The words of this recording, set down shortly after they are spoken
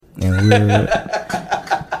weird.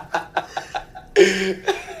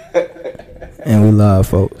 And we live,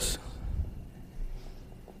 folks.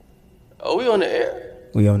 Oh, we on the air?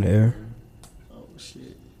 We on the air. Oh,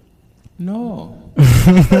 shit. No.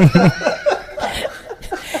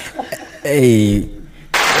 Hey,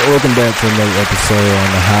 welcome back to another episode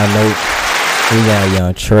on the High Note. We got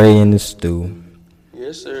Young Trey in the stew.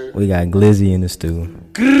 Yes, sir. We got Glizzy in the stew.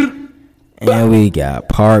 And we got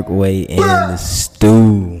Parkway in the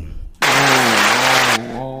stew.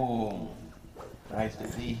 Whoa. Nice to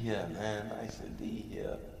be here, man. Nice to be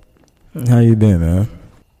here. How you been, man?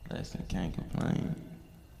 Listen, can't complain.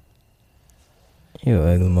 You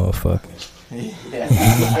ugly motherfucker. Yeah.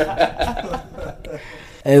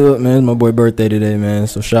 Hey, look, man, it's my boy birthday today, man.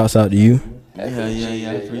 So shouts out to you. Yeah.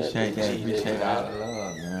 Appreciate that. Appreciate all the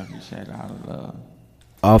love, man. Appreciate all the love.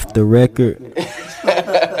 Off the record.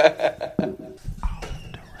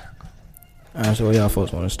 Alright, so where y'all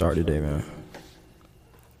folks want to start today, man?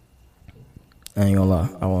 I ain't gonna lie,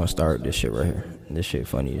 I want to start this shit right here. This shit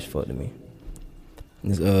funny as fuck to me.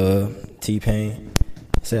 This T-Pain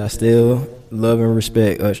say I still love and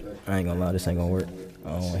respect Usher. I ain't gonna lie, this ain't gonna work. I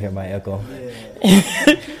don't want to hear my echo.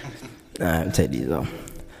 Nah, I'm gonna take these off.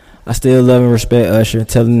 I still love and respect Usher.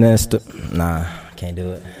 Telling that nah, I can't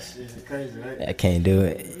do it. Crazy, right? I can't do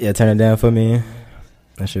it. Yeah, turn it down for me.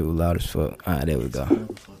 That shit was loud as fuck. Alright, there we go.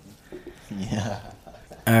 Yeah.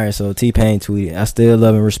 Alright, so T-Pain tweeted, I still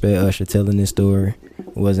love and respect Usher. Telling this story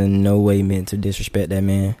was in no way meant to disrespect that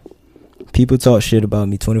man. People talk shit about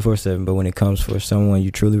me 24/7, but when it comes for someone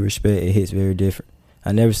you truly respect, it hits very different.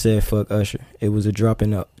 I never said fuck Usher. It was a drop in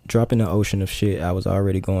the ocean of shit I was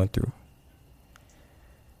already going through.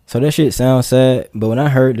 So that shit sounds sad, but when I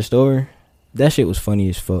heard the story, that shit was funny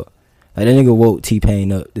as fuck. Like, that nigga woke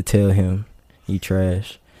T-Pain up to tell him he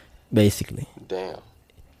trash, basically. Damn.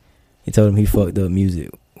 He told him he fucked up music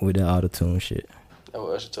with the auto-tune shit. That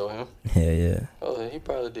what Usher told him? Hell yeah. Oh, he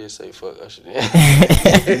probably did say fuck Usher then. I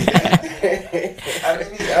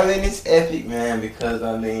mean, it's epic, man, because,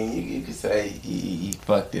 I mean, you could say he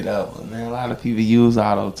fucked it up. But, man, a lot of people use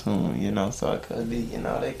auto-tune, you know, so it could be, you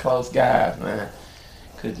know, they close guys, man.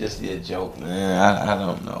 Could just be a joke, man. I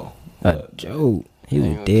don't know. A joke. He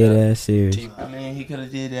was dead ass serious. I mean, he could have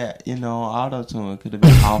did that, you know, auto-tune. It could have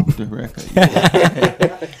been off the record. You know?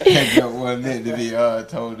 That joke wasn't meant to be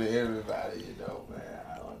told to everybody, you know, man.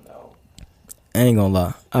 I don't know. I ain't gonna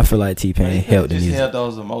lie. I feel like T-Pain helped the just music. held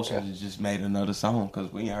those emotions and just made another song because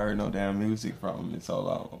we ain't heard no damn music from him in so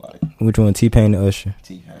long. Like Which one, T-Pain or Usher?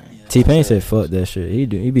 T-Pain. T-Pain said fuck that shit. He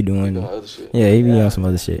be doing other shit. Yeah, he be on some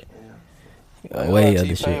other shit. Way other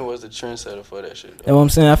T-Pain shit. was the trendsetter for that shit. That's what I'm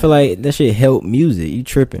saying. I feel like that shit helped music. You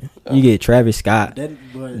tripping. You get Travis Scott,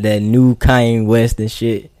 that new Kanye West and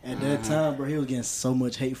shit. At that time, bro, he was getting so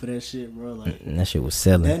much hate for that shit, bro. Like, And that shit was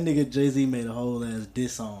selling. that nigga Jay-Z made a whole ass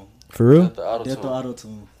diss song. For real? The auto-tune. That's the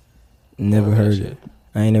auto-tune. Never that heard shit. it.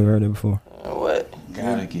 I ain't never heard it before. What?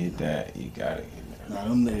 Gotta get that. You gotta get that. Nah,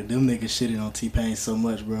 them niggas shitted on T-Pain so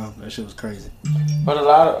much, bro. That shit was crazy. But a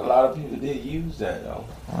lot of people did use that though.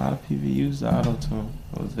 A lot of people used the auto-tune.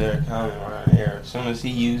 It was very common around here. As soon as he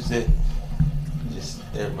used it, just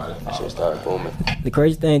everybody That shit followed. started booming. The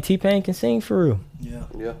crazy thing, T-Pain can sing for real. Yeah.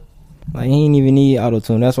 Yeah. Like, he ain't even need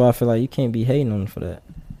auto-tune. That's why I feel like you can't be hating on him for that.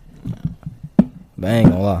 But I ain't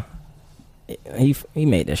gonna lie. He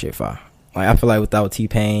made that shit fire. Like, I feel like without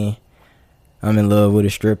T-Pain, I'm in love with a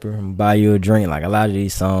stripper, buy you a drink. Like, a lot of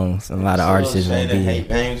these songs, a lot of artists say won't that be hate here.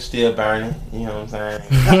 bang's still burning. You know what I'm saying?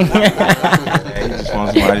 He just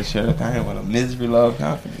wants somebody to share the pain with him. Misery, love,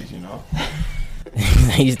 confidence. You know.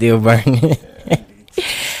 He's still burning.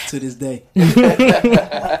 To this day.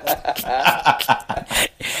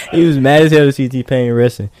 He was mad as hell to see T-Pain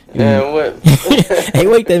wrestling. Man, what? Hey,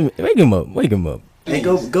 wake him up. Hey,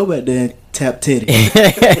 go back there and tap Teddy.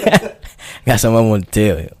 Got something I want to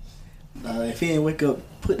tell him. Nah, if he ain't wake up,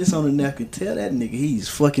 put this on the napkin. Tell that nigga he's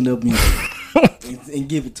fucking up music. and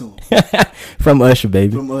give it to him. From Usher,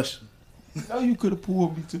 baby. From Usher. No, you could have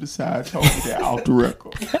pulled me to the side, told me that out the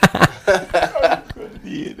record. You could have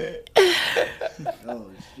did that. Oh,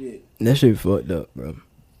 shit. That shit fucked up, bro.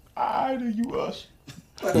 I idol you, Usher.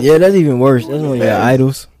 Yeah, that's even worse. That's one of your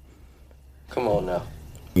idols. Come on now.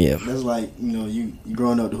 Yeah. That's like, you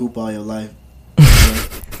growing up to hoop all your life.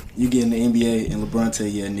 You get in the NBA and LeBron tell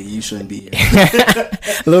you, yeah, nigga, you shouldn't be here.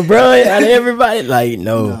 LeBron, out of everybody, like,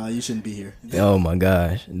 no. Nah, you shouldn't be here. Oh my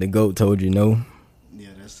gosh. The GOAT told you no. Yeah,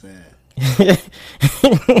 that's sad.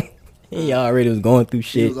 He already was going through He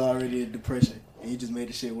shit. was already in depression, and he just made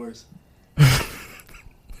the shit worse.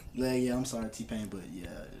 Like, yeah, I'm sorry, T-Pain, but yeah,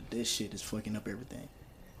 this shit is fucking up everything.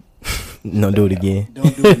 Don't do it again.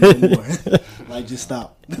 Don't do it no more. Like, just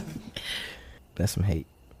stop. That's some hate.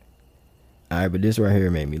 All right, but this right here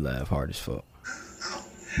made me laugh hard as fuck.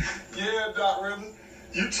 Yeah, Doc Rivers.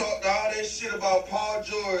 You talked all that shit about Paul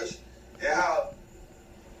George and how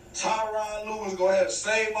Tyronn Lue gonna have the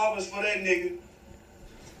same offers for that nigga.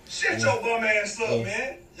 Shut your bum ass up,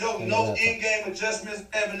 man. Yo, no in-game adjustments,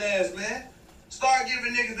 Evan ass, man. Start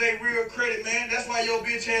giving niggas their real credit, man. That's why your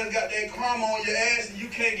bitch ass got that karma on your ass and you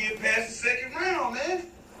can't get past the second round, man.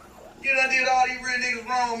 You done did all these real niggas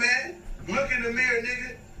wrong, man. Look in the mirror,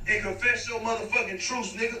 nigga, and confess your motherfucking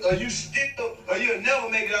truth, nigga. Or you'll never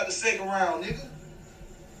make it out the second round, nigga.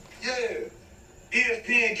 Yeah.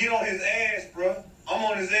 ESPN, get on his ass, bro. I'm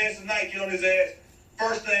on his ass tonight, get on his ass.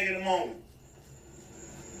 First thing in the moment.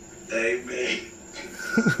 Hey, man.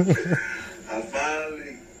 I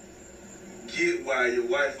finally get why your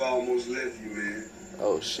wife almost left you, man.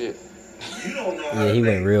 Oh shit. You don't know how Yeah, to he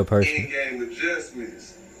make went real personal. in-game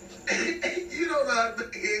adjustments. You don't know how to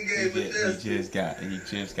make in-game adjustments. He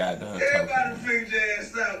just got done Everybody talking. figure your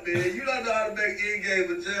ass out, man. You don't know how to make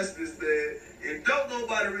in-game adjustments, man. And don't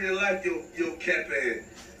nobody really like your cap ass.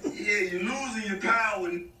 Yeah, you're losing your power.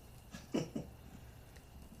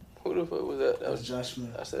 Who the fuck was that? That That was was Josh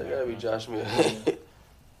Smith. I said, gotta be Josh Smith.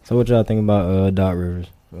 So what y'all think about Doc Rivers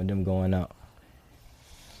with them going out?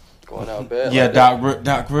 Going out bad. Yeah, like that.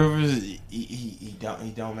 Doc Rivers, he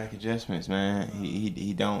don't make adjustments, man.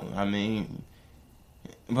 He don't. I mean,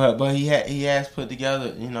 but he has put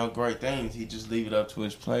together, you know, great things. He just leave it up to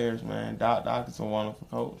his players, man. Doc is a wonderful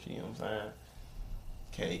coach. You know what I'm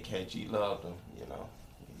saying? KG loved him. You know,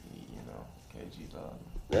 KG loved him.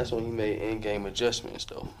 That's when he made in-game adjustments,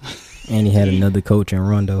 though. And he had another coach in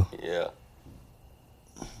Rondo. Yeah.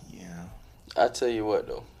 Yeah. I tell you what,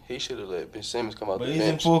 though. He should have let Ben Simmons come out But the he's in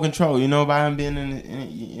bench. full control. You know, by him being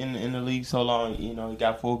in the league so long, you know, he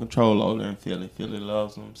got full control over in Philly. Philly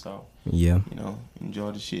loves him, so Yeah. you know,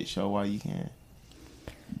 enjoy the shit show while you can.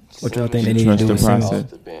 What y'all Simmons think they should need to Trust do the with Simmons? process. off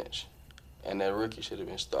the bench. And that rookie should have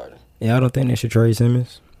been starting. Yeah, I don't think they should trade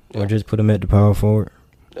Simmons. Or Yeah. just put him at the power forward.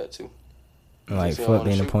 That too. Like, Just he fuck don't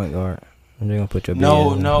being a shoot. point guard. They're going to put your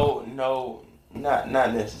No, BS in.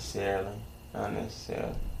 not necessarily. Not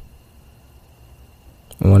necessarily.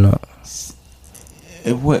 Why not?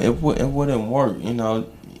 It wouldn't work. You know,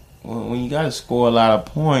 when you got to score a lot of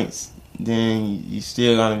points, then you're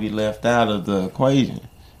still gonna be left out of the equation.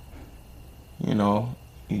 You know,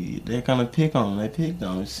 they're gonna pick on him. They picked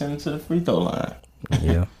on him. Send him to the free throw line.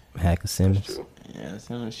 Yeah. Hacker That's Simmons. true. Yeah,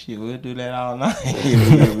 send him shit. We'll do that all night.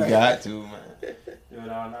 we got to, man. Do it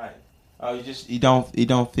all night. Oh, you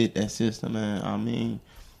don't fit that system, man. I mean,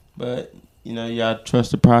 but you know, you gotta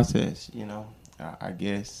trust the process. You know, I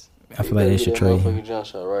guess. I feel like they should trade him. Motherfucking jump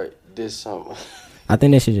shot right this summer. I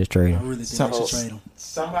think they should just trade I him. really think they should trade him.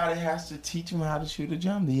 Somebody has to teach him how to shoot a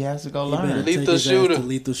jumper. He has to go He better learn. Lethal take his ass shooter. to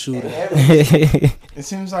lethal shooter. It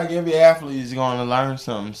seems like every athlete is going to learn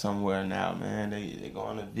something somewhere now, man. They're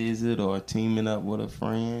going to visit or teaming up with a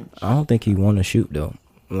friend. I don't think he want to shoot, though.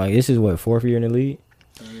 Like, this is, what, 4th year in the league?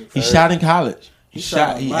 He shot in college. He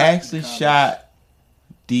shot a He lot actually in college. shot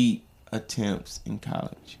deep attempts in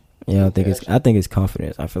college. Yeah, I think it's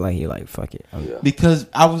confidence. I feel like he like, fuck it. Yeah. Because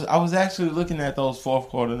I was actually looking at those fourth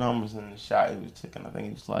quarter numbers in the shot he was taking. I think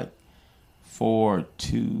it was like 4,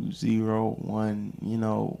 2, 0, 1,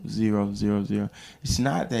 0, 0, 0. It's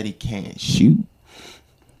not that he can't shoot.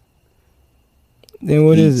 Then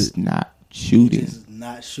what is He's it? not He shooting. just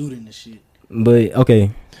not shooting the shit. But, okay.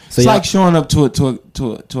 So, It's y'all, like showing up to a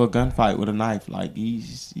gunfight with a knife. Like he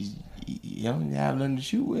don't have nothing to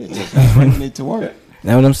shoot with. He's not bringing it to work.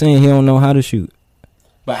 that's what I'm saying. He don't know how to shoot.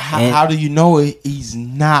 But And- how do you know he's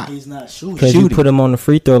not? He's not shooting. Because you Shooting. put him on the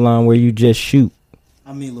free throw line where you just shoot.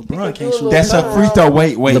 I mean, LeBron can't shoot. That's a free throw.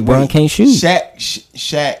 Wait. LeBron can't shoot.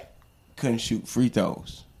 Shaq couldn't shoot free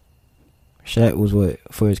throws. Shaq was what,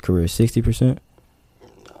 for his career, 60%?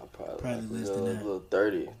 Nah, probably Probably less like than a that. little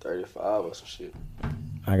 30, 35 or some shit.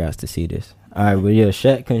 I got to see this. All right, but yeah,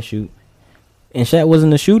 Shaq couldn't shoot. And Shaq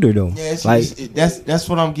wasn't a shooter, though. Yeah, that's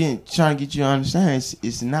what I'm trying to get you to understand.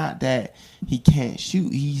 It's not that he can't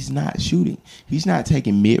shoot. He's not shooting. He's not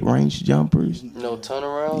taking mid-range jumpers. No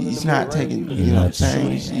turnaround. He's not taking. He's You know what I'm not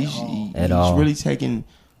saying? shooting at He's all. really taking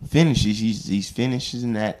finishes. He's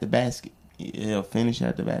finishing at the basket. He'll finish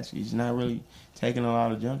at the basket. He's not really taking a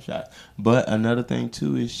lot of jump shots. But another thing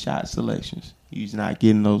too is shot selections. He's not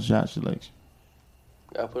getting those shot selections.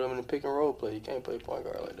 Gotta put him in the pick and roll play. You can't play point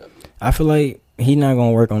guard like that. I feel like he not going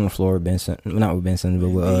to work on the floor with Benson. Not with Benson, but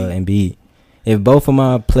with Embiid. If both of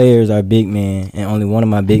my players are big men and only one of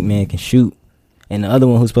my big men can shoot, and the other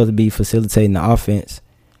one who's supposed to be facilitating the offense,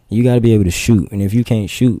 you got to be able to shoot. And if you can't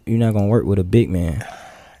shoot, you're not going to work with a big man.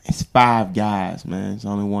 It's 5 guys, man. It's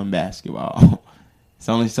only one basketball. It's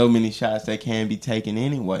only so many shots that can be taken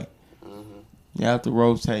anyway. Mm-hmm. You have to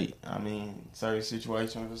rotate. I mean, certain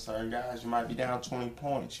situations with certain guys, you might be down 20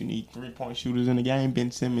 points. You need 3-point shooters in the game. Ben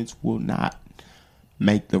Simmons will not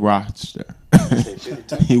make the roster. Okay,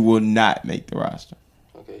 52. He will not make the roster.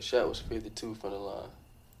 Okay, shot was 52 from the line.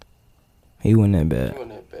 He wasn't that He bad. wasn't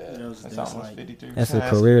that bad. That's almost 53%. That's a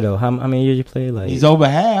career though. How many years you played? Like He's over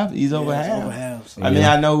half. He's over It's half. over half. So. I mean,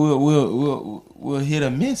 I know we'll hit or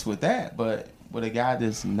miss with that, but with a guy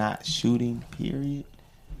that's not shooting, period.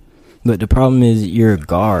 But the problem is you're a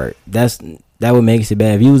guard. That what makes it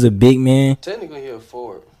bad. If he was a big man, Technically, he a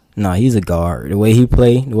forward. nah, he's a guard. The way he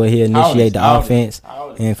play, the way he initiate the offense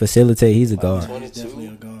and facilitate, he's a guard. He's definitely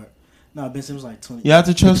a guard. No, Ben Simmons like 20. You have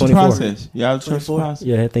to trust the 24. process. You have to trust the 24? process.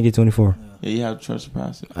 Yeah, I think he's 24. Yeah, you have to trust the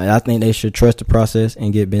process. I think they should trust the process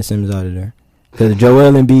and get Ben Simmons out of there. Because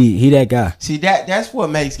Joel Embiid, he that guy. See, that's what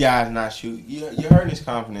makes guys not shoot. You're hurting his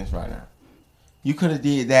confidence right now. You could have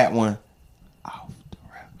did that one off the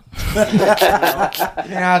record. You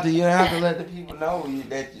don't have to let the people know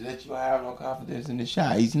that you don't have no confidence in the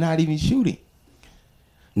shot. He's not even shooting.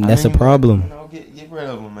 That's a problem. You know, get rid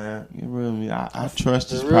of him, man. Get rid of him. I trust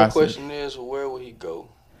The his real process. question is, where will he go?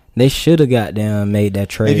 They should have got down made that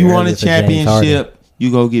trade. If you want earlier a for James Harden. championship,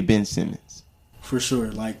 you go get Ben Simmons. For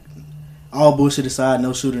sure. Like, all bullshit aside,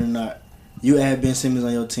 no shooter or not, you add Ben Simmons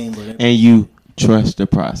on your team, bro. And you trust the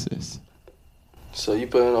process. So you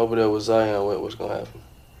put him over there with Zion, what's going to happen?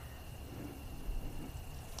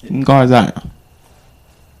 You can guard Zion.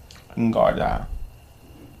 You can guard Zion.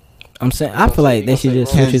 I'm saying, I feel like they should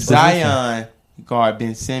just switch Can his position. Zion guard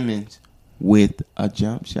Ben Simmons with a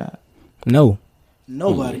jump shot? No,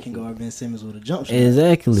 Nobody can guard Ben Simmons with a jump shot.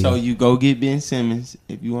 exactly. So you go get Ben Simmons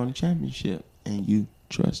if you want a championship, and you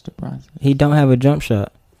trust the process. He don't have a jump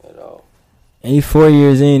shot. At all. And he's 4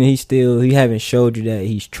 years in, and he haven't showed you that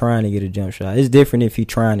he's trying to get a jump shot. It's different if he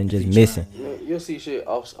trying and just missing. You'll see shit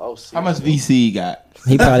off season. How much VC he got?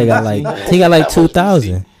 He probably got like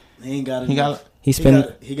 2,000. He ain't got He enough. got. He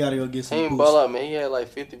spent He got to go get He some ain't boost. ball out, man. He had like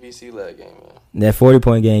 50 VC last game, man. that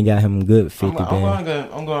 40-point game got him good 50.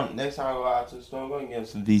 I'm going. Next time I go out to the store, I'm going to get him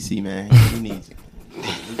some VC, man. He needs it.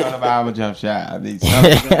 We're going to buy him a jump shot. I mean,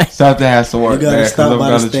 something has to work You gotta there because stop I'm by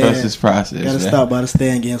the going to stand. trust this process. Got to man. stop by the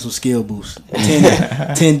stand and get him some skill boost.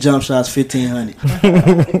 10 jump shots,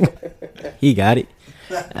 1,500. He got it.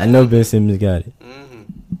 I know Ben Simmons got it.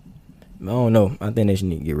 Mm-hmm. I don't know. I think they should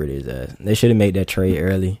need to get rid of his ass. They should have made that trade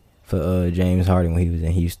early for James Harden when he was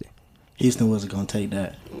in Houston. Houston wasn't going to take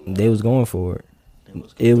that. They was going for it.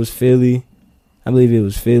 It was Philly. I believe it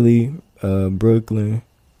was Philly, Brooklyn,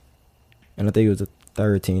 and I think it was a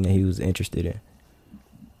third team that he was interested in.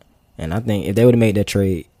 And I think if they would have made that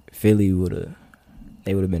trade, Philly would have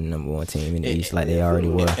been the number one team in the East like they already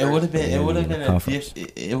were. It would have been. It would have in the been conference.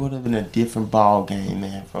 it would have been a different ball game,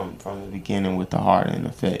 man, from the beginning with the Harden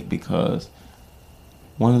effect, because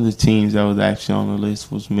one of the teams that was actually on the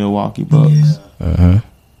list was Milwaukee Bucks. Yeah. Uh-huh.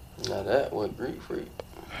 Now that was Greek freak.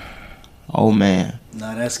 Oh man,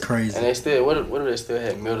 Nah, that's crazy. And they still, what if they still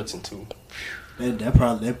had Middleton too? They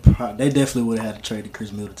definitely would have had to trade to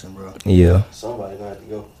Chris Middleton, bro. Yeah. Somebody gonna have to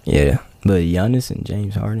go. Yeah. But Giannis and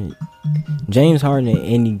James Harden and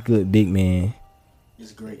any good big man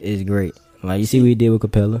It's great. is great. Like, you see what he did with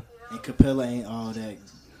Capella? And Capella ain't all that.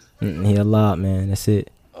 He a lot, man. That's it.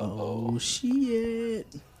 Oh, shit.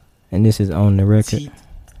 And this is on the record.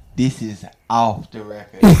 this is off the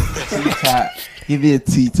record. T-tie. Give me a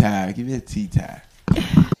T-tie. Give me a T-tie.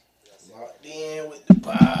 Locked in with the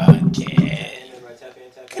podcast.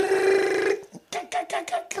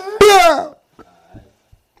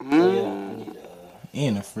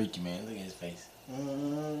 And a freaky man. Look at his face. I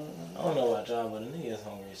don't know about y'all, but a nigga is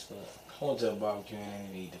hungry as fuck. I want your barbecue and I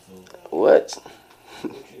need to eat the food. What?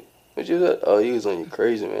 What you got? Oh, you was on your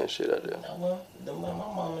crazy man shit out there. Nah, well, my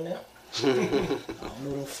mama now. I don't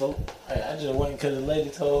know them folk. I just went because the lady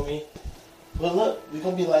told me, well, look, we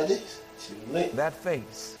gonna be like this. She was lit. That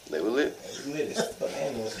face. They were lit. She lit as fuck.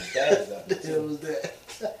 And there was some dads out there. What was that?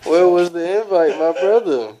 Where was the invite, my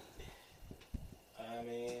brother? I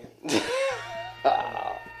mean, this is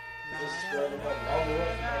straight up all the way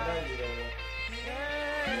from my manager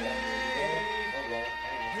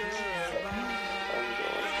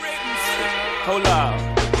Hold up.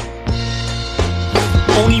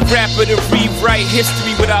 Only rapper to rewrite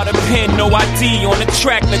history without a pen. No ID on the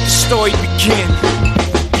track, let the story begin.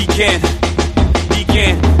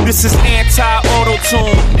 This is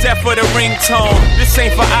anti-auto-tune, death for the ringtone. This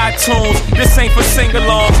ain't for iTunes, this ain't for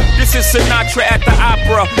sing-alongs. This is Sinatra at the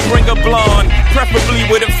opera, bring a blonde, preferably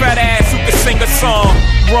with a fat ass who can sing a song.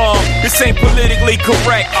 Wrong, this ain't politically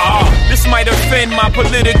correct. This might offend my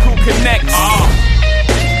political connects.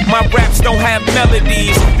 My raps don't have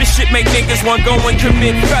melodies. This shit make niggas want go and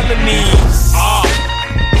commit felonies.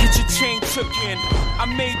 Get your chain tooken. I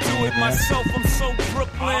may do it myself, I'm so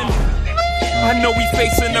Brooklyn. I know we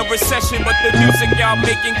facing a recession, but the music y'all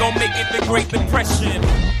making gon' make it the Great Depression.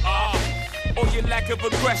 Or your lack of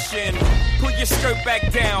aggression. Pull your skirt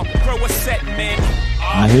back down, throw a set, man.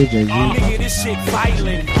 I hear Jay-Z. Nigga, this shit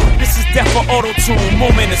violent. This is death for auto-tune,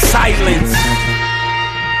 moment of silence.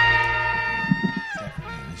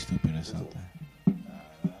 Definitely stupid or something.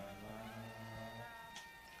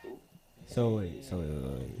 So wait.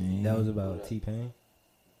 That was about T-Pain?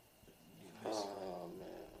 Oh man,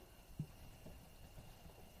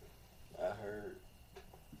 I heard.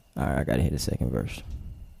 Alright, I gotta hit the second verse.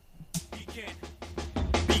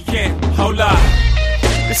 Begin, hold up.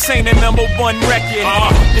 This ain't a number one record.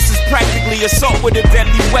 This is practically assault with a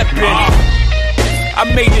deadly weapon. I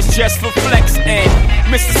made this just for flex and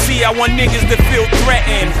Mr. C, I want niggas to feel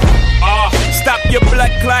threatened. Stop your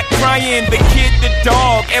blood clot crying. The kid, the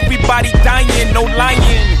dog, everybody dying, no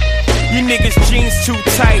lying. You niggas jeans too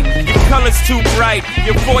tight, your colors too bright,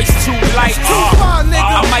 your voice too light.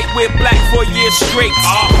 I might wear black for a year straight.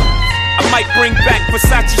 I might bring back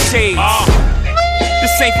Versace shades.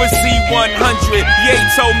 This ain't for Z100. Ye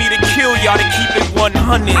told me to kill y'all to keep it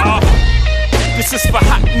 100. This is for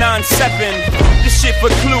Hot 97. This shit for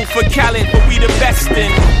Clue, for Khaled, but we the best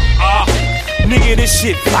in. Nigga, this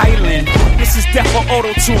shit violent. This is death for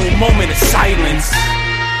auto-tune, moment of silence.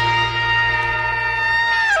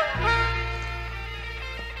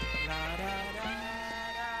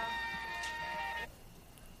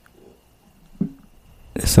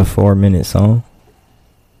 It's a 4-minute song.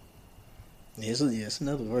 Yeah, it's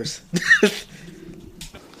another verse.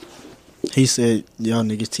 He said, y'all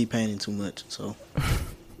niggas T-Paining too much, so.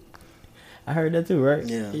 I heard that too, right?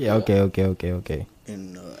 Yeah. Yeah, okay.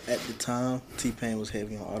 And at the time, T-Pain was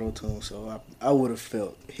heavy on auto-tune, so I would have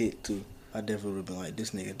felt hit too. I definitely would have been like,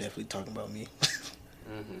 this nigga definitely talking about me.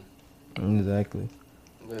 Exactly.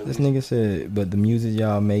 This nigga said, but the music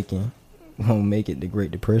y'all making won't make it the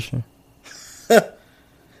Great Depression.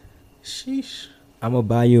 Sheesh. I'm gonna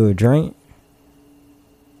buy you a drink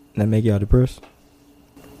that make y'all depressed.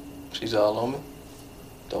 She's all on me.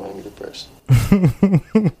 Don't make me depressed.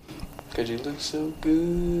 Cause you look so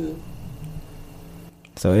good.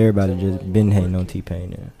 So everybody just been hating on T-Pain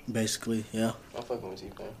there. Basically, yeah. I'm fucking with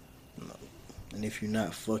T-Pain. And if you're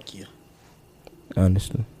not, fuck you.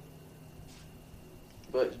 Honestly.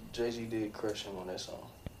 But Jay-Z did crush him on that song.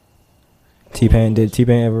 Did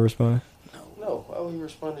T-Pain ever respond? No, why would he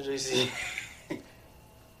respond to Jay-Z?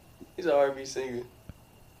 He's an R&B singer.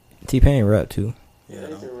 T-Pain rap too. Yeah,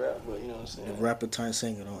 he can rap, but you know what I'm saying. If rapper turned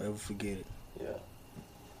singer, don't ever forget it. Yeah.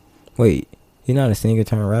 Wait, he not a singer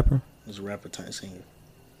turned rapper? He's a rapper turned singer.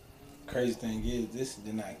 Crazy thing is, this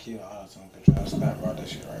did not kill auto-tune control. Stop all that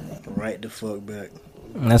shit right now. Right the fuck back.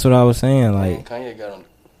 That's what I was saying. Like, Kanye got on.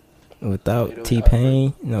 without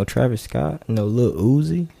T-Pain, no Travis Scott, no Lil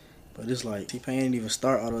Uzi. But it's like T-Pain didn't even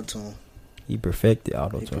start auto-tune. He perfected He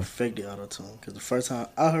auto-tune. perfected auto-tune. Because the first time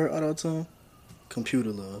I heard auto-tune, Computer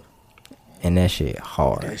Love. And that shit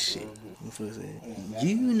hard. That shit.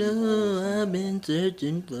 You know I've been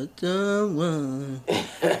searching for someone.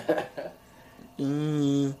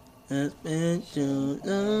 That's been so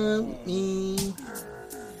love me.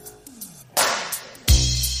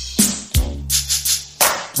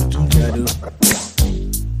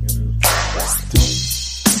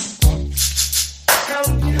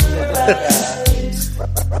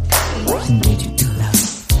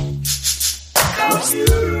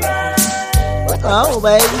 Oh,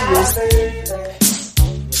 baby.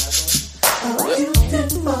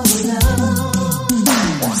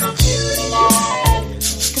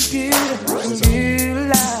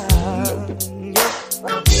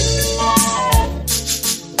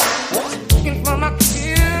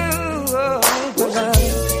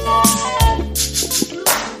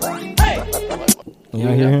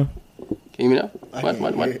 Y'all hear him? Can you hear me now? I What?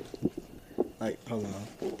 can hear it. Like, hold on.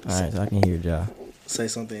 Alright, so I can hear y'all. Say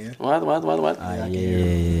something, yeah? What? Yeah.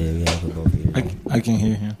 We gotta put both ears. I can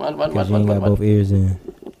hear him. Cause you ain't got both ears in.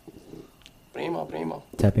 Primo.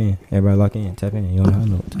 Tap in. Everybody lock in. Tap in. You don't have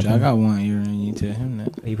no. Tap I in. got one ear and you tell him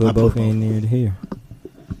that. He put both in there to hear.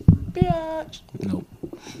 Biatch. Nope.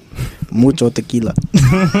 Mucho tequila.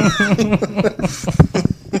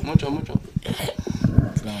 Mucho.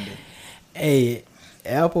 Hey,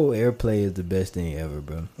 Apple AirPlay is the best thing ever,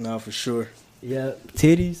 bro. No, for sure. Yeah,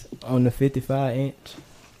 titties on the 55-inch.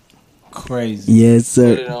 Crazy. Yes, Put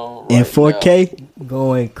it sir. on right In 4K?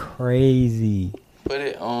 Going crazy. now. Put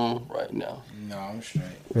it on right now. No, I'm straight.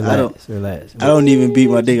 Relax. I don't even beat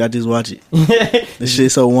my dick. I just watch it. This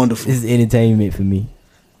shit's so wonderful. This is entertainment for me.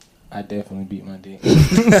 I definitely beat my dick.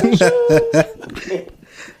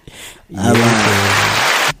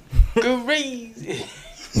 I Crazy.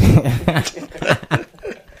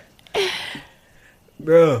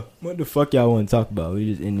 Bro, what the fuck y'all want to talk about?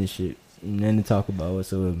 We just in this shit. Nothing to talk about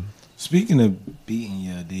whatsoever. Speaking of beating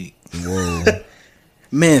your dick, Whoa.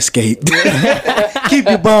 Manscaped. Keep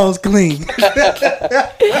your balls clean. No,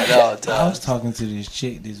 I was talking to this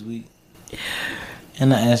chick this week,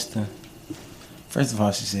 and I asked her. First of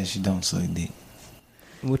all, she said she don't suck dick.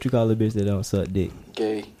 What you call a bitch that don't suck dick?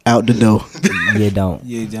 Gay. Out the door. You don't.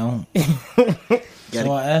 You don't.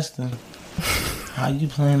 So I asked her, how you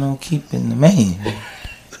plan on keeping the man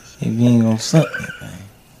if you ain't gonna suck that thing?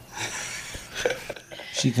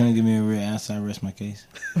 She couldn't give me a real answer. I rest my case.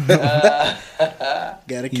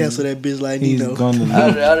 Gotta cancel that bitch like He's Nino. going to Out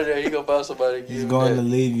leave. of there, you gonna find somebody. He's going to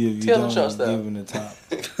leave you if you Tell him don't trust give that. him the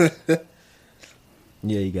top.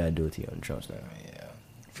 Yeah, you gotta do it to you on the Trump style. Yeah,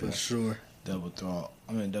 For sure. double throat.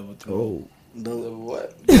 I mean double throat. Oh.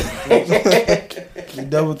 What?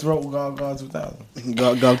 Double throat with Gone 2000.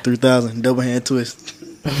 Gog 3000. Double hand twist.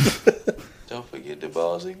 Don't forget the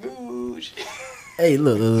balls and gooch. Hey,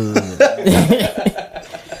 look.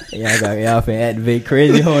 Y'all finna activate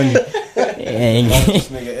crazy horny. Ain't This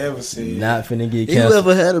nigga ever said. not finna get You canceled.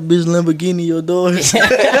 ever had a bitch Lamborghini your doors?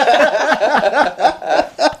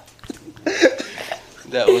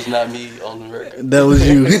 That was not me on the record. That was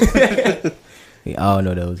you. We all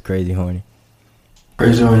know that was crazy horny.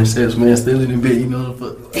 Crazy on says, man, still in the bed, you know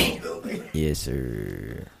the fuck. Yes,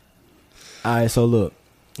 sir. Alright, so look.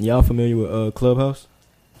 Y'all familiar with Clubhouse?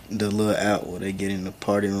 The little out where they get in the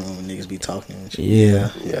party room and niggas be talking and shit. Yeah.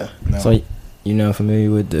 Yeah. No. So, you not familiar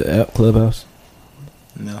with the app Clubhouse?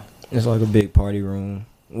 No. It's like a big party room.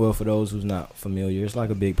 Well, for those who's not familiar, it's like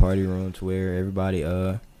a big party room to where everybody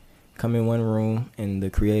come in one room, and the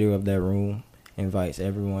creator of that room invites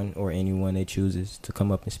everyone or anyone they chooses to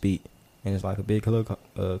come up and speak. And it's like a big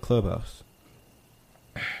clubhouse.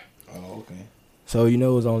 Oh, okay. So it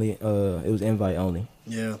was only it was invite only,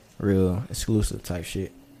 Yeah. real exclusive type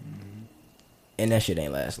shit. And that shit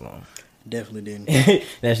ain't last long. Definitely didn't.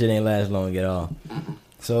 That shit ain't last long at all.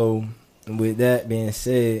 So with that being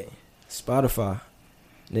said, Spotify,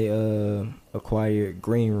 they acquired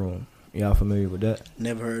Green Room. Y'all familiar with that?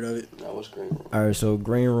 Never heard of it. That was Green Room. Alright, so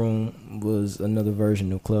Green Room was another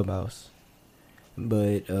version of Clubhouse.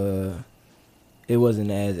 But it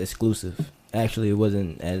wasn't as exclusive. Actually, it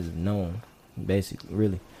wasn't as known, basically,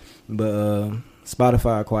 really. But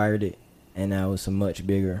Spotify acquired it, and now it's a much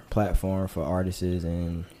bigger platform for artists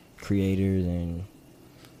and creators and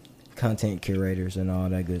content curators and all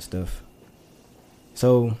that good stuff.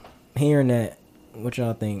 So, hearing that, what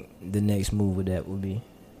y'all think the next move with that would be?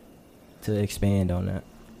 To expand on that.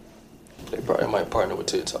 They probably might partner with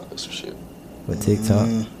TikTok or some shit. With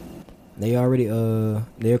TikTok. They already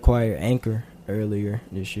they acquired Anchor earlier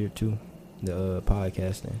this year too. The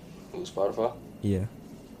podcasting. Who, Spotify? Yeah.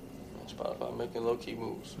 Spotify making low key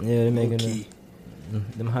moves. Yeah, they're making Key.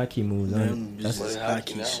 them high key moves. Them That's, But This they is high high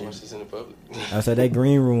key key now shit. once it's in the public. I said that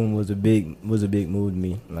Green Room was a big move to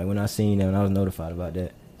me. Like when I seen that, and I was notified about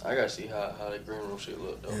that. I gotta see how that Green Room shit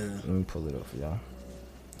look though. Yeah. Let me pull it up for y'all.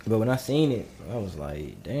 But when I seen it, I was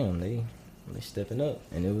like, damn, they stepping up.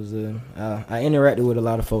 And it was I interacted with a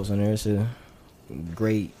lot of folks on there. It's a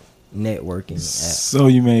great networking app. So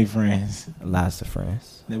you made friends. Lots of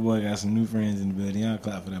friends. That boy got some new friends in the building. Y'all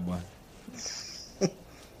clap for that boy.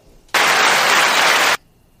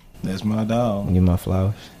 That's my dog. Give my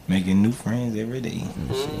flowers. Making new friends every day.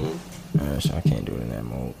 Alright, so I can't do it in that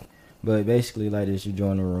mode. But basically, like this, you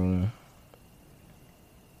join the room.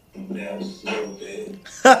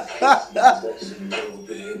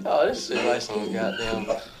 Oh, this shit like some goddamn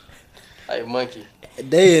like monkey.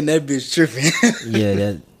 They in that bitch tripping. Yeah,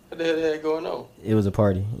 that What the hell they had going on? it was a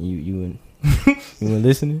party. You weren't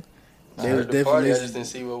listening. I They heard was the definitely party. I listening. just didn't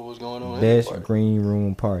see what was going on. in Best the party. Green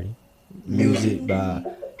Room Party. Music by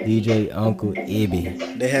DJ Uncle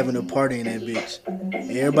Ibby. They having a party in that bitch.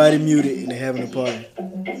 Everybody muted and they having a party.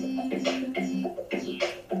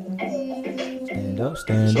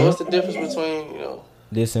 Stand So what's up. the difference between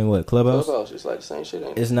This and what? Clubhouse? Clubhouse? It's like the same shit,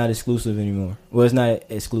 ain't it? It's not exclusive anymore. Well, it's not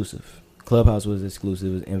exclusive. Clubhouse was exclusive.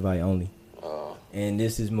 It was invite only. And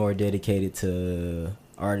this is more dedicated to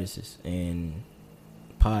artists and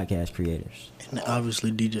podcast creators. And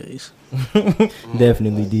obviously DJs.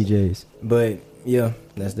 Definitely DJs. But yeah,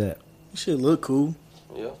 that's that. It should look cool.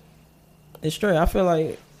 Yeah. It's straight. I feel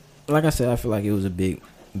like I said, I feel like it was a big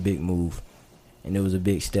move, and it was a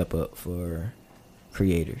big step up for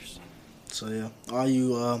creators. So yeah, all you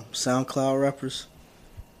SoundCloud rappers,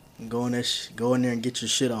 go in there and get your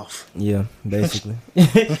shit off. Yeah, basically.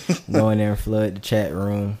 Go in there and flood the chat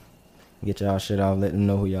room. Get y'all shit off. Let them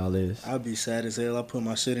know who y'all is. I'd be sad as hell. I put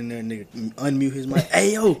my shit in there, nigga, unmute his mic.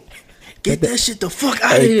 Hey yo, get that shit the fuck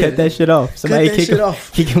out of here. Cut that shit off. Somebody cut that shit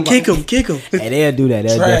off. Kick him. Hey, they'll do that.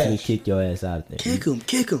 They'll Trash. definitely kick your ass out of there. Kick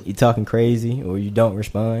him. You talking crazy or you don't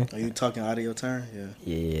respond? Are you talking out of your turn? Yeah.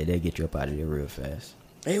 Yeah, they'll get you up out of there real fast.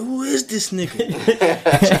 Hey, who is this nigga?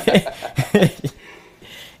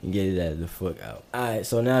 Get it out of the fuck out. Alright,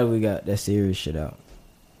 so now that we got that serious shit out,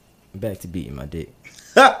 back to beating my dick.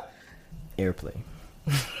 Airplay.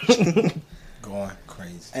 Going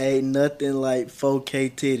crazy. Ain't nothing like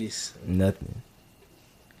 4K titties. Nothing.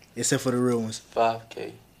 Except for the real ones.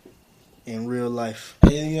 5K. In real life.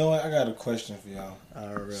 Hey, you know what? I got a question for y'all.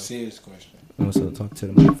 IRL. Serious question. I'm gonna talk to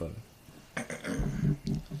the motherfucker.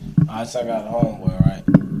 I got a homeboy, right?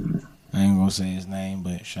 I ain't gonna say his name,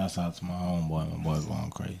 but shouts out to my homeboy. My boy going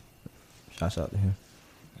crazy. Shouts out to him.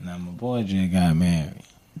 Now, my boy just got married.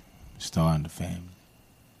 Starting the family.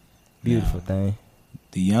 Beautiful Now, thing.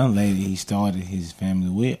 the young lady he started his family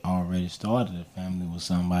with already started a family with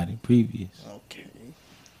somebody previous. Okay.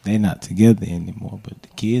 They not together anymore, but the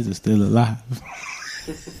kids are still alive.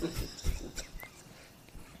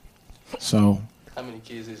 So, How many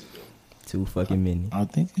kids is it, though? Too fucking many. I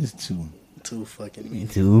think it's 2. Too fucking many.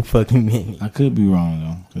 Too fucking many. I could be wrong,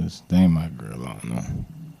 though, because they ain't my girl, I don't know.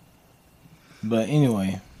 But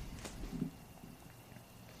anyway,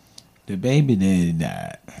 the baby daddy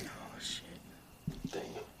died. Damn.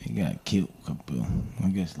 He got killed a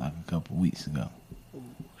couple weeks ago.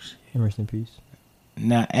 Rest in peace.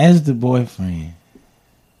 Now, as the boyfriend,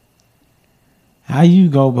 how you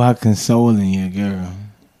go about consoling your girl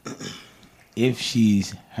if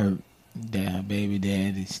she's hurt that her baby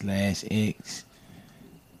daddy / ex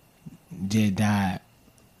just died,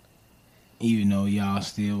 even though y'all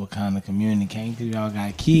still were kind of communicating because y'all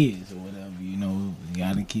got kids or whatever, you know, you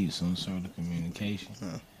got to keep some sort of communication.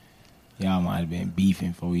 Y'all might have been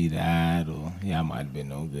beefing before he died, or y'all might have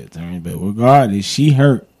been on good terms, but regardless, she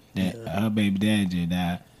hurt that her baby dad just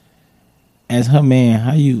died. As her man,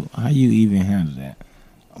 how you even handle that?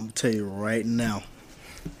 I'm gonna tell you right now,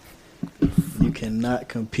 you cannot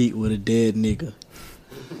compete with a dead nigga.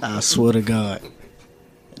 I swear to God,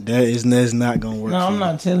 that's not gonna work. No, for I'm you.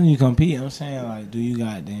 not telling you compete. I'm saying, like, do you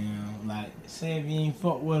goddamn, like, say if you ain't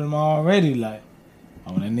fuck with him already, like,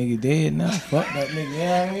 oh, that nigga dead now, fuck that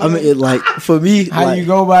nigga. You know what I mean, it, like, for me, how like, you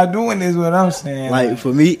go about doing this? What I'm saying, like,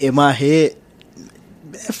 for me, in my head,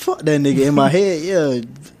 man, fuck that nigga. In my head, yeah,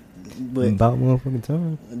 but About motherfucking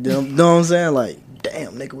time. you know what I'm saying? Like,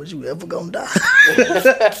 damn, nigga, was you ever gonna die?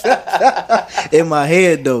 In my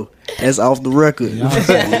head, though, that's off the record. y'all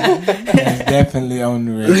saying, it's definitely on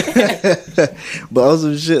the record. But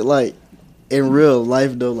also shit, like, in real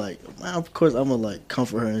life, though, like, man, of course, I'm gonna, like,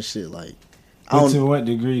 comfort her and shit, like, I But don't, to what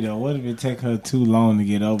degree though? What if it take her too long to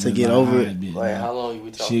get over To it? get Like, over alright, it. bitch, Like, now, how long you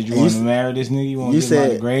we talking? shit, you You want s- to marry this nigga? You want you to get him out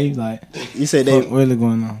said- the grave? Like, you said fuck, they, really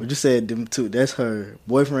going on? but you said them two, that's her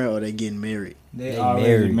boyfriend or they getting married? They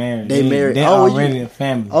already married. They married. They Oh, you- already a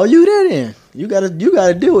family. Oh, you there then? You gotta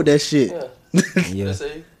deal with that shit. Yeah. Yeah. Let's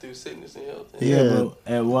say through sickness and health. And Yeah. But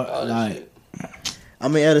at what, all that like, shit. I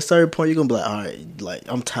mean, at a certain point, you're gonna be like, all right, like,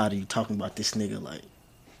 I'm tired of you talking about this nigga. Like,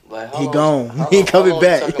 Like, He long- gone. how He long- coming how long you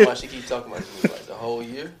back. Talking about, she keep talking about this, like the whole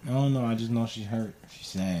year. I don't know. I just know she hurt. She's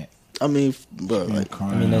sad. I mean, bro, Been like,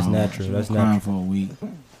 crying. I mean, that's all- natural. she That's been crying natural. for a week.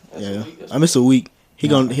 That's yeah. a week, that's I mean, it's a week. He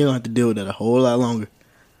Yeah. gonna have to deal with that a whole lot longer.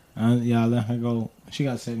 Y'all let her go. She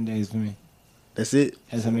got 7 days for me. That's it.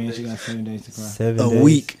 As I mean, she got 7 days to cry. 7 A days.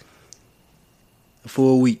 week. A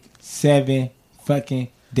full week. 7 fucking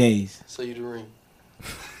days. So you the ring.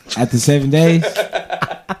 After 7 days,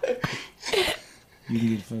 you can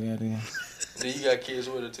get the fuck out of here. Then you got kids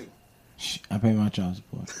with her too. Shh, I pay my child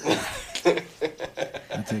support.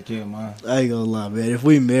 I take care of mine. I ain't gonna lie, man. If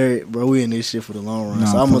we married, bro, we in this shit for the long run. Nah,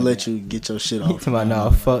 so I'm gonna fuck let that. you get your shit He off. talking about, nah,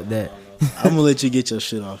 fuck that. I'm gonna let you get your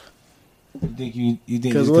shit off. You think you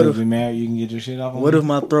think 'Cause just what because if- you're married, you can get your shit off? On What me? if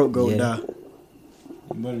my throat goat Yeah. die?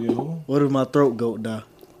 What if you're who? What if my throat goat die?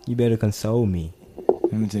 You better console me.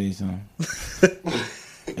 Let me tell you something.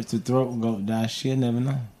 If the throat go die, she'll never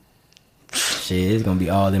know. Shit, it's gonna be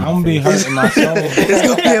all in my I'm gonna be face. hurting my soul. It's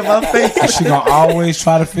gonna be in my face. She gonna always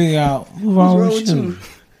try to figure out what's wrong with you.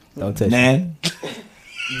 Don't touch me. Man,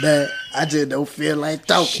 That I just don't feel like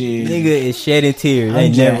talking. shit. Nigga is shedding tears. I'm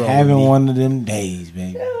Ain't just never having on me. one of them days,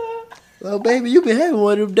 baby. Well, baby, you been having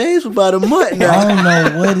one of them days for about a month I now. don't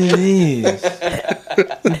know what it is.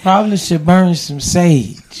 You probably should burn some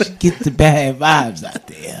sage. Get the bad vibes out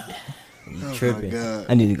there. tripping. God.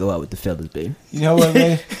 I need to go out with the fellas, baby. You know what,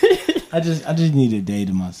 man? I just need a day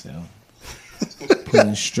to myself.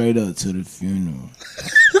 Pulling straight up to the funeral.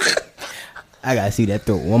 I gotta see that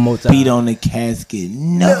throat one more time. Beat on the casket.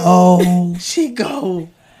 No, She go.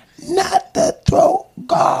 not the throat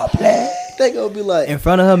goblin. They gonna be like, in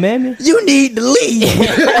front of her mammy. you need to leave,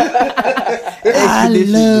 I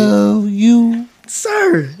love you.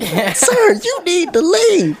 sir. Sir, you need to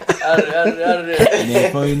leave Out of there. And then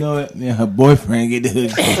before you know it, me and her boyfriend get the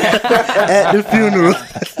hood. at the funeral.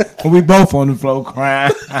 And we both on the floor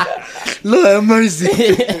crying. Lord have mercy.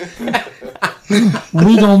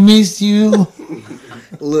 We gonna miss you.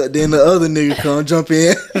 Look, then the other nigga come jump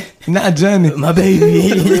in. Not Johnny. My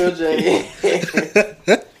baby. Real Jay.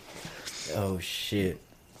 Oh shit.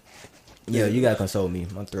 Yo, you gotta console me.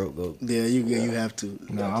 My throat go. Yeah, you have to.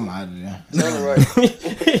 No, I'm out of there. Sound right.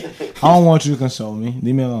 I don't want you to console me.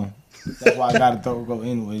 Leave me alone. That's why I got to throat go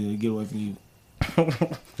anyway to get away from you.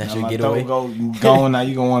 That's Now your my getaway. throat go gone. Now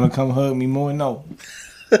you gonna want to come hug me more? No.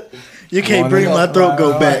 You can't bring my throat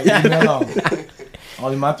go back. Leave me alone.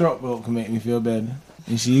 Only my throat go can make me feel better.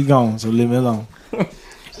 And she gone, so leave me alone.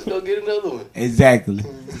 Just go get another one. Exactly.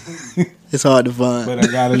 It's hard to find.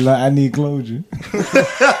 But I need closure.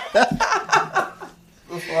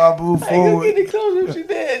 Before I move Hey, go forward, get the clothes if she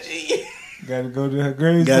dead, G. gotta go to her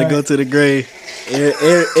grave. Gotta go to the grave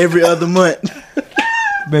every other month.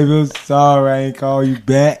 Baby, I'm sorry I ain't call you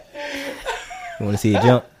back. You wanna see it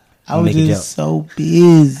jump? I was Make it just so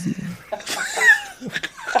busy.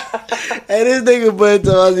 Hey, this nigga but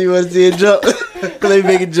told us he want to see it jump. Let me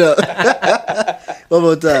make it jump. One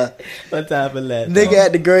more time. One time for last. Nigga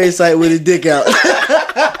at the grave site with his dick out.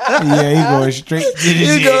 Yeah, he going straight to the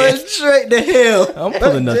He going straight to hell. I'm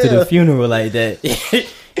pulling up to the funeral like that. You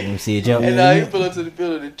wanna see it jump? And now he pull up to the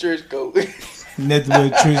building in church coat. Nothing but a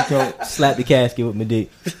trench coat. Slap the casket with my dick.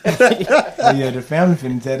 Oh yeah, the family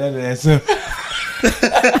finna tear that ass up.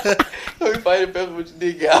 We fighting pepper with your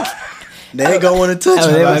dick out. They ain't gonna want to touch Oh,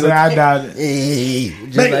 him. they I said, I doubt it. Hey,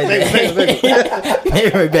 just like that.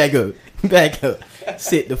 Hey, back up. Back up.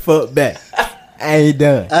 Sit the fuck back. I ain't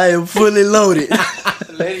done. I am fully loaded.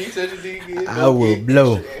 Lady, you touch your dick again. I will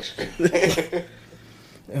blow. Extra.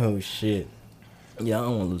 Oh shit. Yeah, I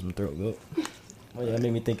don't want to lose my throat. Go. Oh yeah, that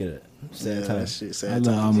made me think of that. Sad time. Shit, I sad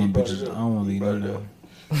love time. all my bitches. I don't want to leave none of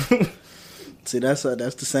them. See, that's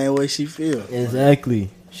the same way she feel. Exactly.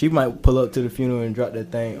 She might pull up to the funeral and drop that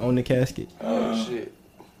thing on the casket. Oh, shit.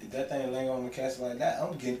 If that thing laying on the casket like that,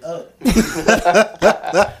 I'm getting up.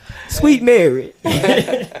 Sweet Mary.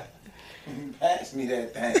 Pass me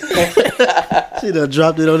that thing. She done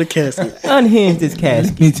dropped it on the casket. Unhinge this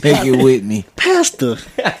casket. Let me take it with me. Pastor,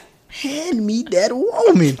 hand me that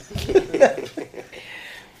woman.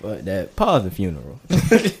 But that pause the funeral.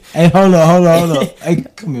 Hey, hold up. Hey,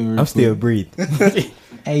 come here real I'm quick. still breathing.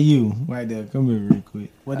 Hey, you, right there. Come here real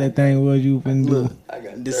quick. What that thing was you finna do? Look, I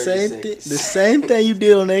got the 30 same seconds. thing. The same thing you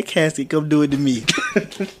did on that casket. Come do it to me.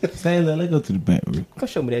 Say, let's go to the back room. Come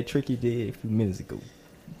show me that trick you did a few minutes ago.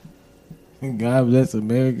 God bless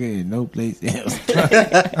America and no place else.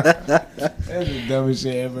 That's the dumbest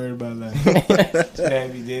shit I ever heard in my life.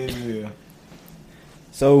 Should be dead as hell.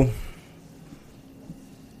 So,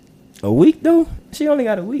 a week though? She only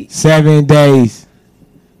got a week. 7 days.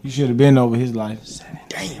 You should have been over his life.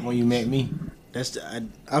 Damn. When you met me. I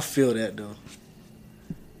feel that though.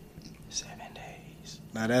 7 days.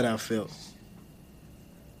 Now that I felt.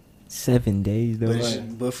 7 days though.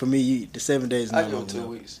 But for me, the 7 days is I not go long 2 enough.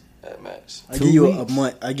 weeks at max. I 2 give you a weeks?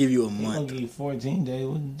 month. I give you a I'm going month. to give you 14 days.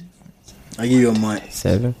 What's the difference? I give you a month.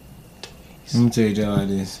 7. Let me tell you like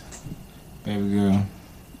this. Baby girl.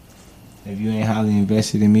 If you ain't highly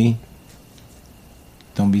invested in me,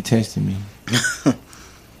 don't be testing me.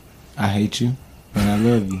 I hate you, and I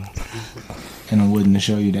love you. And I'm willing to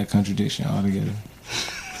show you that contradiction altogether.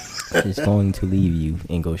 He's going to leave you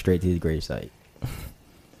and go straight to his gravesite.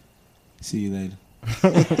 See you later.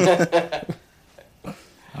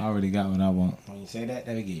 I already got what I want. When you say that,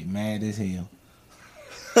 they get mad as hell.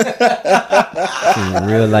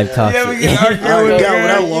 Real life toxic. I already got what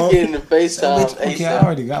I want. You getting the FaceTime Okay, I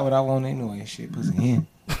already got what I want anyway. Shit, pussy in.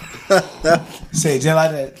 Say it just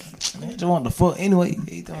like that. Man, just want the fuck anyway.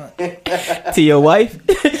 He To your wife?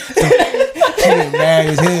 get mad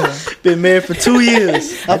as hell. Been married for 2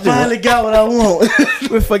 years. I finally got what I want.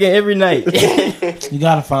 We're fucking every night. You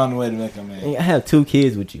gotta find a way to make her mad. I have 2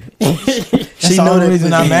 kids with you. That's She the know only that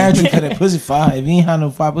reason pussy. I'm married to you, because that pussy fire. If you ain't had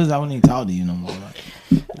no fire pussy, I wouldn't even talk to you no more. Like,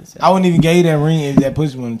 I wouldn't even give you that ring if that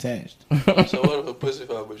pussy wasn't attached. So what if a pussy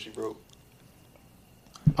fell but she broke?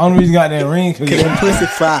 Only reason I got that ring because That pussy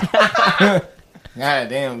fire. God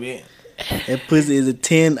damn, bitch. That pussy is a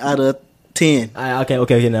 10 out of 10.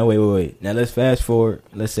 Okay. Now wait. Now let's fast forward.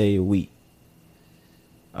 Let's say a week.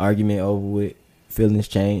 Argument over with. Feelings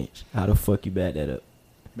change. How the fuck you back that up?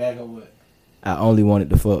 Back up what? I only wanted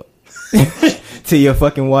to fuck. To your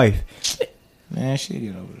fucking wife. Man, she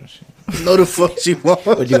get over that shit. No, the fuck she want.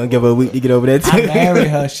 But you gonna give her a week to get over that too? I married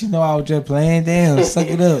her. She know I was just playing. Damn, suck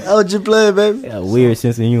it up. I was just playing, baby. Yeah, weird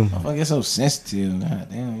sense of humor. I get so sensitive. God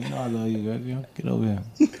damn, you know I love you, girl. Get over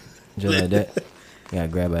here. Just like that. You gotta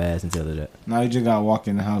grab her ass and tell her that. Now you just gotta walk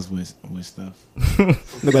in the house with stuff.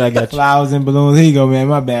 Look what I got you. Flowers and balloons. Here you go, man.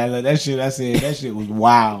 My bad. Look, that shit I said, that shit was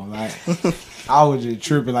wild. Like, I was just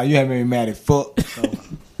tripping. Like, you had me mad as fuck. So,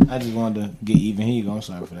 I just wanted to get even. Here you go. I'm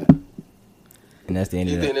sorry for that. And that's the end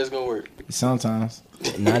You of think that. that's gonna work? Sometimes.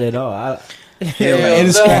 Not at all.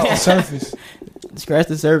 It'll scratch the surface. Scratch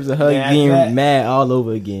the surface of her Yeah, being that- mad all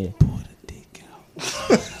over again. Pull the dick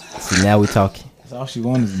out. See, now we talking. That's all she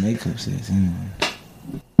wanted is makeup sex. Anyway.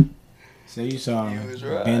 Say you saw You her, was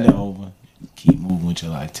right. bend her over, keep moving with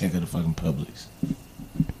your life, take her to fucking Publix.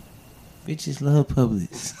 Bitches love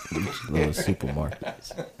Publix. Little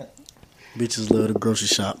supermarkets. Bitches love the grocery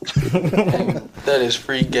shop. That is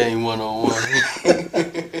free game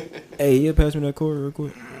 101. Hey, you pass me that cord real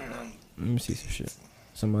quick. Let me see some shit.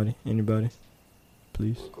 Somebody, anybody,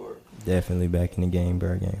 please. Definitely back in the game,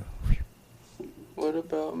 bird game. What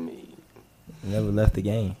about me? Never left the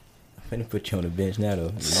game. I'm finna put you on the bench now though.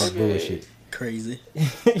 No Okay. bullshit. Crazy.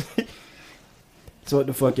 So what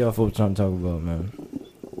the fuck y'all folks trying to talk about, man?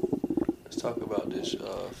 Let's talk about this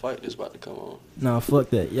fight that's about to come on. Nah, fuck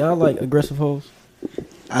that. Y'all like aggressive hoes?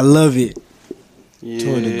 I love it.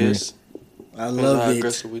 Yes. I Depends love how it.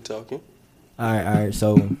 aggressive we talking. Alright,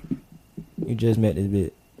 so you just met this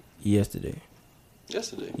bitch yesterday.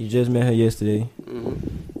 Yesterday. You just met her yesterday.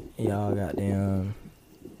 Mm-hmm. Y'all goddamn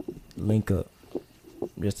link up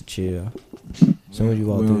just to chill. Soon as you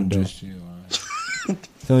walk We through don't the door. just chill, alright?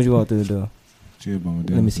 Soon as you walk through the door, Chill by my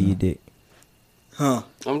let me see your dick. Huh.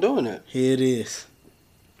 I'm doing that. Here it is.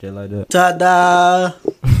 Just like that. Ta-da!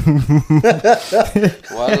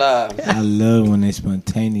 Voila. I love when they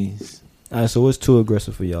spontaneous. Alright, so what's too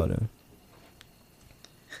aggressive for y'all then?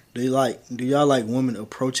 Do y'all like women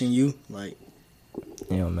approaching you? Like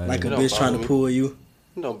You know, man. a It don't bitch trying bother to me. pull you?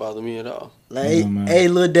 It don't bother me at all. Like, It don't matter. hey,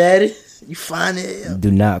 little daddy, you fine as hell.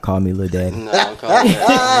 Do not call me little daddy. No, I'm calling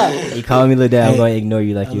that. You call me little daddy, I'm Hey, gonna ignore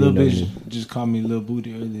you like A you little know me. bitch just called me little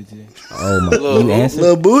booty earlier today. Oh my! Little- You answered?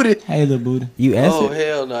 Little booty. Hey, little booty. You Oh, answered?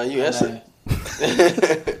 hell no. You answered.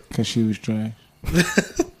 Cause she was trash.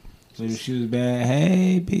 So if she was bad,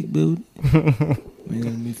 hey, big booty. Man,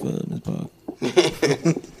 let me fuck Miss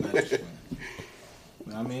Park.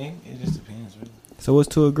 I mean, it just depends, really. So what's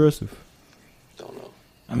too aggressive? Don't know.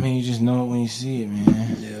 I mean, you just know it when you see it,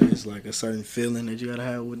 man. Yeah, it's like a certain feeling that you gotta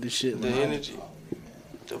have with this shit. The Like, energy.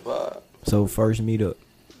 The vibe. So first meet up.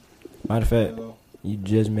 Matter of fact, you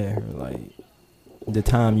just met her. Like the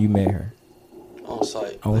time you met her. On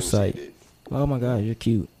site. On Let me see site. it. Oh my God, you're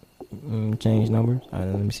cute. Change numbers. All right,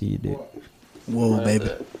 let me see your dick. whoa, Right baby.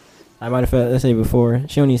 after that. I matter of fact, let's say before.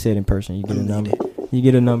 She don't even say it in person. You get a I need number. You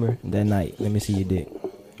get a number that night. Let me see your dick.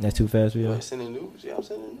 That's too fast for You y'all. ain't sending news? Yeah, I'm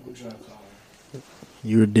sending news.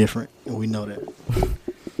 You're different, and we know that.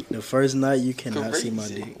 The first night you cannot see my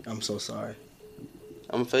Crazy. dick. I'm so sorry.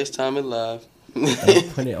 I'm FaceTiming live. I'll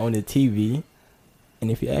put it on the TV, and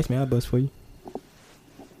if you ask me, I'll bust for you.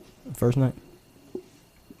 First night.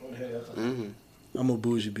 Mm-hmm. I'm a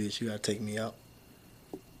bougie bitch. You gotta take me out.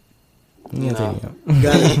 You gotta No. take me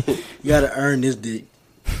out. You gotta earn this dick.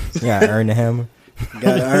 You gotta earn the hammer. You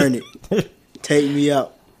gotta earn it. Take me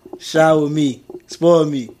out. Shower me. Spoil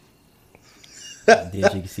me. Then you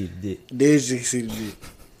can see the dick. Then you can see the dick.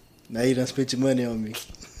 Now you done spent your money on me.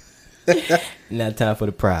 Now time for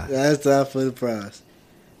the prize. That's time for the prize.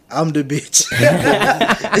 I'm the bitch.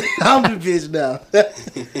 I'm the bitch now.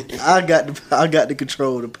 I got the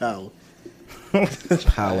control of the power.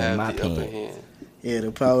 Power I in have my the upper pants. hand. Yeah,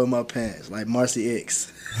 the power in my pants, like Marcy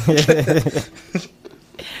X.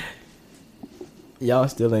 Y'all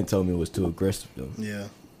still ain't told me it was too aggressive though. Yeah.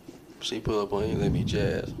 She pull up on you, let me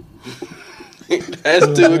jazz. That's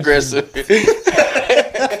too aggressive.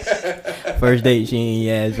 First date, she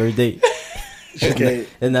ain't ass first date. Okay.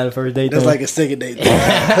 That's not a first date. That's thing. like a second date.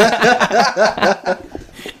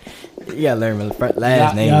 You gotta learn my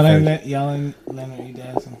last name Y'all first. ain't let her eat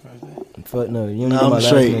ass on the first day. Fuck no, you don't No, know my I'm last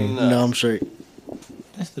straight. name. No, I'm straight.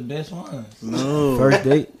 That's the best one. No. First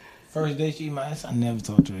date? First day she eat my ass, I never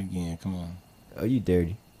talk to her again. Come on. Oh, you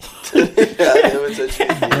dirty. I never touched you.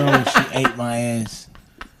 Bro, she ate my ass.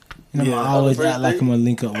 You know, Yeah. I always On the act like first I'm gonna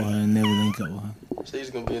link up with her and never link up with her. She's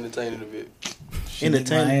gonna be entertaining a bit. She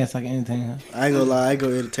licked my Entertain. ass like anything, huh? I ain't gonna lie, I ain't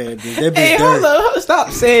gonna entertain that bitch. That bitch Hey, dirty. hold up.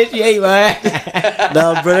 Stop saying she ate my ass.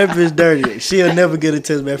 Nah, bro, that bitch dirty. She'll never get a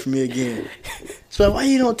text back from me again. So why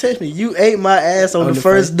you don't text me? You ate my ass on the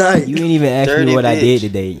first night. You ain't even ask Dirty me what I did bitch.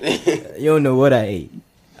 today. You don't know what I ate.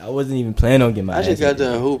 I wasn't even planning on getting my I ass just got ate.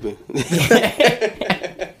 done hooping.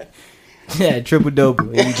 Yeah, triple double.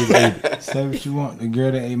 And you just ate it. Say what you want. The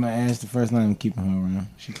girl that ate my ass the first night, I'm keeping her around.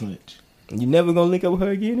 She clutch. You never gonna link up with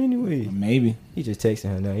her again anyway. Maybe. He just texting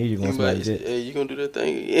her now. He just You gonna might, slide it. hey, you gonna do that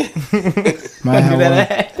thing again? Might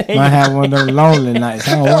have one of those lonely nights.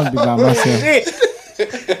 I don't want to be by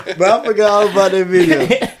myself. Bro, I forgot all about that video.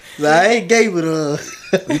 Like, I ain't gay with her.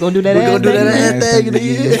 We gonna do that. We gonna do that thing? ass thing in the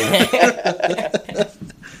year.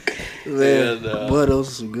 Man, Yeah, nah. boy, those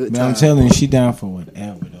are some good Man, I'm times. telling you, she down for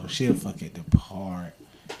whatever though. She'll fuck at the park.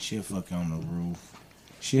 She'll fuck on the roof.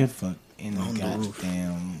 She'll fuck in the On the roof.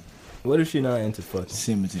 goddamn What if she not into fucking?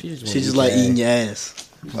 cemetery. She just like eating your ass.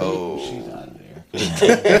 Oh, She's out of there.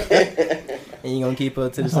 And you gonna keep her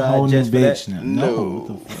to the That's a whole side new just for bitch that? now. No. What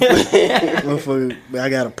the fuck? Motherfucker, I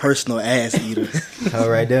got a personal ass eater. All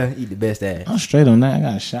right, there, eat the best ass. I'm straight on that. I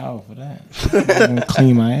got a shower for that. I'm gonna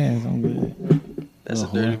clean my ass. I'm good. that's a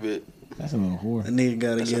Little dirty whore. bit. That's a little A whore. nigga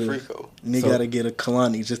gotta That's get a a freako. nigga So- gotta get a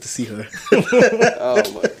Kalani just to see her. Oh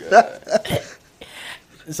my god.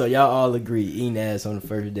 So y'all all agree eating ass on the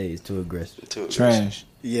first day is too aggressive. Too aggressive. Trash.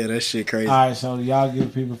 Yeah, that shit crazy. All right, so y'all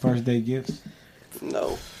give people first day gifts,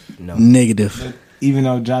 No. No. Negative. even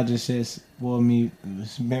though Ja just says, "Well, me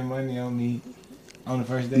spend money on me on the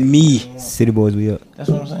first day." Me. City boys, we up. That's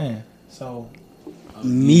what I'm saying. So,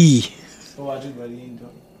 Me. what about you, buddy? You ain't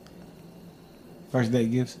doing first day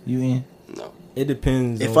gifts? You in? No. It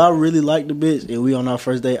depends. If on, I really like the bitch and we on our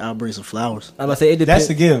first date, I'll bring some flowers. I'm about to say it That's depends.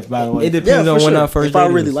 the gift, by the way. It depends Yeah, on for when sure. our first If I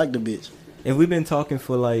date really is. like the bitch. If we've been talking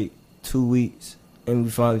for like 2 weeks and we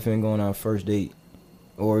finally finna go on our first date,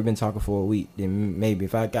 or we've been talking for a week, then maybe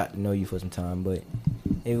if I got to know you for some time. But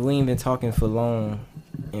if we ain't been talking for long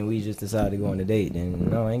and we just decided to go on a date, then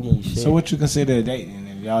no, I ain't getting you shit. So what you consider a date? And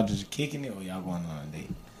if y'all just kicking it, or y'all going on a date?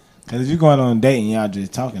 Because if you're going on a date and y'all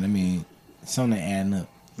just talking, I mean, something adding up.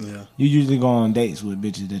 Yeah. You usually go on dates with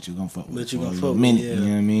bitches that you gonna fuck with That you for gonna a fuck little with, minute. yeah. You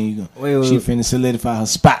know what I mean? You Wait, wait, she wait. finna solidify her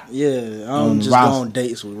spot. Yeah, I On don't the just go roster. on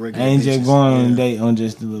dates with I regular ain't just bitches. going on Yeah. a date on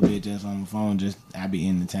just a little bit just on the phone. Just I be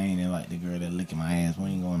entertaining like the girl that licking my ass. We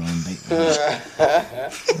ain't going on a date with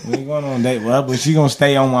her. We ain't going on a date with her, but she gonna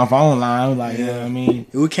stay on my phone line. Like, you know what I mean?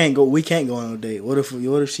 We can't go on a date. What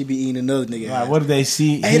if she be eating another nigga? Like, ass? what if they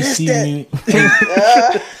see Hey, he that's see that- me?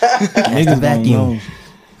 Niggas gonna vacuum. know.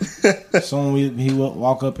 Soon he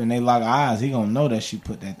walk up and they lock eyes. He gonna know that she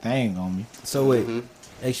put that thing on me. So wait,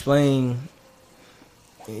 explain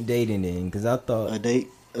dating then, because I A thought date?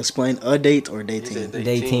 Explain a date or He dating. said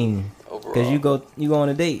dating. overall. Because you go on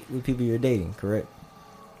a date with people you're dating, correct?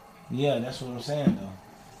 Yeah, that's what I'm saying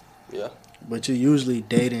though. Yeah. But you're usually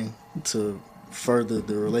dating to further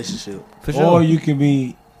the relationship. For sure. Or you can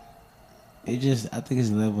be. It just I think it's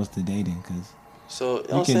levels to dating because So you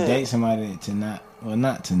I'm can saying, date somebody to not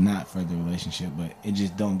further the relationship, but it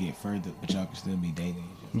just don't get further. But y'all can still be dating.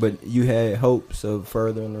 But you had hopes of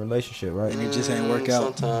furthering the relationship, right? And it just ain't work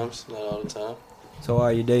out. Sometimes, not all the time. So why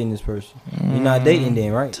are you dating this person? You're not dating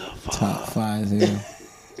then, right? Top 5 0.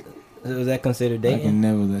 So is that considered I dating? can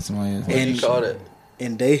never let somebody else. What do you call that?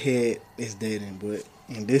 In they head is dating, but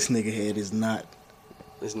in this nigga head is not.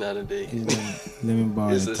 It's not a date. It's like, let me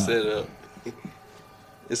borrow It's the a top. setup.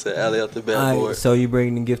 It's an alley out the back Alright, board. so you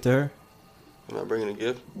bringing the gift to her? Am I bringing a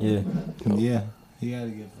gift? Yeah. Yeah, he got to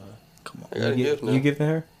give her. Come I got a you, gift now. you gifting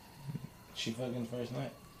her? She fucking first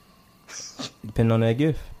night. Depending on that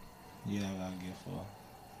gift. Yeah, I got to give for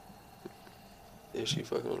her. If she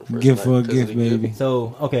fucking on the first Gift night for a 'cause of gift, the baby.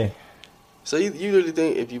 So, okay. So you really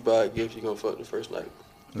think if you buy a gift, you gonna fuck the first night?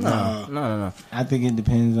 Nah. No. I think it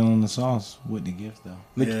depends on the sauce with the gift though.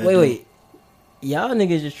 But Yeah, wait. Y'all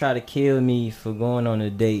niggas just try to kill me for going on a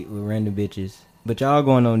date with random bitches. But y'all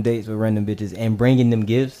going on dates with random bitches and bringing them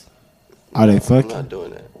gifts? Are they I'm fucking? not doing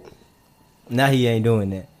that. Now he ain't doing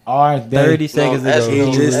that. Are they? 30 seconds that's ago, what he he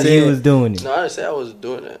was, just he said. was doing it. No, I didn't say I was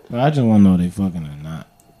doing that. But I just want to know they fucking or not.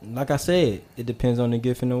 Like I said, it depends on the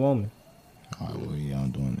gift and the woman. All right, well, y'all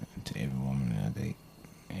doing it to every woman that I date.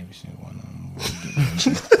 Every single one of them. We'll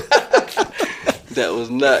get them. That was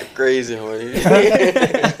not crazy, horny.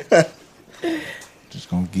 Just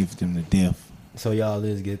gonna give them the death. So y'all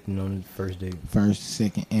is getting on the first date. First,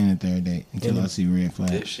 second, and the third date until I see red If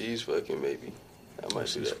flags. she's fucking, maybe I might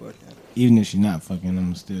do that. Even if she's not fucking,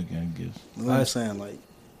 I'm still gonna give. You know what I'm saying? Like,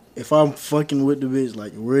 if I'm fucking with the bitch,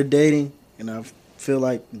 like we're dating, and I feel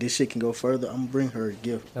like this shit can go further, I'm gonna bring her a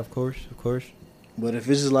gift. Of course. But if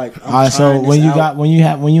it's just like, I'm All right, so trying when this you out, got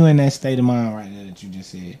when you in that state of mind right there that you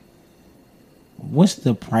just said, what's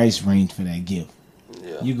the price range for that gift?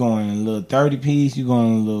 Yeah. You going a little 30 piece? You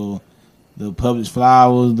going a little the Publix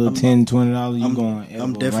flowers, the $10-$20? You going?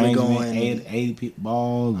 I'm definitely going 80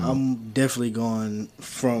 balls. I'm definitely going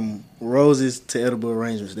from roses to edible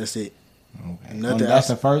arrangements. That's it. Okay. Nothing That's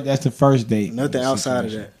the first date. Nothing outside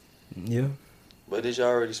of that. Yeah. But did you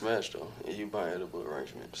already smash though? And you buying edible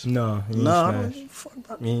arrangements? No, you ain't No, I smash. don't fuck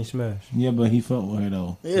about You ain't smash. Yeah, but he fucked with her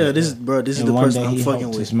though. Yeah, this is And the one person day I'm he fucking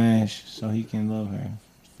hoped to with. smash so he can love her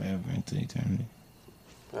forever into eternity.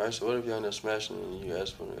 Alright, so what if y'all end up smashing and you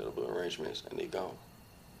ask for the edible arrangements and they gone?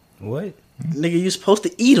 What? Nigga, you supposed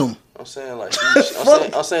to eat them. I'm saying like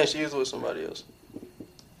I'm saying she was with somebody else.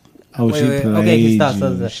 Oh, Wait, she wait, played okay, stop,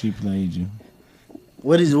 you. stop. She played you.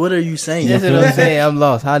 What are you saying? That's what I'm saying. I'm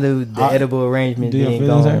lost. How do the edible arrangement Do your being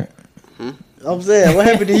feelings gone? hurt? I'm saying, what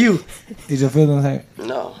happened to you? Is your feelings hurt?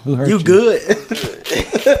 No. Who hurt You you? good?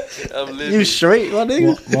 I'm living. You straight, my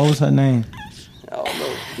nigga? What was her name? I don't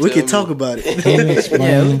know. We Tell can me. talk about it. Can you explain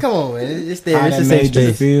Yeah, come on, man. It's there. how It's that the safe made you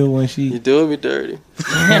space. feel when You she... doing me dirty.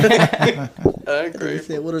 I'm They grateful.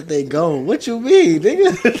 said, what if they gone? What you mean,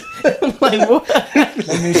 nigga? Like what?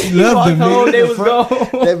 I mean, she loved them. Home, they was gone.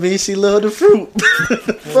 That means she loved the fruit.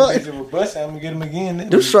 Fuck. I'm gonna get them again.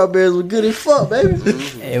 Them strawberries were good as fuck, baby.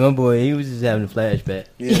 Hey, my boy, he was just having a flashback.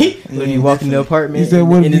 Yeah. When he walked in the apartment, He said,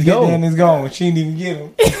 "What and did you it's get there gone. and it's gone." She didn't even get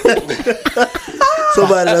him.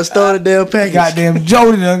 Somebody done stole the damn package. Goddamn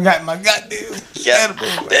Jody done got my goddamn.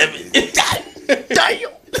 God damn it. Damn.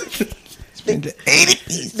 Spent the 80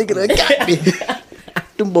 piece. Nigga done got me.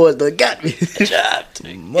 Them boys done got me. Job.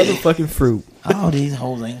 Motherfucking fruit. All these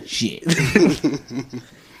hoes ain't shit.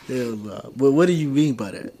 Hell no. But what do you mean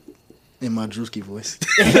by that? In my Drewski voice.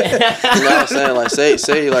 You know what I'm saying? Like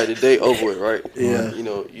say like the date over with, right? Yeah. You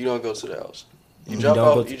know, you don't go to the house. You You drop don't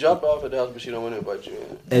go off to- you drop off at the house, but she don't want to invite you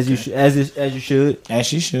in. As you as you should. As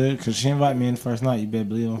she should, because she invite me in the first night. You better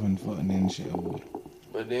believe I'm finna fuck and then shit over with.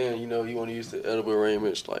 But then, you know, you want to use the edible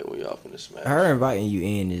arrangements like when y'all finna smash. Her inviting you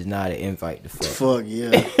in is not an invite to fuck. Fuck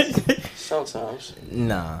yeah. Sometimes.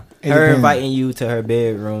 Nah. It Her depends. inviting you to her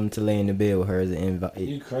bedroom to lay in the bed with her is an invite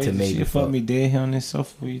You to crazy? maybe She fuck fuck. me dead here on this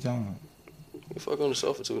sofa. What you talking about? You fuck on the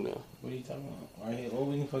sofa too now. What are you talking about? Right here. Oh,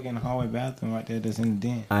 we can fuck in the hallway bathroom right there. That's in the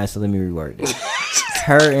den. Alright, so let me reword this.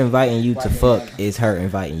 Her inviting you to fuck is her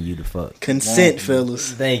inviting you to fuck. Consent,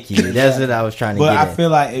 fellas. Thank you. That's what I was trying to But get I at. feel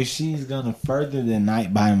like if she's gonna further the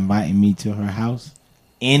night by inviting me to her house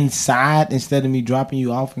inside instead of me dropping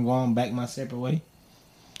you off and going back my separate way,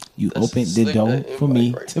 you That's open a the slick door that for me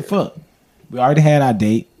invite right to there. fuck. We already had our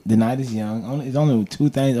date. The night is young. It's only 2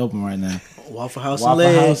 things open right now: Waffle House Waffle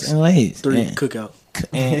and legs. House and legs. 3 And, cookout.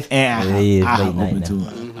 and It is I late hop night open now.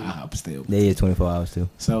 too. I hop stay open. They is 24 hours too.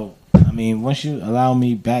 So I mean, once you allow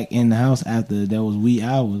me back in the house after there was wee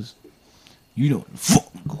hours, you know what the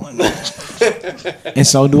fuck going on. And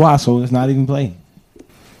so do I. So it's not even playing.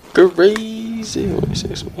 Crazy.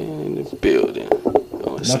 26 man in the building.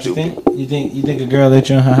 Oh, it's Don't you stupid. think? You think a girl let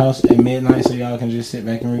you in her house at midnight so y'all can just sit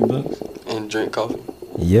back and read books? And drink coffee.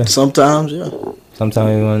 Yeah. Sometimes, yeah.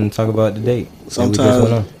 Sometimes we want to talk about the date. that we just Sometimes-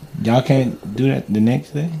 went on. Y'all can't do that the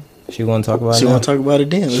next day. She want to talk about She it now. want to talk about it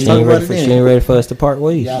then. Let's She talk ain't about ready it for, she then. ain't ready for us to part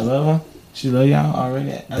ways. Y'all love her. She love y'all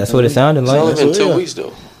already. That's what it sounded It's only like. been That's 2 what- weeks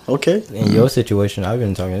though. Okay. In your situation, I've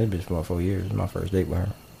been talking to this bitch for about 4 years. It's my first date with her.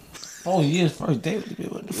 4 years first date.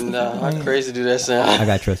 What the fuck? Nah, how crazy do that I sound?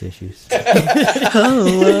 got trust issues.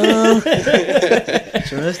 Oh,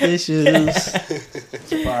 trust issues.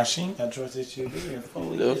 Surprise, she ain't got trust issues. The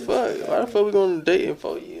fuck? Why the fuck we going to date in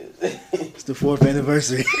 4 years? It's the 4th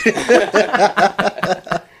anniversary.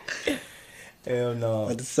 Hell no.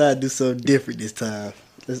 I decided to do something different this time.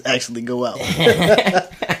 Let's actually go out.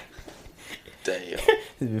 Damn. It's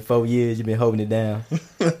been 4 years. You've been holding it down.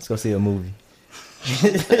 Let's go see a movie.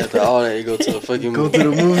 After all that, you go to the fucking Go movie. to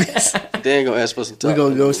the movies. Then go ask for some time. We're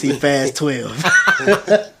going to go see Fast 12.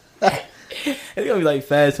 It's gonna be like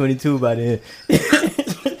Fast 22 by then. Damn.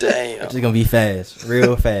 It's just gonna be fast,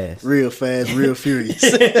 real fast. Real fast, real furious.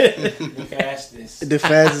 Fastest. The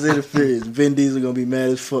fastest and the furious. Vin Diesel going to be mad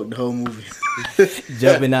as fuck the whole movie.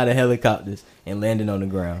 Jumping out of helicopters and landing on the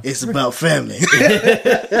ground. It's about family.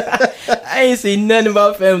 I ain't seen nothing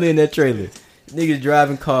about family in that trailer. Niggas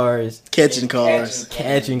driving cars, Catching cars.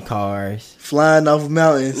 catching cars, Flying off of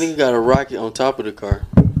mountains. Nigga got a rocket on top of the car.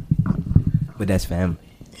 but that's family.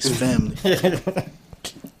 It's family.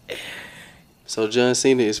 So John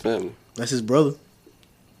Cena is family. That's his brother.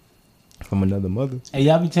 From another mother. Hey,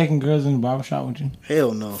 y'all be taking girls in the barbershop with you?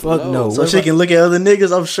 Hell no. Fuck No. no. So What she about- can look at other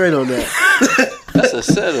niggas? I'm straight on that. That's a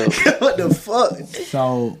setup. What the fuck?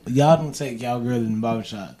 So y'all don't take y'all girl in the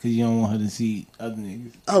barbershop because you don't want her to see other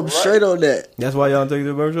niggas. I'm straight on that. That's why y'all take you to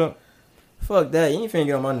the barbershop? Fuck that. You ain't finna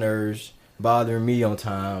get on my nerves. Bothering me on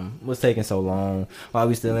time. What's taking so long? Why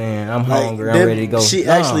we still in? I'm hungry. I'm ready to go. She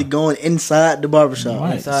Nah. actually going inside the barbershop.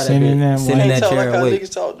 Right. Inside Sitting that in that bitch. Sitting in Can't that talk chair like and how wait.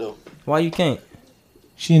 niggas talk though. Why you can't?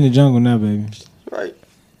 She in the jungle now, baby. Right.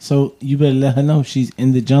 So you better let her know she's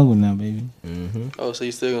in the jungle now, baby. Mm-hmm. Oh, so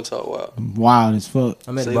you still gonna talk wild? Wild as fuck.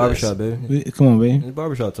 I'm at the Say barbershop, baby. Come on, baby. It's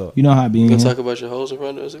barbershop talk. You know how I be You in gonna here. talk about your hoes in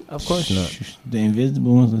front of us? Of course not. The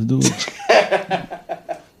invisible ones, let's do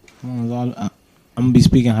it. Come on, I'm gonna be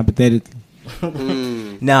speaking hypothetically.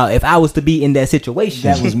 Now, if I was to be in that situation,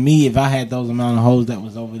 That was me if I had those amount of hoes that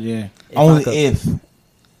was over there. If I Only could-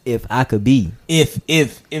 if I could be, if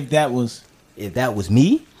that was if that was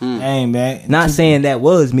me, ain't back. not saying that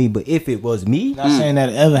was me, but if it was me, Not saying that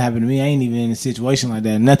it ever happened to me. I ain't even in a situation like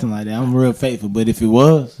that. Nothing like that. I'm real faithful. But if it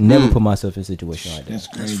was, never put myself in a situation like that. that's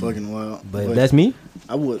That's crazy. fucking wild. But if that's me,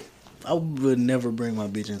 I would never bring my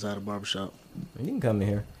bitch inside the barbershop. you can come in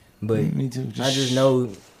here. But Me too. I just know,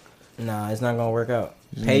 nah, it's not gonna work out.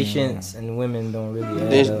 Patience and women don't really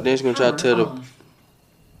add up. Then she's gonna try to tell the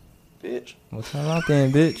bitch. Well, time out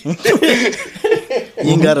then, bitch. You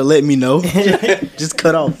ain't gotta let me know. Just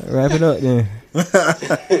cut off. Wrap it up then.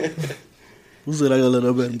 Who said I gotta let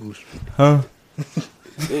her back boost? Huh?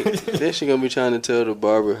 Then she gonna be trying to tell the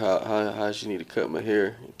barber how she need to cut my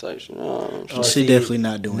hair type shit. Oh, She see, definitely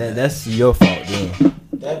not doing that. That's your fault then.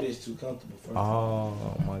 That bitch too comfortable.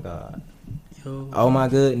 Oh my god. Yo, Oh my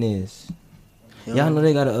goodness. yo, Y'all know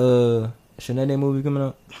they got a Sinead movie coming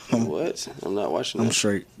up What? I'm not watching I'm that.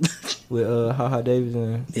 straight. with Haha Davis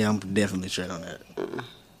and Yeah, I'm definitely straight on that.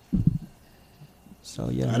 so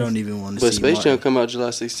yeah. I don't even want to But see Space Jam Martin. come out July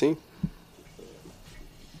 16th.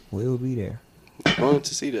 We'll be there. I wanted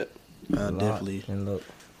to see that. I definitely and look.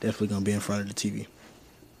 gonna be in front of the TV.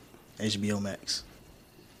 HBO Max.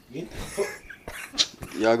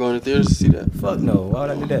 Y'all going to theaters to see that? Fuck no. Why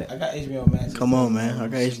would I do that? I got HBO Max. Come on, man. I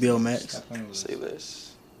got HBO Max. Stop playing with Say us.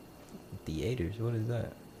 less. Theaters. What is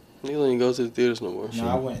that? Niggas don't even go to the theaters no more. No,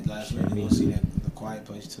 I went last week to go see that The Quiet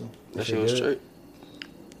Place too. That shit was Good. straight.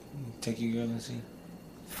 Take your girl and see.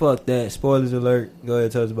 Fuck that. Spoilers alert. Go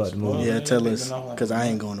ahead, tell us about the movie. Yeah, tell They've us, been off like cause a I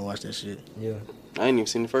ain't month. going to watch that shit. Yeah. I ain't even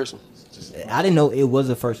seen the first one. I didn't know it was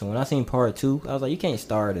the first one. When I seen part 2, I was like, you can't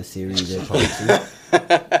start a series at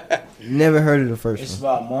part 2. Never heard of the first It's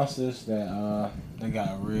one. about monsters that they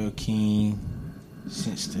got a real keen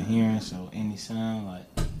sense to hearing. So any sound, like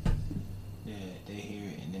they hear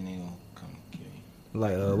it and then they gonna come kill you.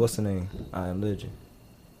 Like, what's the name? I Am Legend.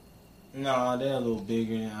 No, they're a little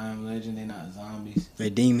bigger than I Am Legend. They're not zombies. They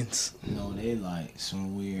demons. No, they like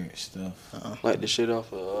some weird stuff, Like the shit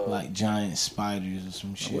off of like giant spiders or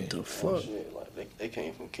some shit. What the fuck? shit. Like they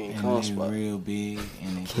came from King And Kong they spot. real big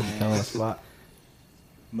and they King fast. Kong spot.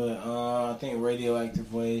 But I think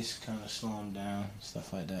radioactive waste kind of slow them down,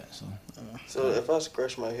 stuff like that. So So if I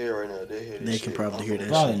scratch my hair right now, they hear this They shit. can probably hear that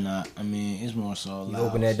probably shit. not. I mean, it's more so You loud.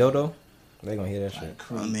 open that dodo, they gonna hear that shit.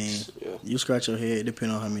 Like I mean, Yeah. you scratch your head,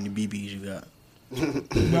 depending on how many BBs you got.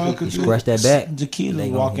 Bro, could you Scratch that back, Tequila they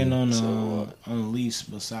gonna walking hear on So on a leash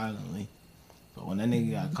but silently. But when that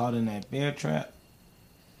nigga got caught in that bear trap,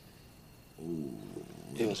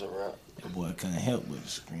 It was a wrap. that boy couldn't help but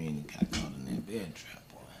scream and got caught in that bear trap,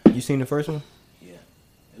 boy. You seen the first one?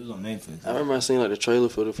 It was on Netflix. I remember I seen like the trailer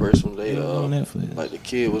for the first one. They It was on Netflix. like the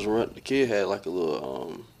kid had like a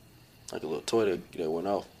little toy that went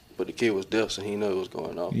off, but the kid was deaf, so he knew it was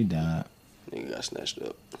going off. He died. Nigga got snatched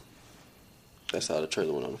up. That's how the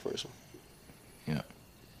trailer went on the first one.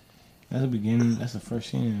 That's the beginning. That's the first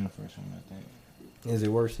scene in the first one, I think. Is it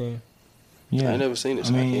worse scene? Yeah. I ain't never seen it, I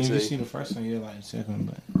so I mean, can't if you say. see the first one, you'll like the second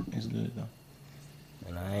one, but it's good though.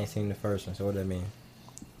 And I ain't seen the first one, so what that mean?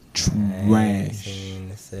 I ain't Trash. seen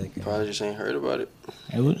the second. Probably just ain't heard about it.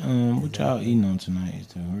 Hey, what y'all eating on tonight is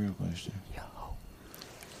the real question.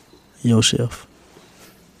 Yo, chef.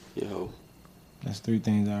 Yo, That's 3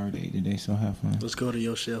 things I already ate today, so have fun. Let's go to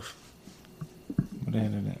your chef. What the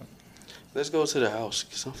hell is that? let's go to the house.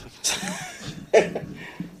 'Cause I'm fucking tired.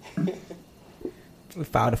 We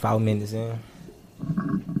 5 minutes in.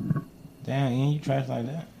 Damn, Ian, you trash like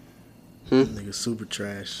that? Nigga, super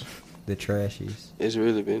trash. The trashies. It's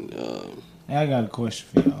really been. Hey, I got a question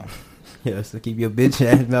for y'all. Yeah, so keep your bitch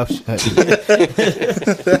ass mouth shut.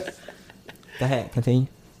 Go ahead, continue.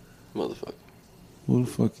 Motherfucker. Who the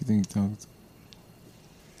fuck you think you're talking to?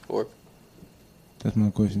 Or That's my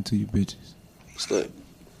question to you bitches. slut.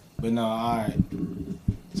 But no, alright.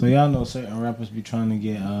 So y'all know certain rappers be trying to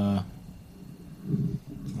get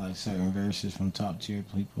like certain verses from top tier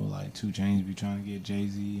people, like 2 Chainz be trying to get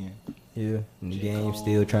Jay-Z and Yeah, and the J. game Cole.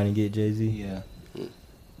 still trying to get Jay-Z. yeah.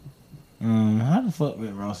 How the fuck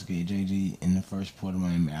Rick Ross get Jay-Z in the first Port of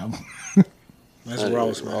Miami album? That's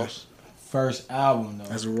Ross, man. First album though.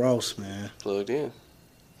 That's Ross, man. Plugged in.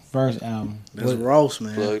 First album. That's Ross,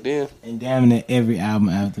 man. Plugged in. And damn near every album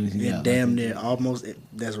after he Yeah, got damn like, near almost.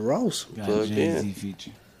 That's Ross. got Plugged Jay-Z in.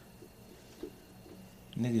 feature.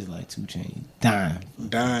 Niggas like 2 Chainz dying.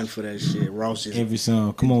 Dying for that shit. Ross just Every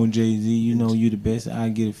song, come on Jay-Z, you know you the best. I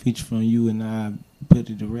get a feature from you and I put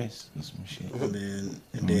it to rest or some shit. and then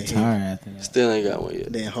I'm retired after that. Still ain't got one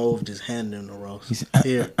yet. Then Hove just handed him to Ross. He said,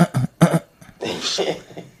 Here,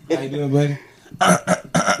 how you doing, buddy?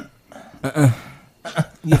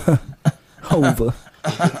 Over.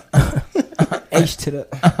 H to the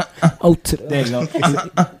O to the. There you go.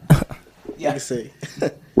 you can say,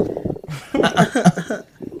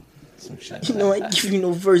 Some shit. you know, I ain't give you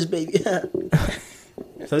no verse, baby. So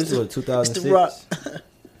this was what, It's the Rock. 2006.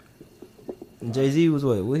 Jay-Z was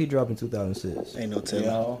what? What he dropped in 2006? Ain't no telling.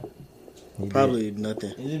 Yo, He did. Probably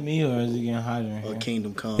nothing. is it me or is it getting hotter in Or here?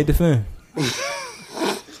 Kingdom Come. Hit the fan.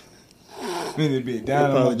 Really bit They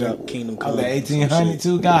down probably on the dropped Kingdom I Come. was or some 1800 shit.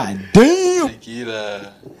 too. God damn.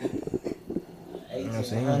 Tequila. You know what I'm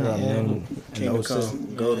saying? He dropped them in Kingdom 06.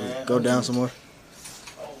 Come. Go down some more.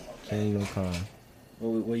 Kingdom Come.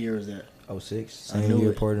 What year is that? 06. I Same knew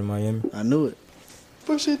year it. Port of Miami. I knew it.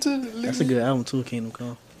 Push it to the limit. That's a good album too, Kingdom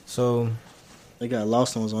Come. So They got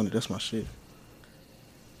Lost Ones on it. That's my shit.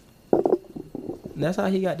 that's how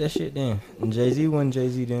he got that shit then. And Jay-Z wasn't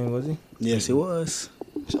Jay-Z then, was he? Yes, he was.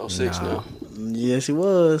 It's 06 Nah. now. Yes, he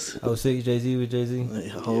was. 06 Jay-Z was Jay-Z?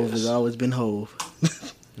 Hove has always been Hove.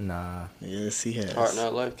 Nah. Yes, he has. Hard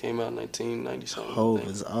Not Life came out in 1990 something. Hove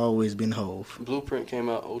has always been Hove. Blueprint came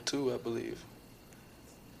out 02, I believe.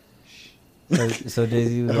 So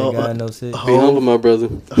Jay-Z was that guy in 06? Be humble, my brother.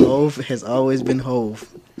 Hove has always been Hove.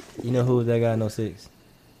 You know who was that guy in 06?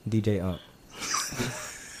 DJ Ump.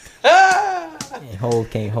 And Hove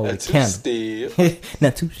can't hold a That's candle. Steve.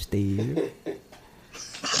 Not too still.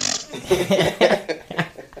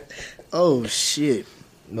 Oh shit!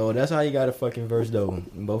 No, that's how you got a fucking verse though.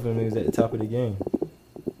 Both of them niggas at the top of the game.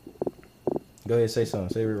 Go ahead, say something.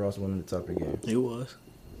 Say Rick Ross won at the top of the game. He was.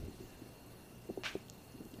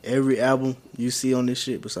 Every album you see on this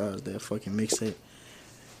shit, besides that fucking mixtape,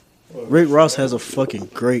 Rick Ross has a fucking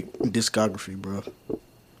great discography, bro.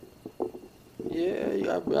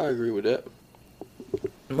 Yeah, I agree with that.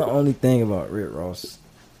 My only thing about Rick Ross,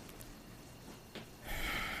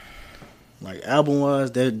 Like album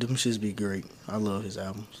wise, them shits be great. I love his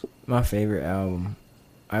albums. my favorite album.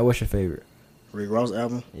 Alright, what's your favorite? Rick Ross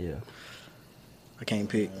album, Yeah. I can't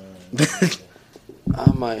pick.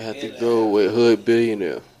 I might have to go with Hood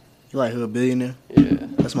Billionaire. You like Hood Billionaire? Yeah.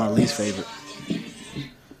 That's my least favorite.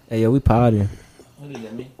 Hey, yo, we potting. What does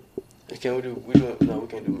that mean? Can we do? No, we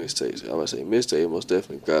can't do mixtapes. I would say mixtape most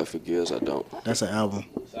definitely. God forgives, I don't. That's an album.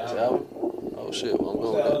 That's the album. Oh shit, well, I'm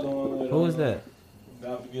going with that. Who was that?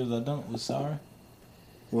 God forgives I don't. Was sorry.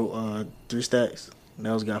 Well, 3 Stacks.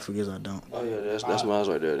 That was God Forgives I Don't. Oh yeah, that's mine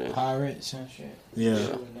right there then. Pirates and shit. Yeah.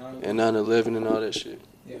 And 9/11 and all that shit.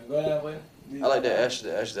 Yeah, go that way. I like that Ashes.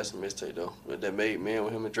 The Ashes, that's a mistake though. With that Made Man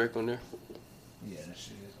with him and Drake on there. Yeah, that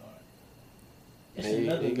shit is hard. Made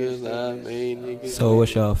niggas lie, made niggas. So,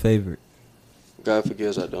 what's y'all favorite? God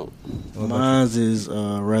forgives, I don't. What about Mine's is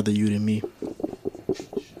Rather You Than Me.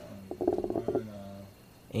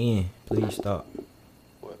 Ian, please stop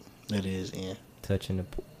That is, yeah. touching the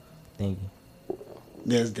thingy.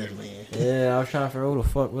 That's definitely it. Yeah, I was trying to figure out who the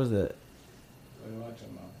fuck was that.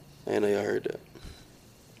 I ain't know y'all heard that.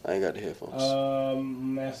 I ain't got the headphones.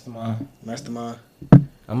 Mastermind. Mastermind. I'm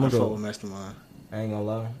I gonna fuck go. with Mastermind. I ain't gonna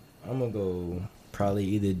lie. I'm gonna go probably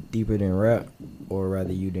either Deeper Than Rap or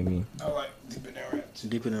Rather You Than Me. I like Deeper Than Rap too.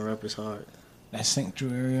 Deeper Than Rap is hard. That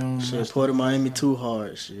Sanctuary on Shit, Port of Miami too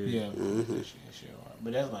hard. Shit. Yeah, Mhm. that shit hard.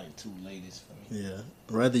 But that's like two latest for me. Yeah.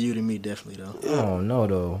 Rather You Than Me, definitely though. I don't know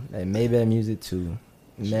though. That Maybach Music too.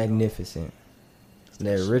 Magnificent.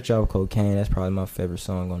 That Rich Off Cocaine, that's probably my favorite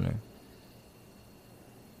song on there.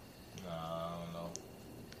 I don't know.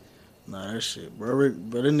 Nah, that shit, bro.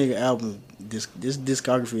 But that nigga album, this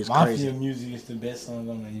discography is Mafia crazy. music is the best song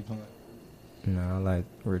on there you playing. Nah, I like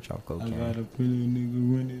Rich Off I got Cocaine. a pretty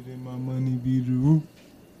nigga running and my money be the roof.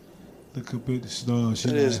 Look up at the stars.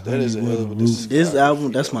 That is a hell of a This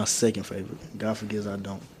album, that's my second favorite. God Forgives I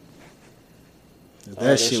Don't. That,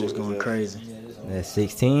 that shit shit was was going that. crazy. That's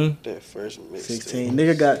 16. That first mix. 16.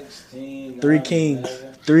 Nigga got 3 Kings.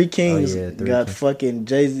 3 Kings yeah, 3 got Kings. fucking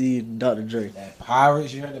Jay-Z and Dr. Dre. That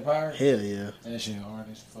Pirates, you heard the Pirates? Hell yeah. That shit hard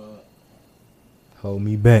as fuck. Hold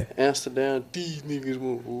me back. Amsterdam, these niggas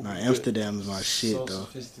won't hold Nah, me Amsterdam is my shit So though.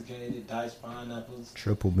 sophisticated, diced pineapples.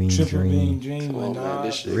 Triple beam Triple bean dream. dream. Come on, with man, this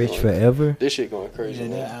Nas. shit Rich going, forever. This shit going crazy, Yeah,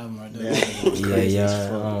 that man. album right there. That album was Yeah, crazy as y'all. I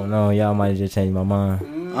fuck. don't know. Y'all might have just changed my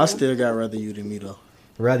mind. I still got Rather You Than Me though.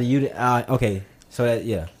 Rather you than okay. So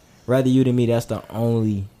that Rather You Than Me. That's the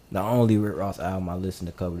only Rick Ross album I listen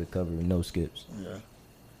to cover with no skips. Yeah.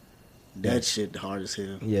 That shit hard as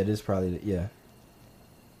hell. Yeah, this probably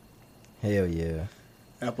Hell yeah.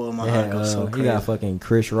 Apple of my They eye had, goes so he crazy. got fucking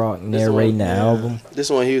Chris Rock narrating the album.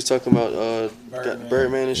 This one he was talking about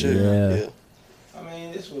Birdman and shit. Yeah. I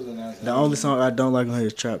mean, this was a nice The only song I don't like on here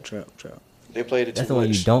is Trap. They played it That's too the one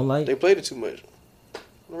much. you don't like. They played it too much. On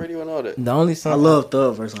the radio and all that. The only song I love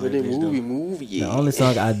Thug verse on But here. they movie, yeah. The only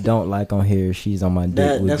song I don't like on here is She's on My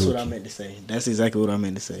Dick with That's Gucci. what I meant to say. That's exactly what I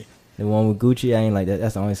meant to say. The one with Gucci, I ain't like that.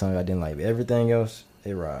 That's the only song I didn't like. But everything else,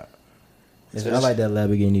 they rock. I like that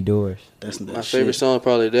Lamborghini Doors. That's that My shit. favorite song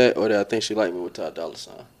probably that or that I Think She Like Me with Ty Dolla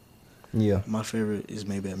 $ign. Yeah. My favorite is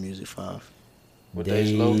maybe at Music 5. With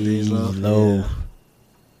Days Low. Days Low. Yeah.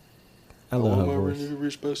 I love her my voice. nigga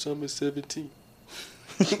rich by summer 17.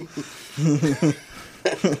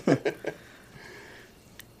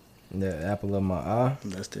 The apple of my eye.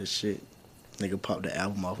 That's that shit. Nigga popped the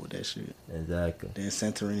album off with that shit. Exactly. Then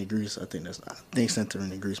Santorini Grease. I think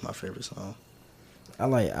Santorini Grease my favorite song. I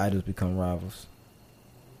like Idols Become Rivals.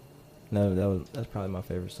 No, that's probably my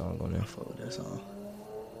favorite song on there. I fuck with that song.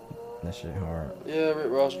 That shit hard. Yeah, Rick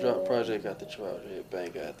Ross dropped project after project,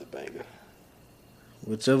 banger after banger.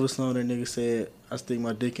 Whichever song that nigga said, I stick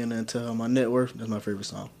my dick in there and tell her my net worth, that's my favorite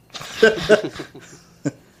song.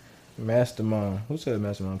 Mastermind. Who said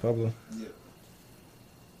Mastermind? Pablo? Yeah.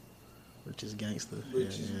 Which is gangster. Which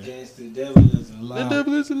Yeah, is yeah. gangster. Devil is a The lie.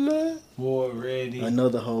 devil is alive. War ready.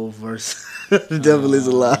 Another whole verse. The devil is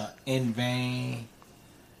alive. In vain.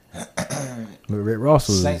 But Rick Ross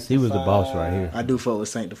he was the boss right here. I do fuck with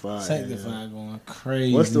Sanctified. Sanctified going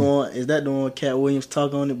crazy. What's the one? Is that the one Cat Williams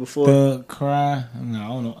talk on it before? Thug Cry? No, I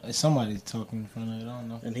don't know. Somebody's talking in front of it. I don't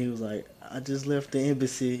know. And he was like, I just left the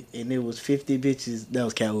embassy and it was 50 bitches. That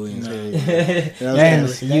was Cat Williams. Nah. That was Damn.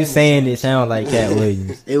 Cat- You saying it sound like Cat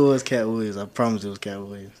Williams. It was Cat Williams. I promise it was Cat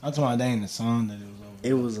Williams. I'm talking about that ain't the song that it was over.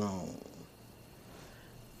 It was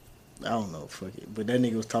I don't know, fuck it. But that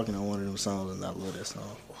nigga was talking on one of them songs and I love that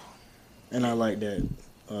song. And I like that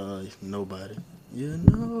Nobody. You're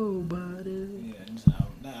nobody. Yeah,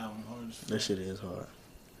 that album hard as fuck. That shit is hard.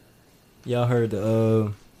 Y'all heard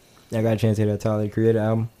y'all got a chance to hear that Tyler the Creator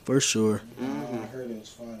album? For sure. I heard it was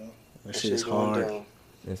fire though. That shit is hard.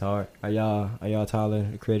 It's hard. Are y'all Tyler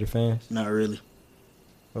the Creator fans? Not really.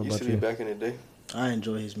 What Used about to be you? back in the day. I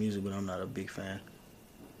enjoy his music, but I'm not a big fan.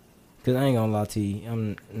 Cause I ain't gonna lie to you,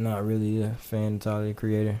 I'm not really a fan of Tyler the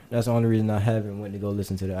Creator. That's the only reason I haven't went to go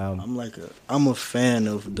listen to the album. I'm a fan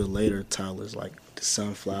of the later Tylers, like the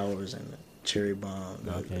Sunflowers and the Cherry Bomb.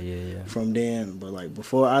 Okay, yeah. From then, but like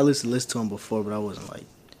before, I listened to him before, but I wasn't like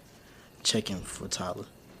checking for Tyler.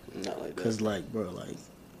 Not like that. Cause like, bro, like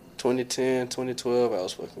 2010, 2012, I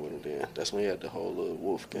was fucking with him then. That's when he had the whole little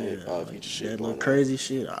Wolf Gang, all like, future shit that going little on. crazy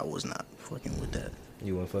shit, I was not fucking with that.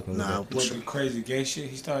 You weren't fucking with Nah, that? What the crazy gay shit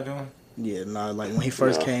he started doing? Yeah, nah, like when he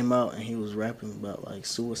first No. came out and he was rapping about like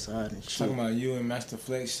suicide and shit. Talking about you and Master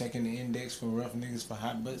Flex checking the index for rough niggas for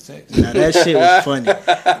hot butt sex. Now that shit was funny.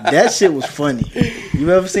 That shit was funny. You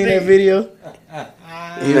ever seen that video? He Yeah,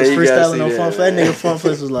 was you gotta freestyling see on that. Funk Flex. That nigga Funk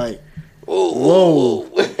Flex was like, Whoa.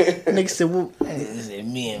 that nigga said, whoa. Said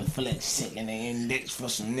me and Flex checking the index for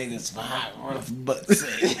some niggas for hot rough butt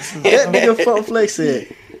sex. That nigga Funk Flex said,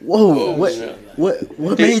 whoa,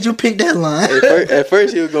 what made you pick that line? At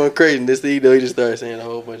first he was going crazy, and this thing, he just started saying a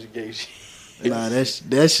whole bunch of gay shit. Nah,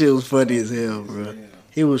 that shit was funny as hell, bro.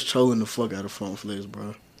 He was trolling the fuck out of Funk Flex, bro.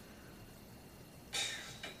 Y'all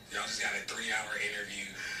just got a 3-hour interview.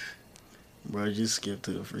 Bro, just skip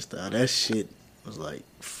to the freestyle. That shit was like,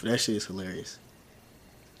 that shit is hilarious.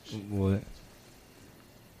 What?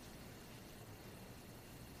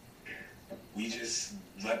 We just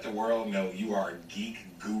let the world know you are a geek,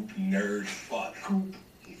 goop, nerd, fuck. Goop.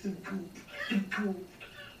 He's a goop. Goop.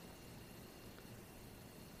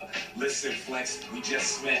 Listen, Flex, we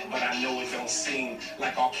just met, but I know it don't seem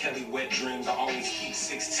like all Kelly wet dreams. I always keep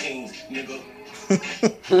 16s, nigga.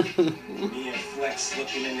 Me and Flex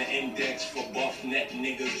looking in the index for buff neck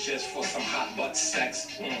niggas just for some hot butt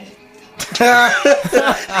sex.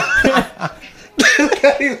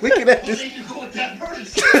 Looking at this. Where you go with that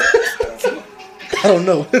verse? I don't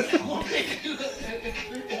know.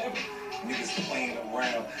 Niggas playing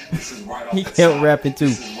around. This is right off He the kept top. rapping too.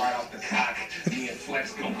 This is right off the cock. Me and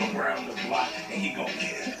Flex gonna go around the block and he gonna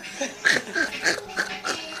get it.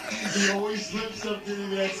 He always slips up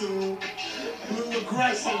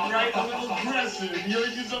aggressive, right? A little aggressive. You know,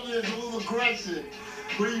 you do something that's a little aggressive.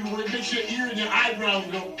 Where it makes your ear and your eyebrows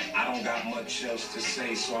go. I don't got much else to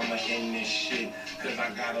say, so I'ma end this shit. Cause I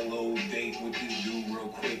got a little date with this dude real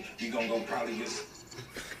quick. We gonna go probably get...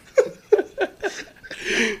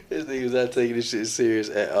 This nigga was not taking this shit serious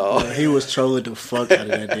at all. Bro, he was trolling the fuck out of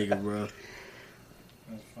that nigga, bro.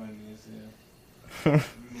 That's funny as hell.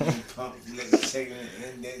 Pump niggas taking an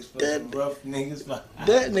index for some rough niggas.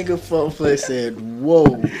 That nigga Funk Flex said,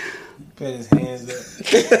 "Whoa." Put his hands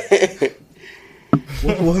up.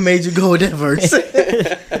 What made you go with that verse?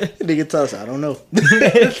 Nigga toss, I don't know. With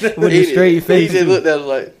a straight face. He just looked at us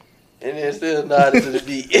like, and then still nodded to the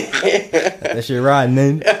beat. That shit riding,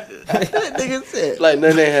 then. That nigga said, Like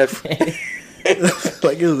nothing ain't happened.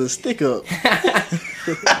 like it was a stick up.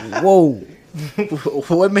 Whoa.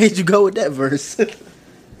 What made you go with that verse?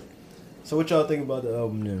 So what y'all think about the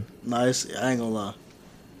album then? Nah, I ain't gonna lie.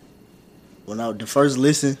 When the first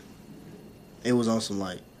listen, it was on some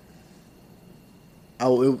like,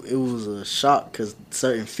 it was a shock because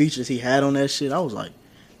certain features he had on that shit. I was like,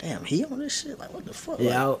 damn, he on this shit? Like, what the fuck?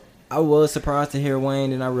 Yeah, Like, I was surprised to hear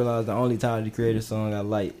Wayne, and I realized the only Tyler the Creator song I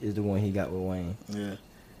like is the one he got with Wayne. yeah,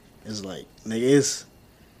 it's like, nigga,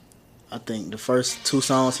 I think the first 2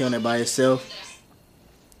 songs he on there by himself,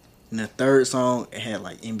 and the third song it had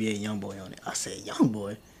like NBA YoungBoy on it. I said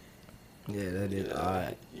YoungBoy. Yeah, that is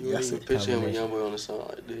alright. You wouldn't even picture him with YoungBoy on the song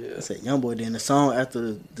like I that. said YoungBoy. Then the song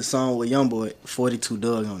after the song with YoungBoy, 42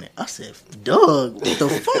 Doug on it. I said, Doug, what the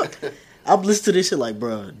fuck? I've listened to this shit like,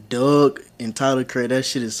 bro, Doug and Tyler Creator, that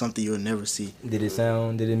shit is something you'll never see. Did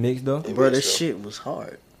it mix though? It Bro, that mixed, though. shit was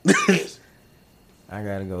hard. I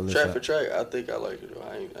gotta go listen. Track for track, I think I like it though.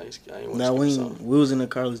 I ain't want Now, to skip we a song. was in the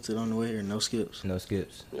car listening on the way here, no skips. No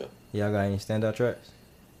skips. Yeah. Y'all got any standout tracks?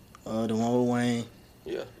 The one with Wayne,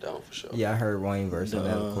 Yeah, that one for sure. Yeah, I heard Wayne verse on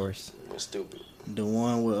that, of course. It was stupid. the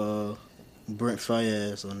one with Brent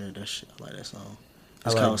Fayez on there, that shit, I like that song. It's I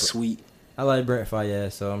like called Sweet. I like Brent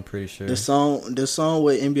Fayez, so I'm pretty sure. The song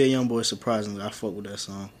with NBA YoungBoy, surprisingly, I fuck with that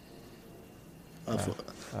song. I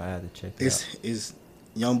had to check it out. It's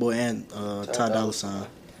YoungBoy and Ty Dolla $ign.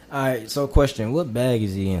 Alright, so question, what bag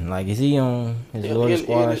is he in? Like, is he on his Yeah, Lord he in-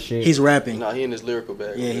 Squad he in- shit? He's rapping. Nah, he in his lyrical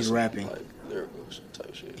bag. Yeah, on he's this, rapping. Like lyrical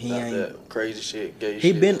type shit. He Not ain't- that crazy shit, gay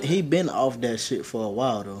He shit. been off that shit for a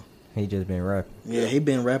while though. He just been rapping. Yeah, he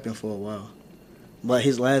been rapping for a while. But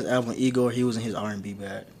his last album, Igor, he was in his R&B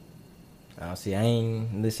bag. I see. I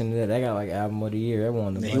ain't listening to that. That got like album of the year. That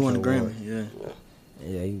won the. He won the Grammy. Yeah,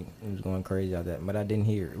 Yeah, he was going crazy out that, but I didn't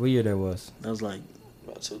hear it. What year that was? that was like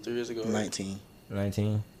About 2-3 years ago. 19.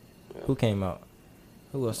 19. Yeah. Who came out?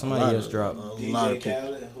 Who else? A Somebody lot else of- dropped. a lot DJ of people.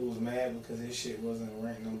 Khaled, who was mad because his shit wasn't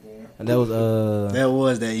ranked number 1. That was That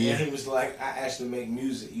was that Yeah, year. he was like, I actually make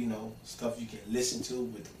music, you know, stuff you can listen to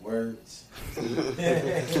with the words. He was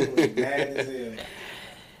mad as hell.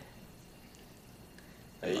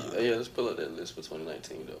 Hey, yeah, let's pull up that list for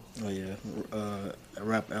 2019 though. Oh yeah,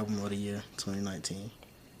 rap album of the year, 2019.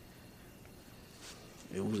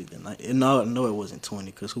 It was either no, it wasn't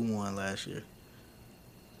 20 because who won last year?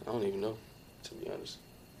 I don't even know, to be honest.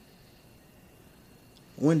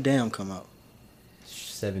 When Damn come out?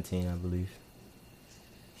 17, I believe.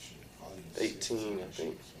 18, I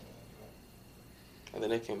think. I think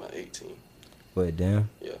that came out 18. But damn.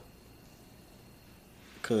 Yeah.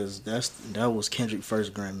 Cause that was Kendrick's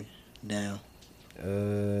first Grammy. Damn.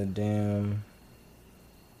 Damn.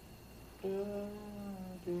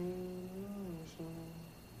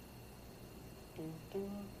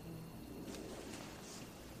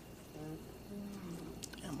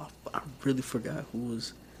 Damn, I really forgot who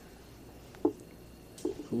was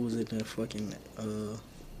in that fucking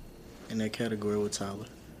in that category with Tyler.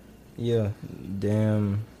 Yeah.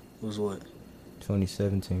 Damn. Was what?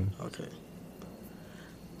 2017. Okay.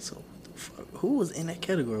 So what the fuck? Who was in that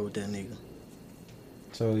category with that nigga?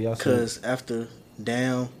 So y'all. Cause after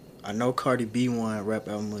Damn, I know Cardi B won Rap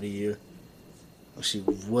Album of the Year. She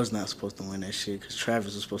was not supposed to win that shit because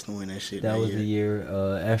Travis was supposed to win that shit. That was the year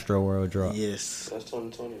Astro World dropped. Yes. That's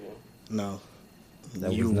 2020 though. No.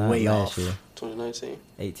 That you was not way last off. year. 2019.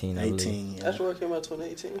 18, I believe. 18. Yeah. That's where it came out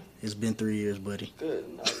 2018. It's been 3 years, buddy. Good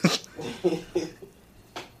night.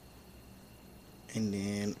 And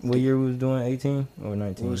then What year we was doing? 18 or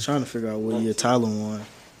 19? we was trying to figure out what year Tyler won.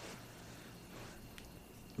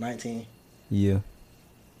 19. Yeah.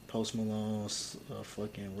 Post Malone's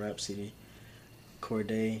fucking Rhapsody.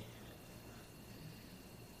 Corday.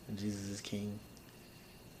 Jesus is King.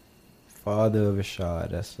 Father of a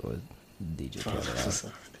Shot. That's what DJ Khaled was.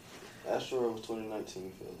 Astro was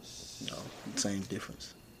 2019, fellas. No, same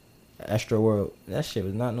difference. Astro World. That shit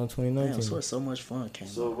was not no 2019. Damn, so it's so much fun came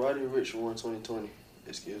So out. Roddy Ricch won 2020.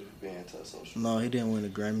 excuse me for being antisocial. No, he didn't win a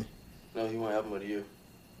Grammy. No, he won album of the year.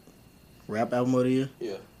 Rap album of the year?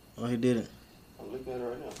 Yeah. Oh, he didn't. I'm looking at it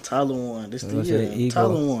right now. Tyler won. This the Let's year. say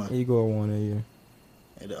Tyler won. Igor won a year.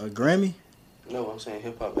 And a Grammy? No, I'm saying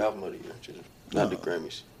hip hop album of the year, not the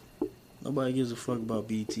Grammys. Nobody gives a fuck about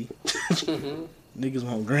BT. Niggas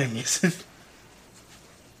want Grammys.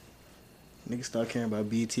 Niggas started caring about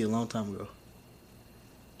BT a long time ago.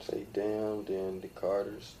 Say damn, then the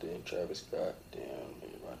Carters, then Travis Scott, then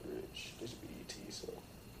Roddy Ricch. This BET, so.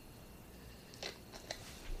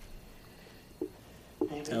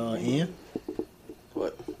 Ian?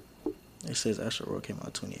 What? It says Astro World came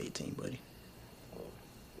out 2018, buddy.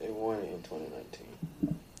 They won it in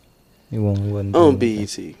 2019. He wasn't On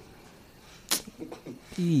BET.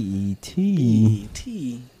 BET.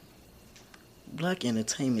 Black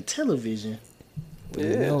Entertainment Television.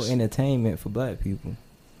 No Yes. entertainment for black people.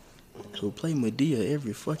 Who play Medea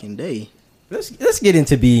every fucking day. Let's get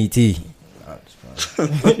into BET.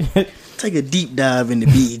 Take a deep dive into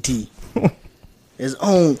BET. It's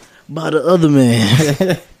owned by the other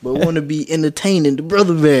man, but want to be entertaining the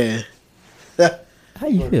brother man. How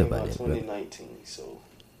you feel Came about out that? 2019, so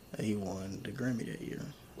He won the Grammy that year.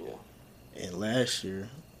 yeah. And last year,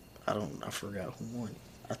 I forgot who won it.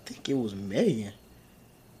 I think it was Megan.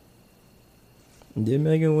 Did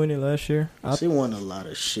Megan win it last year? She won a lot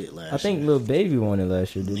of shit last year. I think Lil Baby won it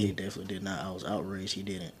last year, did He he? definitely did not. I was outraged he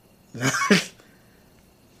didn't.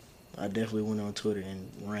 I definitely went on Twitter and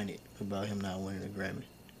ranted about him not winning a Grammy.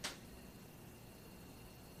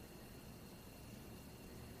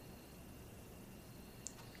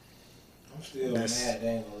 I'm still That's- mad they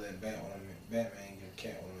ain't gonna let Batman give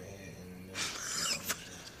Catwoman a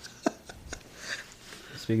hit.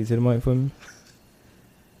 Speaking to the mic for me.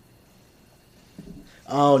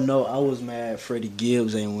 Oh no, I was mad Freddie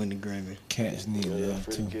Gibbs ain't win the Grammy. Cats need Yeah, love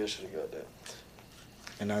Freddie too. Gibbs should have got that.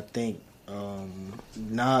 And I think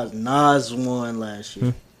Nas won last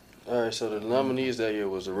year. All right, so the nominees that year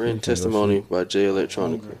was a written testimony by Jay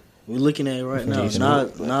Electronica. We're looking at it right now. Jason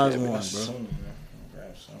Nas Black won, Cabin. bro.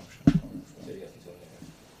 Grab some shit.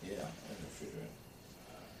 Yeah, in the refrigerator.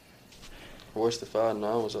 Royce the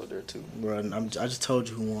 5'9" was up there too. Bro, I just told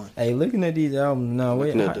you who won. Hey, looking at these albums now,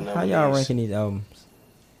 wait, Looking at the how y'all nominees. ranking these albums?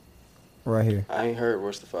 Right here. I ain't heard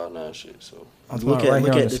Royce the 5'9" shit, so I'm Look talking at- right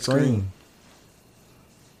look here on at the the screen. screen.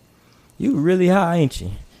 You really high, ain't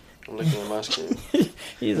you? I'm looking at my screen.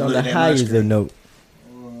 He's Look on the at my highest screen. of note.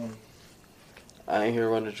 I ain't hear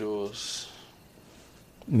Run the Jewels.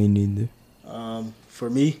 Me neither. For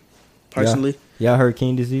me, personally, Y'all heard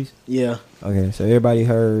King Disease? yeah. Okay, so everybody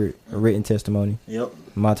heard a written testimony. Yep.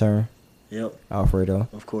 My turn. Yep. Alfredo.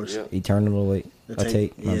 Of course. Yep. Eternal Await. The I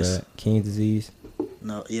take. My yes. bad. King Disease.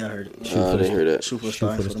 No, yeah, I heard it. Shoot I for the- didn't hear that. Shoot for Shoot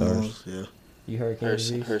Star for for the the Stars. Moons. Yeah. You heard King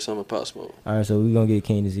Disease? Heard some of Pop Smoke. All right, so we're gonna get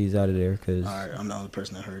King Disease out of there because All right, I'm the only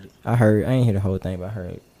person that heard it. I ain't hear the whole thing, but I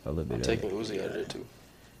heard a little bit I'm of taking it. Uzi out of there too.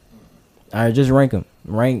 All right, just rank them.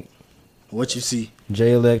 Rank What you see?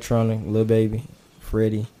 Jay Electronic, Lil Baby,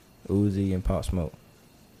 Freddie, Uzi, and Pop Smoke.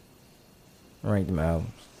 Rank them albums.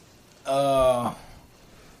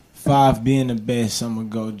 5 being the best, I'm gonna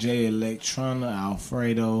go Jay Electronica,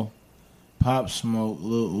 Alfredo, Pop Smoke,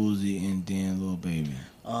 Lil Uzi, and then Lil Baby.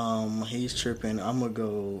 He's tripping. I'm gonna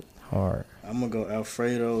go Hard.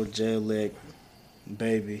 Alfredo, J Elect,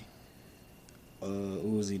 Baby,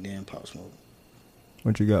 Uzi, then Pop Smoke.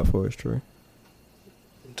 What you got for us, Trey?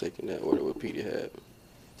 I'm taking that order with Petey had.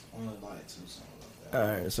 Only like 2 songs like that. All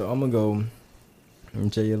right, so I'm gonna go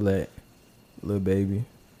Jay Elect, Lil Baby.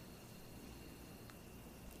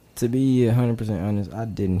 To be 100% honest, I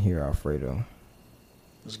didn't hear Alfredo,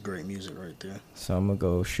 That's great music right there. so I'm gonna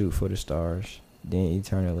go Shoot for the Stars, then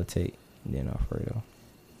Eternal Take, then Alfredo.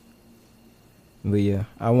 But yeah,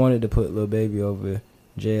 I wanted to put Lil Baby over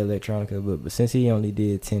Jay Electronica, but since he only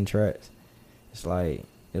did 10 tracks, it's like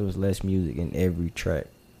it was less music and every track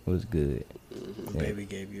was good. Yeah. Baby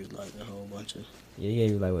gave you like a whole bunch of Yeah, he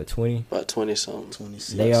gave you like what 20? About 20 something.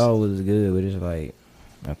 26. They all was good, but it's like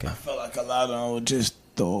okay. I felt like a lot of them were just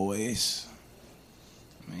throwaways.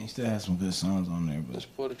 I mean, he still has some good songs on there, Let's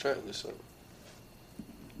but pull the track list up.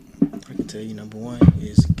 I can tell you number one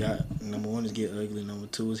is Get Ugly. Number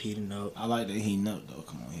 2 is Heating Up. I like that heating up though.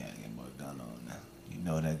 Come on, he had to get more gun on now. You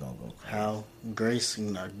know that gonna go crazy. How Grace,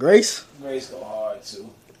 not Grace. Grace go hard too.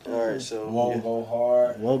 Alright, so Won't yeah. go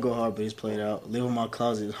hard. Won't Go Hard, but it's played out. Live in My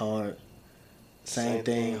Closet is hard. Same Same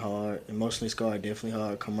thing, thing. hard. Emotionally Scarred, definitely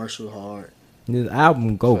hard. Commercial, hard. This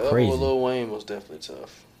album go Forever crazy. with Lil Wayne was definitely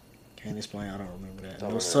tough. Can't explain. I don't remember that. Don't No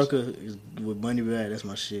remember Sucker is with Bunny Bag. That's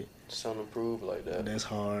my shit. Something improved like that. That's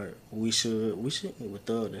hard. We should with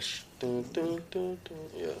Thug. That's Dun, dun, dun, dun.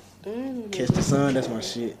 Yeah. Dun, dun, Catch the Sun. That's my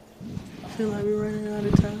shit. I feel like we're running out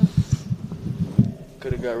of time.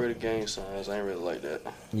 Could have got rid of gang signs. I ain't really like that.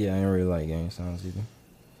 Yeah, I ain't really like gang songs either.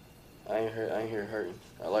 I ain't hear hurting.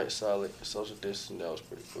 I like Solid, Social Distance. That was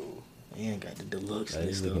pretty cool. He ain't got the deluxe I and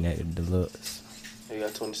was stuff. looking at the deluxe. He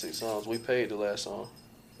got 26 songs. We paid the last song.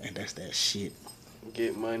 And that's that shit.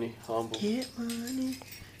 Get Money, Humble, Get money.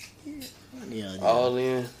 Get money. Yeah, All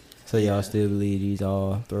In. So y'all still believe these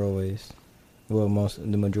all throwaways? Well,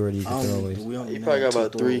 the majority of these throwaways. We only You probably got named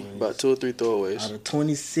about two three, throwaways. about 2 or 3 throwaways. Out of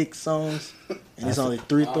 26 songs, and it's only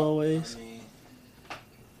 3 throwaways. I mean,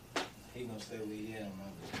 he gonna stay with yeah,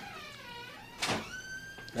 my boy.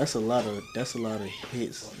 That's a lot of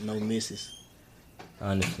hits, no misses.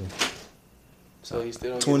 Honestly, So he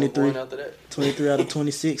still don't 23. get no point after that. 23 out of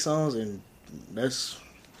 26 songs, and that's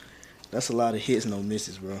a lot of hits, no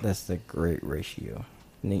misses, bro. that's a great ratio.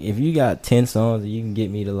 Nigga, if you got 10 songs and you can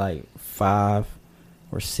get me to like 5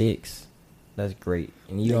 or 6, that's great.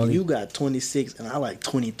 And you Nigga, only you got 26, and I like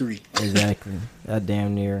 23. exactly that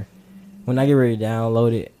damn near. When I get ready to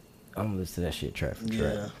download it, I'm gonna listen to that shit track for track.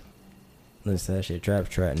 Yeah, Listen to that shit trap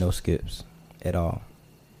for track, no skips at all.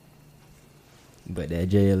 But that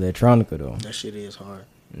J Electronica though, that shit is hard.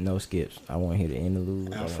 no skips. I want to hear the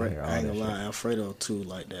interlude. I Alfred, hear all I ain't that gonna shit. lie, Alfredo too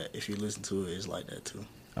like that. If you listen to it, it's like that too.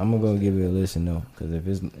 I'm gonna go give it a listen though, cause if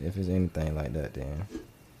it's anything like that, then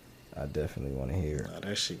I definitely want to hear it. Nah,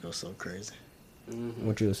 that shit goes so crazy. Mm-hmm.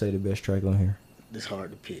 What you would say the best track on here? It's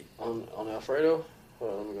hard to pick. On Alfredo?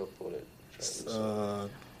 Hold on, let me go pull that track. Uh,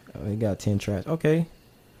 Oh, he got 10 tracks. Okay,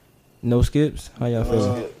 no skips. How y'all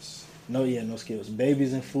feeling? Skips. no skips.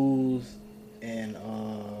 Babies and Fools and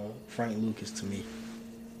Frank Lucas to me.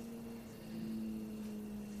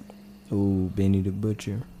 Ooh, Benny the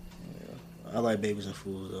Butcher. I like Babies and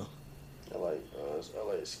Fools though. I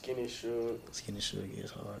like Skinny Sugar. Skinny Sugar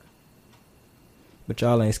is hard. But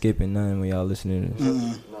y'all ain't skipping none when y'all listening to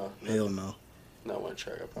this. No, Hell no. not one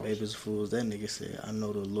track. I promise. Babies and Fools. That nigga said, "I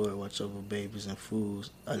know the Lord watch over babies and fools.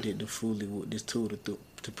 I did the foolie with this tool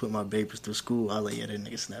to put my babies through school." I was like, "Yeah, that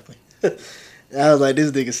nigga snapping." I was like,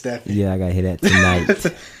 "This nigga snapping." Yeah, I gotta hear that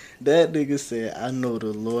tonight. That nigga said, "I know the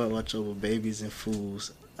Lord watch over babies and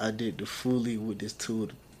fools. I did the foolie with this tool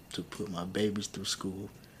to put my babies through school."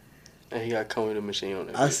 And he got Come With the Machine on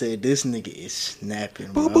it. I said, "This nigga is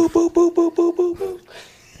snapping, bro." boop, boop, boop, boop, boop, boop,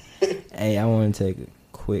 boop. Hey, I want to take a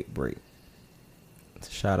quick break.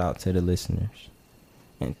 Shout out to the listeners.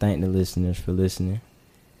 And thank the listeners for listening.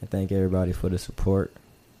 And thank everybody for the support.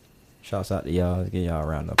 Shouts out to y'all. Let's give y'all a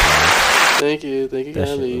round of applause. Thank you That shit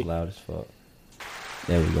kindly. was loud as fuck.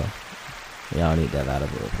 There we go. Y'all need that loud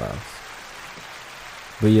of an applause.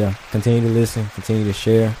 But yeah, continue to listen. Continue to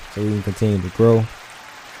share so we can continue to grow.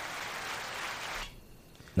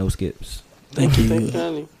 No skips. Thank you. Thank you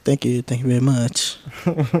kindly. Thank you very much.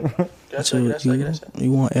 That's it.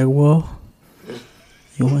 You want egg roll?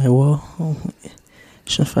 You want egg roll? Oh,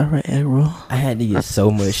 should I right egg roll? I had to get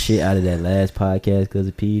so much shit out of that last podcast because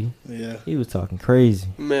of Petey. Yeah. He was talking crazy.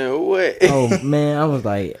 Man, what? Oh man, I was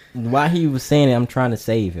like, while he was saying it, I'm trying to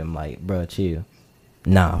save him. Like, bro, chill.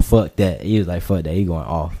 Nah, fuck that. He was like, fuck that. He going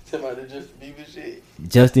off. Somebody just Bieber shit.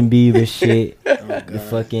 Justin Bieber shit. Oh, God. The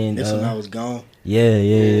fucking. This when I was gone.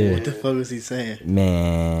 Yeah. What the fuck was he saying?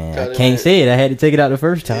 Man, Got I it can't right. say it. I had to take it out the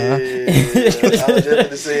first time. Yeah, I was just going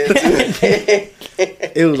to say it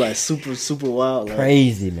too. It was like super wild. Like,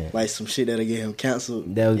 Crazy, man. Like some shit that'll get him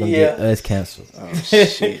canceled. That was gonna Yeah. get us canceled. Oh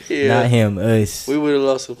shit. Yeah. Not him, us. We would have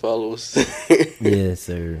lost some followers. Yes,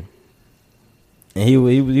 sir. And he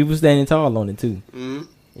was standing tall on it too. Mm-hmm.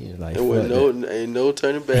 He was like, There was fuck ain't no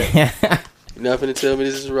turning back. that. You're not finna tell me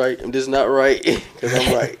this is right. This is not right because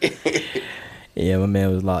I'm right. Yeah, my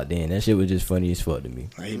man was locked in. That shit was just funny as fuck to me.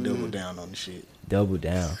 Like, he doubled down on the shit. Double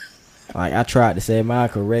down. Like, I tried to say, am I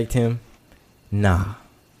correct him? Nah.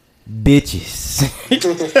 Bitches.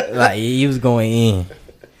 Like, he was going in.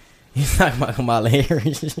 He's talking about Kamala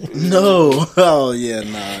Harris. No. Oh yeah.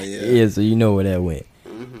 Nah. Yeah. Yeah, so you know where that went.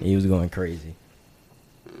 Mm-hmm. He was going crazy.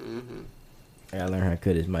 Mm-hmm. I gotta learn how to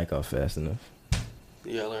cut his mic off fast enough.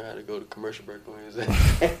 You gotta learn how to go to commercial break on his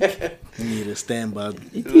ass. You need a standby.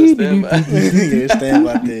 Little standby. Yeah,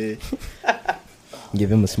 standby there.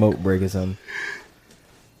 Give him a smoke break or something.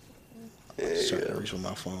 I was trying to reach for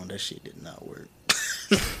my phone. That shit did not work.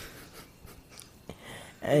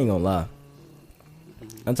 I ain't gonna lie.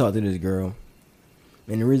 I talked to this girl.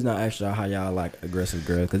 And the reason I asked y'all how y'all like aggressive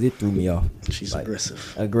girls, because it threw me off. She's Like,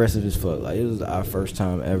 aggressive. Aggressive as fuck. Like, it was our first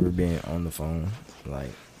time ever being on the phone. Like,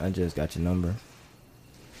 I just got your number.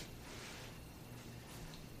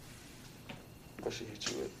 What she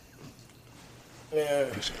hit you with? Yeah.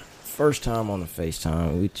 First time on the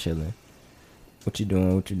FaceTime, we chilling. What you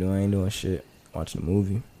doing? What you doing? I ain't doing shit. Watching a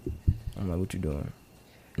movie. I'm like, what you doing?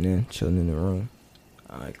 And then chilling in the room.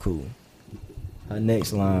 Alright, cool. Her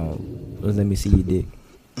next line was, let me see your dick.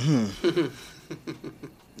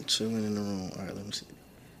 Chilling in the room. All right, let me see.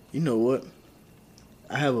 You know what?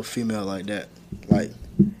 I have a female like that. Like,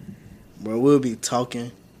 bro, we'll be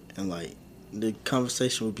talking and like the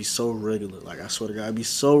conversation would be so regular. Like, I swear to God, it'd be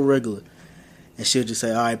so regular. And she'll just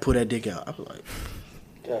say, all right, pull that dick out. I'll be like,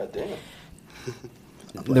 God damn.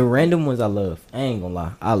 The random ones I love. I ain't gonna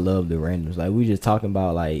lie. I love the randoms. Like, we just talking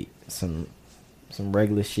about like some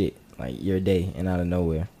regular shit. Like your day and out of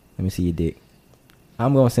nowhere. Let me see your dick.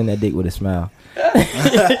 I'm gonna send that dick with a smile.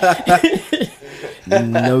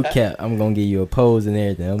 No cap. I'm gonna give you a pose and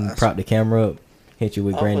everything. I'm gonna prop the camera up, hit you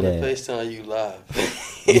with I'm granddad. gonna FaceTime you live.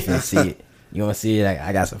 You can see it. You wanna see it?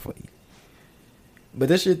 I got something for you. But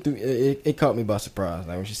that shit, it caught me by surprise.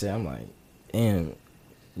 Like when she said, I'm like, damn,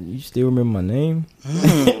 you still remember my name?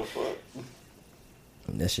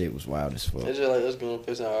 That shit was wild as fuck. It's just like us going on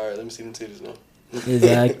FaceTime. All right, let me see them titties now.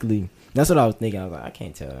 Exactly. That's what I was thinking. I was like, I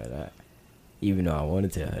can't tell her that, even though I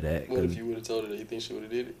want to tell her that. What if you would have told her that? You think she would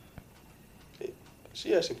have did it? Hey,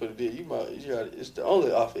 she actually put it in. It's the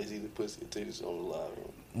only offense either pussy or titties on the live.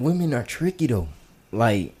 Women are tricky though.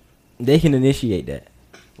 Like they can initiate that.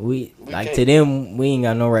 We like can't. To them, we ain't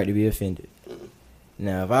got no right to be offended. Mm-mm.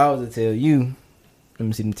 Now, if I was to tell you, let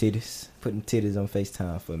me see them titties, put them titties on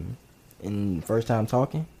FaceTime for me, and first time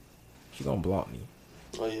talking, she gonna block me.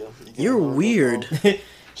 Oh yeah, you're weird.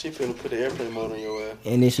 She finna put the airplane mode on your ass.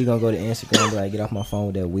 And then she gonna go to Instagram and be like, get off my phone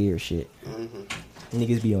with that weird shit. Mm-hmm.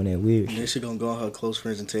 Niggas be on that weird And shit. then she gonna go on her close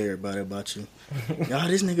friends and tell everybody about you. Y'all,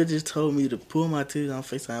 this nigga just told me to pull my titties on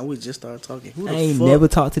FaceTime. We just started talking. Who the I ain't fuck? never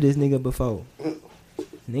talked to this nigga before.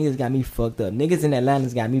 Niggas got me fucked up. Niggas in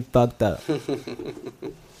Atlanta's got me fucked up. Did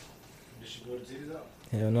she go to titties out?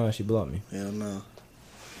 Hell no, she blocked me. Hell no.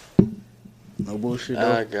 No bullshit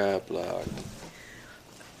though. I got blocked.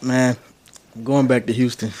 Man, I'm going back to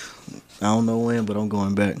Houston. I don't know when, but I'm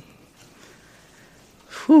going back.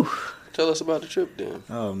 Whew. Tell us about the trip then.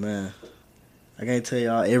 Oh, man. I can't tell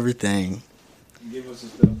y'all everything. Give us the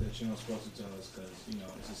stuff that you're not supposed to tell us because, you know,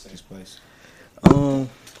 it's a safe place.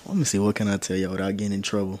 Let me see. What can I tell y'all without getting in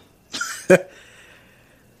trouble?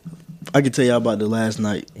 I can tell y'all about the last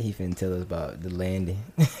night. He finna tell us about the landing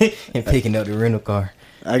and picking up the rental car.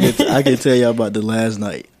 I can tell y'all about the last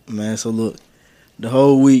night, man. So look, the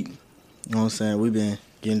whole week, you know what I'm saying, we've been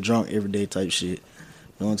getting drunk every day type shit.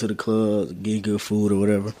 Going to the clubs, getting good food or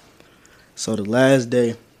whatever. So the last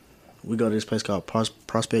day, we go to this place called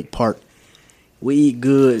Prospect Park. We eat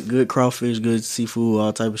good crawfish, good seafood,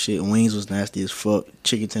 all type of shit. Wings was nasty as fuck.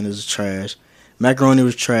 Chicken tenders was trash. Macaroni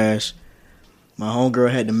was trash. My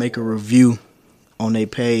homegirl had to make a review on their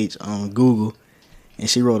page on Google, and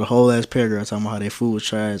she wrote a whole ass paragraph talking about how their food was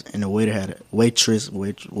trash, and the waiter had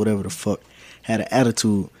whatever the fuck, had an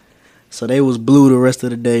attitude. So they was blue the rest of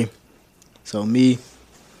the day. So me,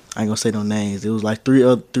 I ain't gonna say no names. It was like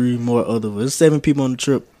three more other. It was 7 people on the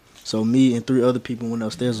trip. So me and 3 other people went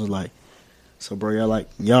upstairs and was like, so bro,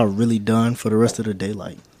 y'all really done for the rest of the day?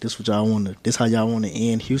 Like, this how y'all wanna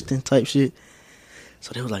end Houston type shit?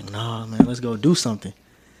 So they was like, nah, man, let's go do something.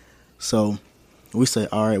 So we said,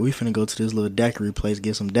 all right, we finna go to this little daiquiri place,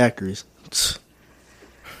 get some daiquiris.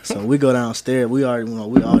 So we go downstairs. We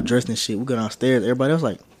all dressed and shit. We go downstairs. Everybody else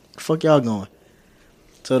like, fuck y'all going?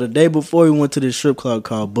 So the day before, we went to this strip club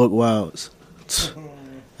called Buck Wilds.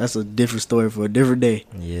 That's a different story for a different day.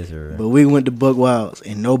 Yes, sir. But we went to Buck Wilds,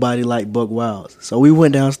 and nobody liked Buck Wilds. So we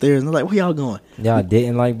went downstairs, and they're like, where y'all going? Y'all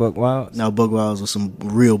didn't like Buck Wilds? No, Buck Wilds was some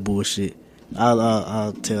real bullshit.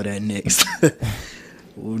 I'll tell that next.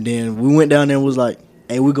 Then we went down there and was like,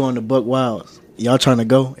 hey, we going to Buck Wilds. Y'all trying to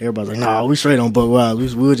go? Everybody's like, nah, we straight on Buck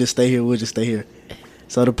Wilds. We'll just stay here.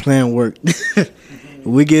 So the plan worked.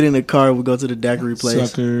 We get in the car, we go to the daiquiri place.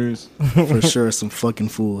 Suckers. For sure, some fucking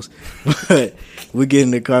fools. But we get in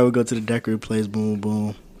the car, we go to the daiquiri place, boom,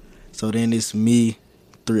 boom. So then it's me,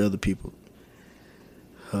 3 other people.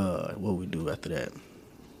 What we do after that?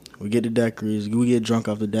 We get the daiquiris, we get drunk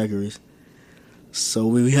off the daiquiris. So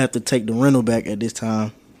we have to take the rental back at this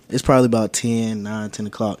time. It's probably about 10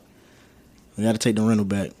 o'clock. We got to take the rental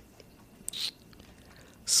back.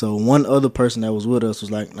 So one other person that was with us was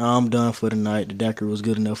like, nah, I'm done for the night. The daiquiri was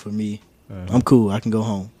good enough for me. I'm cool. I can go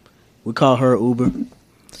home. We called her Uber.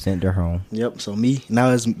 Sent her home. Yep. So me, now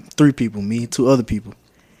it's 3 people, me, 2 other people.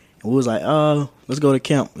 And we was like, let's go to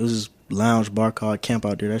camp. It was this lounge bar called Camp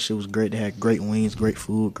out there. That shit was great. They had great wings, great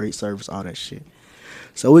food, great service, all that shit.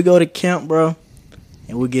 So we go to camp, bro.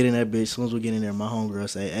 And we get in that bitch. As soon as we get in there, my homegirl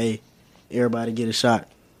say, "Hey, everybody get a shot."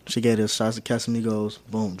 She gave us shots of Casamigos.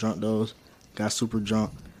 Boom, drunk those. Got super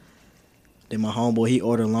drunk. Then my homeboy, he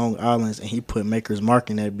ordered Long Island's and he put Maker's Mark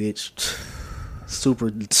in that bitch.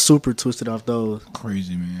 Super twisted off those.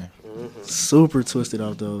 Crazy, man. Super twisted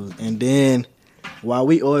off those. And then while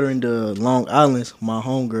we ordering the Long Island's, my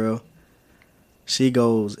homegirl, she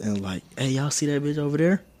goes and like, "Hey, y'all see that bitch over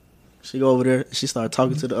there?" She go over there. She started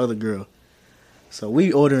talking to the other girl. So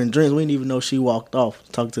we ordering drinks. We didn't even know she walked off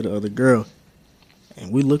talking to the other girl.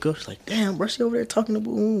 And we look up. She's like, "Damn, bro, she over there talking to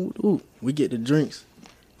ooh." We get the drinks.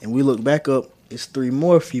 And we look back up. It's 3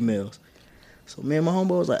 more females. So me and my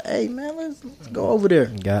homeboy was like, "Hey, man, let's go over there."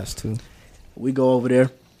 Gots to. We go over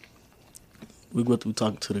there. We go through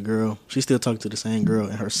talking to the girl. She still talking to the same girl.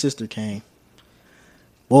 And her sister came.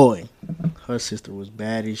 Boy, her sister was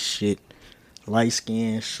bad as shit. Light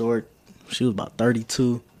skin, short. She was about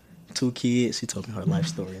 32. 2 kids. She told me her life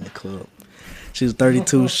story in the club. She was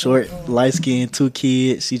 32, short, light skin, 2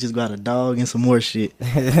 kids. She just got a dog and some more shit.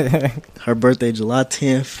 Her birthday, July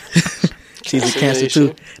 10th. She's a Cancer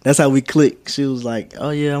too. That's how we clicked. She was like,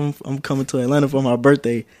 "Oh yeah, I'm coming to Atlanta for my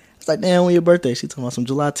birthday." It's like, "Damn, when your birthday?" She told me some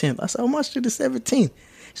July 10th. I said, "Oh, my shit is 17th."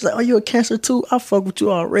 She's like, "Oh, you a Cancer too? I fuck with you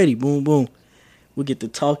already." Boom, boom. We get to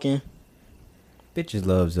talking. Bitches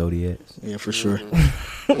love zodiacs. Yeah, for sure.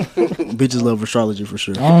 Bitches love astrology for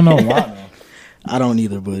sure. I don't know why though. I don't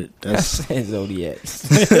either, but that's zodiacs.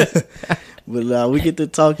 But we get to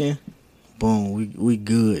talking. Boom, we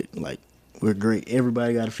good. Like, we're great.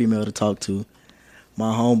 Everybody got a female to talk to.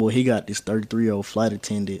 My homeboy, he got this 33-year-old flight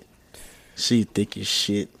attendant. She thick as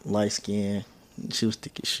shit, light skin. She was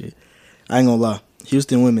thick as shit. I ain't gonna lie.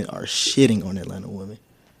 Houston women are shitting on Atlanta women.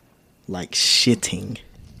 Like, shitting.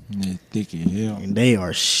 They're thick as hell. And they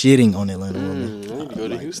are shitting on Atlanta women. I need to go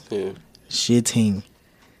to Houston. Shitting.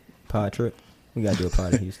 Pod trip. We gotta do a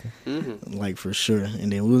pod in Houston. Like, for sure.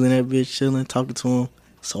 And then we was in that bitch chilling, talking to him.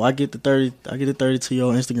 So I get the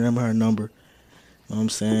 32-year-old Instagram of her number. You know what I'm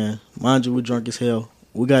saying? Mind you, we drunk as hell.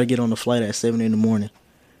 We gotta get on the flight at 7 in the morning.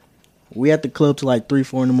 We at the club till like 3,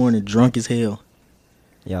 4 in the morning, drunk as hell.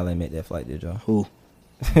 Y'all ain't make that flight, did y'all? Who?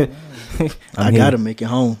 I gotta make it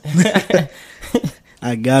home.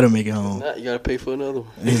 I gotta make it home. Nah, you gotta pay for another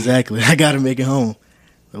one. Exactly. I gotta make it home.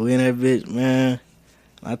 So we in that bitch, man.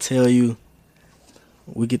 I tell you,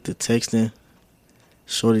 we get to texting.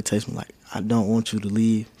 Shorty texts me like, "I don't want you to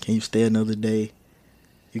leave. Can you stay another day?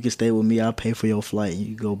 You can stay with me. I'll pay for your flight and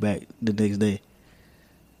you go back the next day."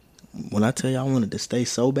 When I tell you I wanted to stay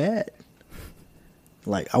so bad,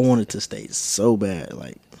 like, I wanted to stay so bad.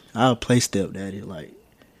 Like, I'll play stepdaddy. Like,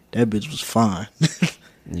 that bitch was fine.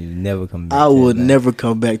 You never come back. I would never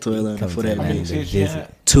come back to Atlanta for that Atlanta bitch. to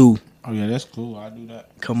visit. 2. Oh yeah, that's cool. I'll do that.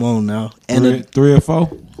 Come on now. And 3 or 4?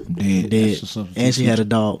 Dead. dead. That's what's up. And she had a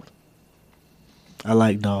dog. I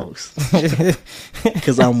like dogs.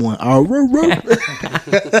 Because I'm one.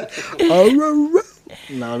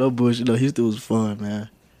 No, no bullshit. No, Houston was fun, man.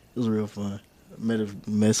 It was real fun.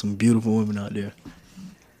 Met some beautiful women out there.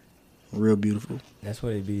 Real beautiful. That's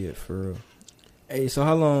what it be at for real. Hey, so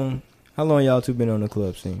how long y'all two been on the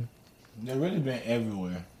club scene? They really been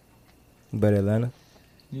everywhere. But Atlanta?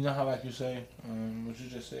 You know how, like you say, what you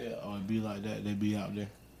just said, oh, it be like that, they be out there.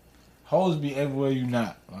 Hoes be everywhere you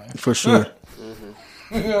not. Like. For sure.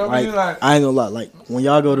 You know what I mean? Like, I ain't gonna lie. Like, when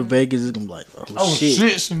y'all go to Vegas, it's gonna be like, oh shit.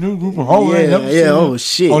 It's a new group of hoes. Oh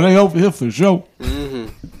shit. Oh, they over here for sure.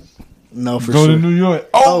 No, for Go sure. to New York.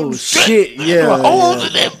 Oh shit. Yeah.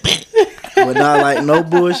 Like, that bitch. But not like no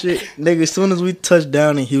bullshit. Nigga, as soon as we touched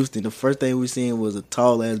down in Houston, the first thing we seen was a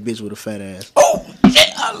tall ass bitch with a fat ass. Oh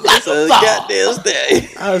shit, I like That's a goddamn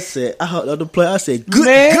thing. I hopped on the play. I said, good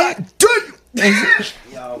Man. God damn.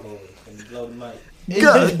 Y'all can you blow the mic?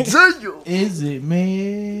 God damn. Is it,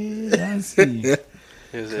 man? I see.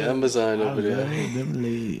 There's an Amazon over there. Them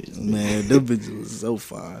legs. Man, them bitches was so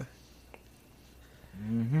fine.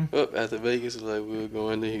 Up after Vegas, it's like we're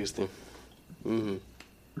going to Houston.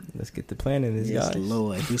 Let's get the plan in this, Yes, guys.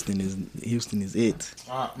 Lord. Houston is it.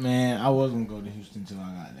 Man, I was gonna go to Houston till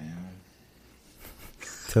I got there.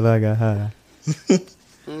 Till I got high.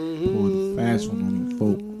 Pulled the fast one on the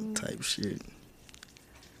folk. Type shit.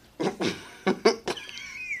 I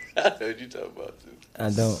know what you talking about, too. I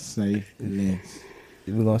don't. Say less.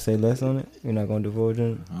 We gonna say less on it? We're not gonna divulge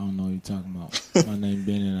on it? I don't know what you talking about. My name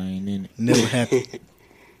Bennett, I ain't in it. Never happened.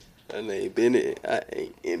 My name Bennett, I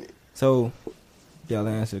ain't in it. So, y'all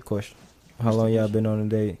answer the question. How long y'all been on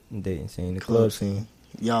the dating scene? The club scene.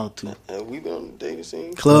 Y'all too. Have we been on the dating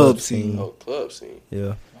scene? Club scene. Oh, club scene.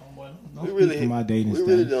 Yeah. I Don't We really speak for my dating we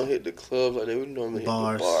really stats. don't hit the club like that. We normally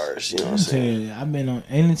Bars. hit the bars. You know what I'm I'm saying? saying, I've been on.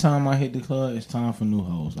 Anytime I hit the club, it's time for new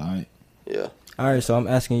hoes. All right. Yeah. All right, so I'm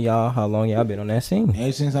asking y'all how long y'all been on that scene.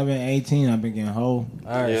 Ever since I've been 18, I've been getting hoe.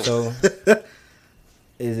 All right, Yeah. so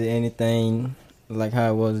is it anything like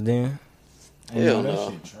how it was then? Hell that no.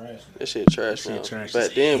 shit trash. That shit trash, Shit man. trash Back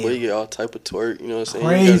as then, hell. boy, you get all type of twerk. You know what I'm saying?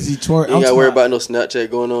 Crazy twerk. You ain't got to I'm worry talking- about no Snapchat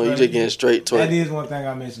going on. You just getting straight That twerk. is one thing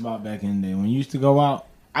I miss about back in the day. When you used to go out,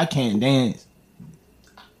 I can't dance.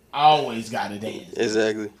 I always got to dance.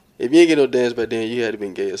 Exactly. If you ain't get no dance back then, you had to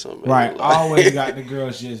been gay or something. Right. Like, I always got the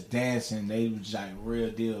girls just dancing. They was like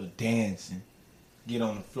real deal dancing. Get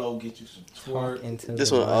on the floor, get you some twerk. Into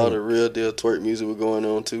this the one, all light. the real deal twerk music was going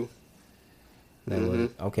on too. That was-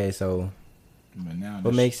 okay, so But now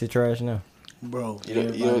what this- makes it trash now? Bro,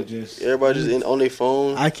 Everybody just in on their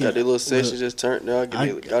phone. I can- got their little session look, just turned down.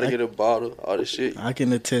 Gotta get a bottle. All this shit. I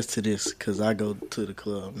can attest to this because I go to the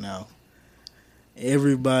club now.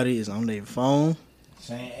 Everybody is on their phone,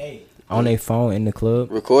 saying, "Hey, On their phone in the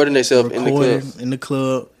club? Recording themselves in the club. recording in the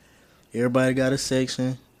club. Everybody got a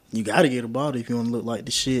section. You got to get a bottle if you want to look like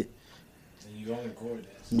the shit. and you gonna record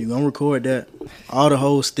that?" You gonna record that. All the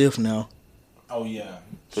hoes stiff now, Oh yeah.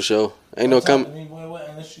 For sure. Ain't no Don't talk come. to me, boy, what,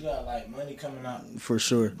 unless you got like money coming out, for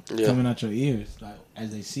sure. Yeah. coming out your ears, like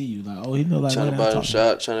as they see you, like, oh, he look like Trying to what buy I'm them talking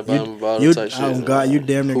shot. Trying to buy them a bottle You, type shit. oh God, you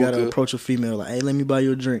damn near gotta Hookah. approach a female like, hey, let me buy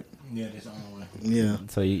you a drink. about. Yeah, that's the only way. Yeah,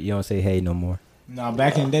 So you don't say hey no more. Now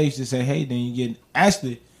back in the day, you used to say, "Hey," then you get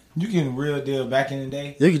actually you get real deal. Back in the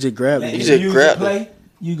day, you can just grab let You it. the just music grab play.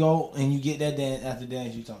 You go and you get that dance after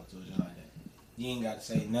dance. You talk to her just like that. You ain't got to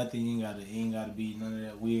say nothing. You ain't got to be none of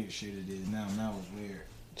that weird shit it is now. Now it's weird.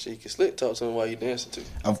 She can slick talk to him while you dancing too.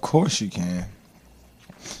 Of course you can.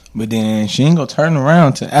 But then she ain't gonna turn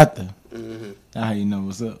around till after. Mm-hmm. That's how you know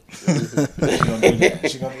what's up. She gonna do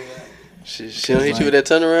that. She gonna do that. She don't hit you with that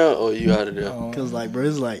turnaround, or you out of there. Cause like, bro,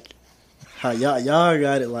 it's like how y'all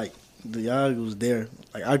got it. Like y'all was there.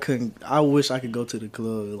 Like I couldn't. I wish I could go to the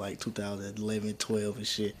club in like 2011, 12 and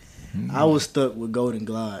shit. I was stuck with Golden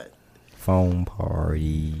Glide. Phone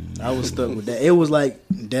party. I was stuck with that. It was like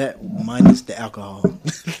that minus the alcohol.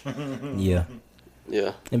 Yeah.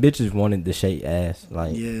 Yeah. And bitches wanted to shake ass.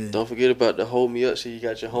 Like, Yeah. Don't forget about the hold me up shit. You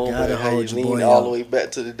got your homeboy. Gotta How you hold your lean boy all up. the way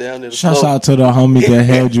back to the down to the Shouts floor. out to the homie that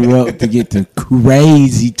held you up to get the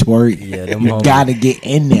crazy twerk. Yeah, them You homies. gotta get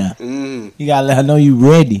in there. Mm, You gotta let her know you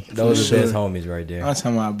ready. those For are the best sure. homies right there. I'm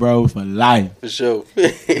talking about bro for life. for sure.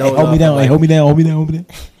 Those Hold me are down, like- hold me down, hold me down, hold me down.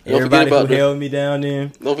 Everybody about who the- held me down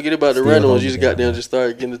then. Don't forget about the Still random ones. hold You me just got down. down, just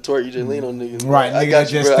started getting the twerk. You just lean on niggas. Right, I nigga got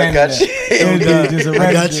that you, just bro. I standing got there. you. Yeah, just a I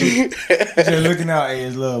got random you. dude. Just looking out, hey,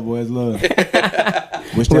 it's love, boy, it's love. Wish that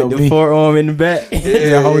With was the me. forearm in the back.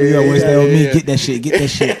 Yeah, hold it up. Wish that was me. yeah. Get that shit. Get that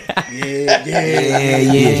shit.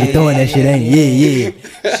 Yeah. She throwing that shit, ain't it?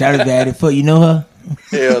 Yeah. Shout out bad foot. You know her?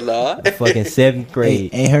 Hell nah. Fucking 7th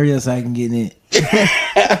grade. Hey, hurry up so I can get in it.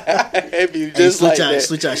 If you Hey, just switch like out, that.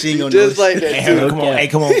 switch out. She ain't You gonna just know. like that Hey, too. hurry up, come on. Hey,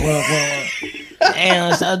 come on. Pull up.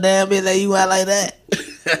 Damn, so damn bitch like you out like that.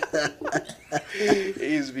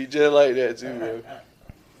 He used to be just like that too, bro.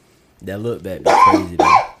 That look back be crazy,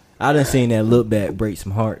 though. I done seen that look back break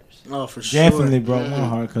some hearts. Oh, for sure. Definitely broke my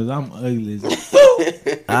heart because I'm ugly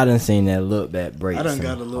as I done seen that look back break I done some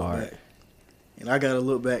got to look heart. back. And I got to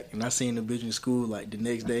look back, and I seen the bitch in school like the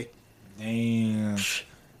next day. Damn.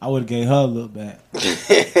 I would have gave her a look back.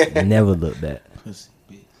 Never look back. Pussy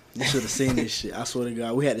bitch. You should have seen this shit. I swear to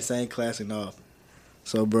God, we had the same class and all.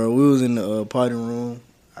 So, bro, we was in the party room.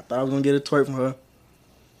 I thought I was gonna get a twerk from her.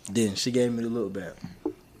 Then she gave me the look back.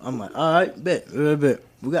 I'm like, all right, bet.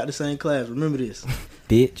 We got the same class. Remember this.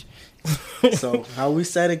 Bitch. So how we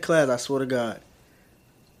sat in class, I swear to God,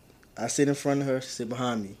 I sit in front of her, she sit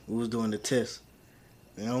behind me. We was doing the test,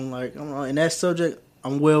 and I'm like, in that subject,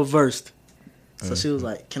 I'm well versed. So she was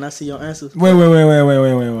like, "Can I see your answers?" Wait.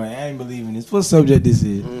 I ain't believing this. What subject this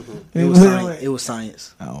is? It was science. It was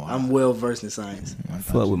science. Oh, I'm well versed in science. I thought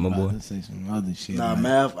Fuck you with my about boy. to say some other shit. Nah, man.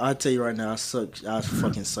 math. I tell you right now, I suck. I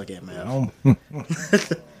fucking suck at math.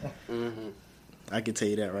 I can tell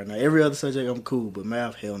you that right now. Every other subject, I'm cool, but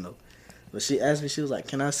math, hell no. But she asked me, she was like,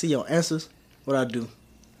 "Can I see your answers?" What I do?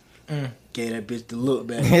 Gave that bitch the look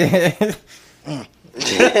back.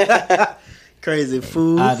 Crazy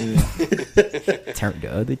fool. I did. Turn the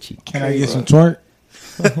other cheek. Can I get some twerk?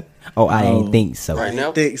 Oh, I ain't Oh. think so. Right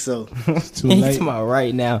now? Think so. It's too He's late. talking about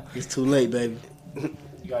right now. It's too late, baby. You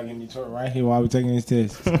gotta give me twerk right here while we taking this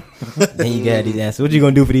test. Then you got these answers. What you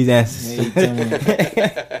gonna do for these answers? Yeah, you tell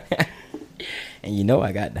me. And you know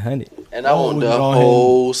I got the 100. And I Oh, want we the go ahead.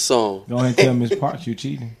 whole song. Go ahead and tell Miss Parks you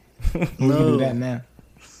cheating. We can do that now.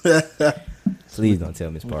 Please don't tell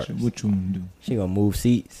Miss Parks. What you want to do? She gonna move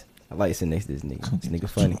seats. I like sitting next to this nigga. This nigga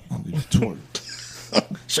funny. Twerk.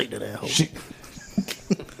 Shake that asshole. Shit.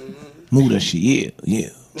 Move that shit. Yeah.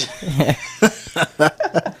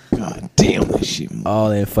 God damn that shit.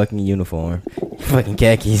 All in fucking uniform. Fucking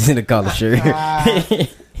khakis in a collar shirt.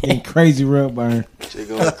 And crazy rub burn. Shit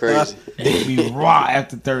going crazy. They be raw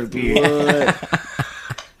after third period.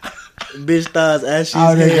 Bitch thighs ashy All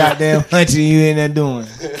as that hell. goddamn hunching you in there doing.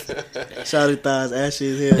 Shawty thighs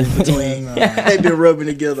ashy as hell in between. They been rubbing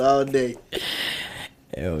together all day.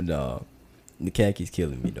 Hell no. The khakis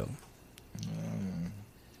killing me though.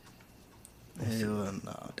 Hell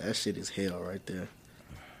no. That shit is hell right there.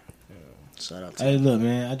 Shout out to Hey, look,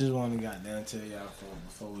 man. I just want to goddamn tell y'all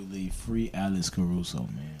before we leave, free Alex Caruso,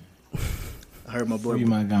 man. I heard my boy. Free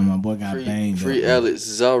my guy. My boy got banged. Free up, Alex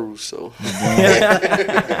Zaruso. I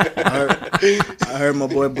heard my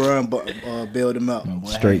boy Brian bailed him out. My boy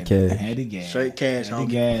Straight cash. Had the gas. Straight cash, Had the homie.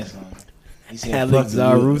 gas on. He said, Alex "Fuck it,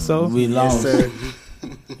 Zaruso? We Yes, lost. sir.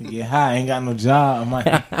 Get high. Ain't got no job.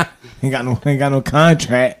 Ain't got no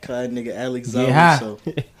contract. Call that nigga Alex Get high.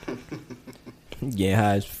 Zaruso. Get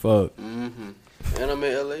high as fuck. Mm-hmm. And I'm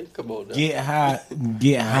in LA. Come on, now. Get high.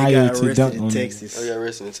 Get I higher got to arrested dunk in on it. Texas. I got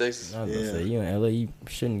arrested in Texas. I was gonna Yeah. say, you in LA, you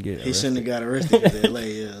shouldn't get arrested. He shouldn't have got arrested in LA.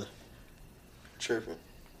 Yeah. Tripping.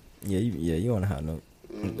 Yeah, you on a high note.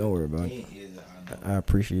 Mm-hmm. Don't worry about it. I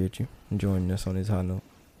appreciate you joining us on this high note.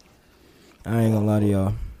 I ain't gonna lie to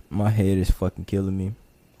y'all. My head is fucking killing me.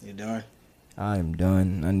 You done? I am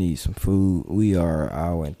done. I need some food. We are an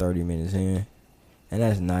hour and 30 minutes in. And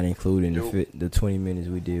that's not including the 20 minutes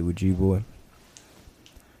we did with G-Boy.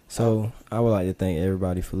 So, I would like to thank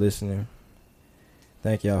everybody for listening.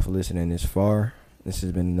 Thank y'all for listening this far. This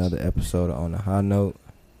has been another episode of On the High Note.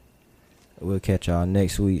 We'll catch y'all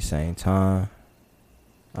next week, same time.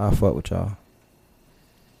 I'll fuck with y'all.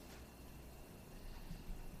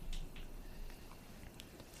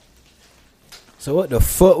 So what the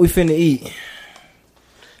fuck we finna eat?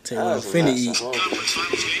 Tell you what I'm finna eat.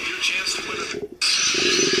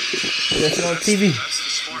 That's on TV. And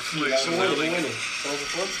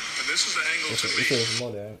this is the angle to me.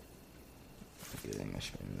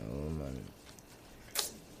 No money.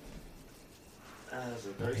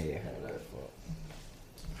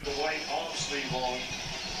 The white arm sleeve on.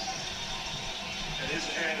 And his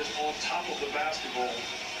hand is on top of the basketball.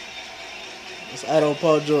 It's out on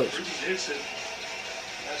Paul George. Bridges hits it.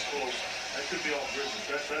 That's close. That could be off Bridges.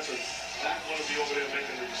 That one will be over there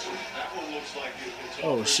making the decision. That one looks like it's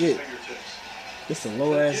Oh, off shit. Bridges' fingertips. It's a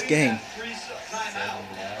low ass game.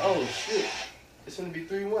 Oh, shit. It's gonna be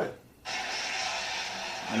 3-1.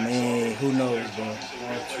 I mean, who knows, bro?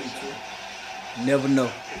 Never know.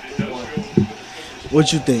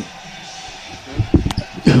 What you think?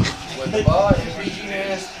 With the ball and PG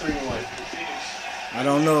hands, 3-1. I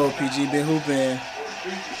don't know. PG been hooping.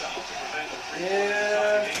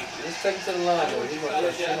 Yeah. Let's take it to the line, though. He's gonna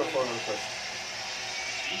push. He's gonna fall on the push.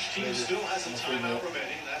 Each team still has a timeout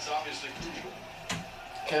remaining. That's obviously crucial.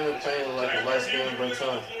 Cameron Payne like a light skin Brent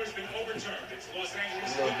Time. The floor has been overturned. It's Los Angeles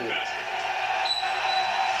He's gonna do it. basket.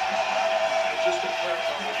 And just to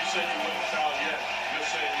clarify, when you said you wouldn't foul yet, you're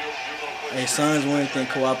saying you're going to put. Hey, Suns win. Think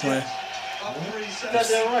Kawhi playing? Got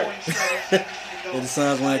that right. If the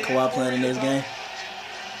Suns win, Kawhi playing the next game.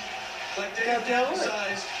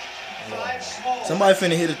 Somebody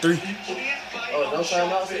finna hit a three. Oh, no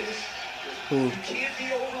timeout, see? Who?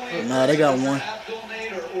 Nah, they got one.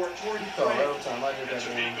 Oh, right on time. I did that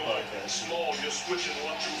during the podcast. Small, you're switching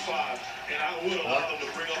 1 through 5, and I would allow them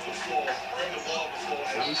to bring up the floor, bring the ball up the floor.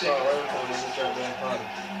 And You I'm saw right on time when we started doing party.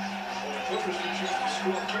 when the Clippers can choose to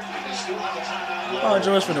score quickly, they still have a timeout left. Paul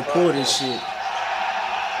George finna pull this shit.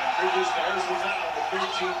 And Bridges, there's the foul with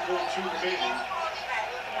 13.2 remaining.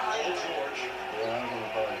 Paul George. Yeah, I'm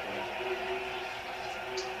doing party.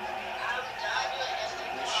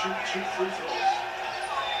 Will shoot 2 free throws.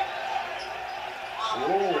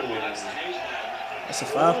 That's a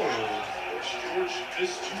foul. George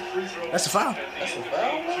missed 2 free throws. That's a foul. That's a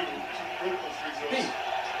foul? Two critical free throws. Pete.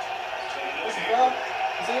 What's the foul?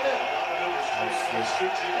 You seen that? Oh,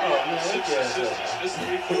 man, look at that. Missed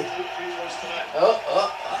 3 free throws tonight. Okay.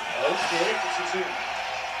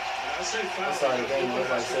 I say foul. I saw the game was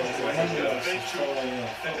like 17. And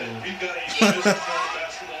then we've got to either miss the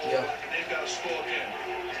basketball Yeah. and they've got to score again.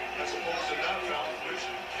 As opposed to not fouling, which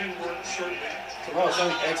can work certainly. Tomorrow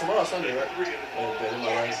Sunday, right? Three in the ball. Okay, them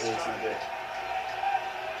are right there today.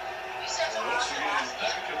 Once again,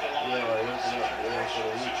 back at the line. Yeah, right. What's up? Yeah, for the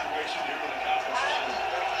week. Situation here in the conference final.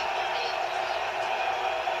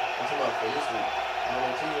 I'm talking about for this week. I don't know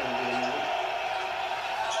if he's going to do it.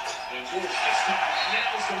 And George gets to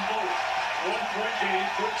nails them both. 1-point game,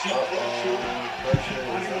 13-42.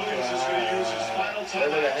 Monty Williams is going to use his final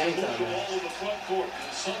timeout to move the ball in the front court.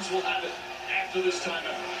 The Suns will have it after this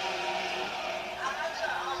timeout.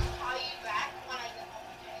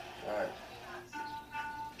 All right.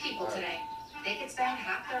 People today, they could spend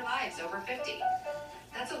half their lives over 50.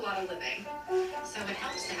 That's a lot of living. So it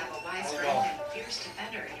helps to have a wise friend and fierce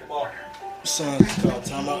defender in your corner. Suns called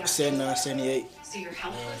timeout 79-78. So your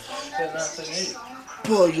health is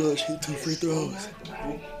Paul George hit 2 free throws.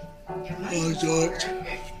 Paul George.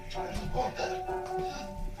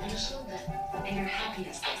 and your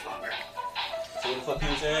happiness lives longer. So what the fuck you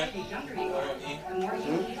was saying? The younger you are, the more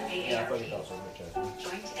you need AARP. Yeah, I fucking thought so.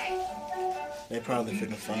 Join today. They probably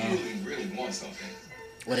finna foul. Really want something.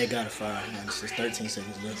 Well, they got to foul. Man, it's just 13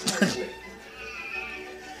 seconds left.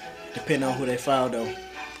 Depending on who they foul, though.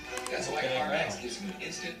 That's why CarMax gives you an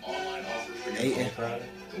instant online offer for your Aiden. phone.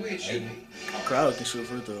 The way it should be. Crowder can shoot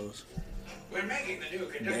free throws. We're making the new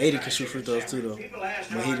Kentucky Aiden can Fried shoot free Chicken throws too, though. sandwich. People ask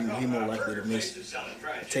But how I he more know likely to burger miss. places selling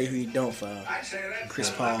fried Tell you who he don't foul. chicken. I say that's Chris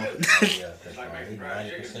not Paul. good. Yeah, Chris Paul. He's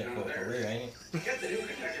 90% for a career, ain't he? Get the new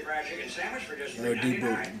Kentucky Fried Chicken sandwich for just Or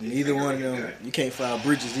D-Book. $3.99. Neither one of them. You can't foul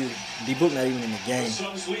Bridges either. D-Book not even in the game.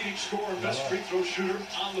 Suns leading scorer, best free throw shooter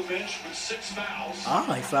on the bench with 6 fouls.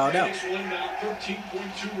 Ah, he fouled out. Phoenix will inbound,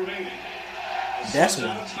 13.2 remaining. The That's Suns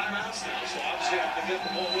one. out of timeouts now, so obviously have to get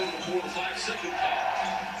the ball in before the 5-second call.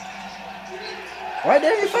 Right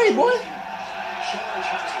there in your face, boy. Charge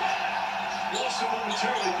has it. Lost it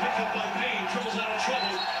momentarily, picked up by Payne, dribbles out of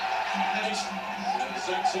trouble. And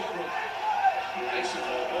Zach Sarver. Nice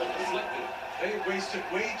ball deflected. They wasted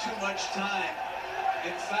way too much time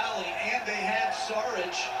in fouling, and they had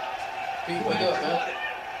Saric. Pete, wake up, man.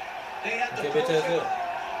 They had the Okay, bitch, that's perfect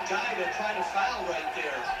it. guy to try to foul right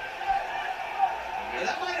there. And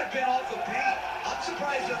that might have been off the paint. I'm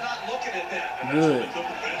surprised they're not looking at that. Good. The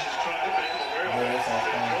bench is trying to make them aware of Yeah, it. that's all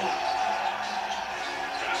fine.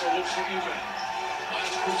 Travel looks to inbound.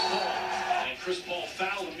 Finds Chris Paul. And Chris Paul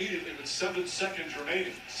fouled immediately with 7 seconds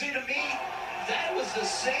remaining. See, to me, that was the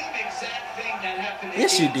same exact thing that happened.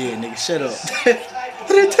 Yes, you did, nigga. Shut up. Same type of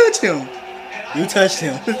I didn't play. touch him. And You I touched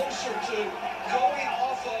think him. it's closer to going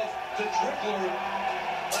off of the dribbler.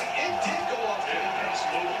 Like, it did go off the Yeah, nice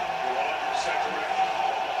move. You're 100% correct.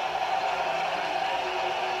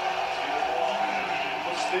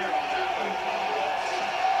 What's there on that?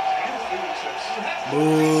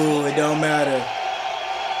 Boo, it don't matter.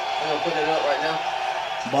 I'm gonna put it up right now.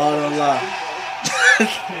 Ball don't lie.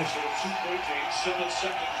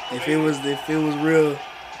 If it was real,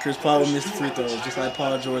 Chris Paul would miss the free throws, just like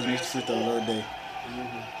Paul George missed the free throws the other day.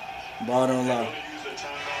 Ball don't lie.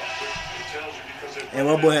 And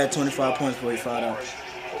my boy had 25 points before he fouled out.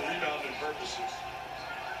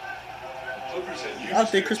 I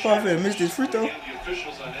think Chris Paul finna miss this free throw.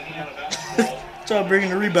 Try bringing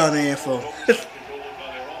the rebounding in for.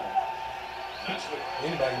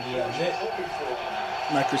 Anybody can do that net.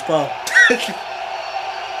 Not Chris Paul.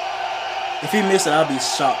 If he missed it, I'll be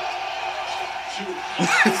shocked.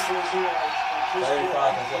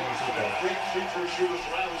 35 consecutive free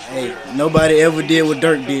throws. Hey, nobody ever did what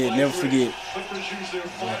Dirk did. Never forget.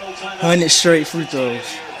 100 straight free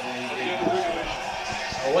throws.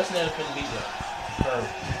 Oh, what's that couldn't beat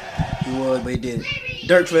that? He was, but he did it.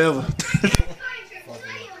 Dirk forever.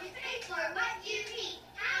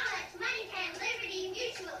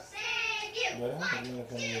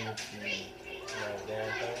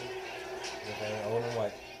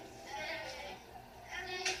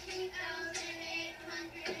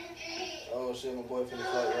 Oh shit, my boy finna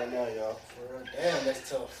fight right now, y'all. Damn, that's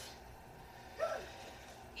tough. That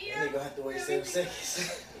nigga gonna have to wait 7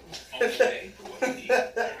 seconds. Okay, what we need.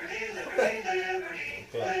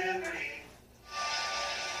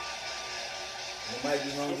 It might be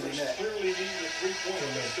longer than that. Clearly need the 3-point.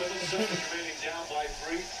 7 seconds remaining down by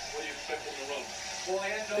 3. What do you expect them to run? Well, I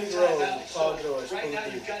had no Big roll, timeout, Paul so George, right now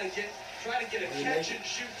pull you've got to try to get a Will you catch make and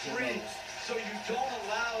shoot three, so you don't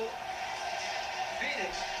allow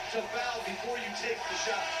Phoenix to foul before you take the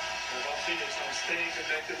shot. Well, about Phoenix, I'm staying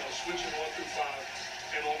connected. I'm switching 1 through 5.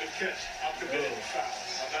 And on the catch, I'm committed to foul.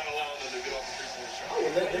 I'm not allowing them to get off the 3-point shot.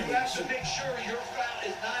 You have to make sure your foul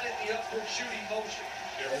is not in the upward shooting motion.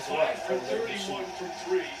 They're 5 for 31 from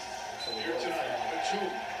 3 here tonight.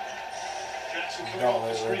 Batum. Jackson coming off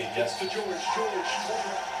the screen, gets to George. George,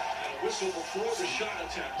 corner, and a whistle before the shot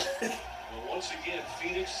attempt. Well, once again,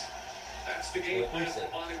 Phoenix, that's the game plan for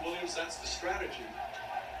Monty Williams. That's the strategy.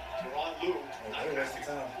 Teron Lue, not happy.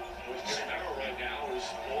 What's getting narrow right now is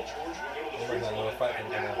Paul George will go to the free throw line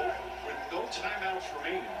right now with no timeouts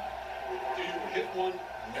remaining. Do you hit one and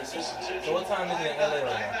miss intention? So what time is it in LA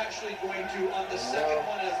right I'm now? actually going to, on the second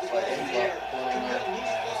one as the ball in the air, commit a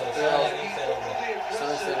loose ball. So Be overly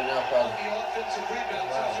aggressive on the offensive rebound.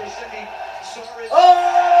 So Sydney saw it. Oh,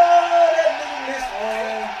 that nigga missed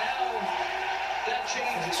one. That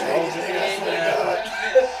changes.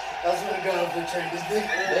 That's what I got off the train. This nigga.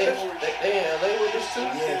 They in LA with this too?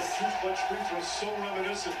 Yes. Too much free throws, so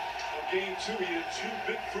reminiscent of game 2. He had 2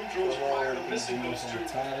 big free throws prior to missing those 2 in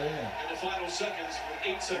the final seconds with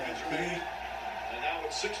 8 seconds remaining. And now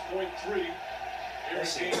it's 6.3. Here That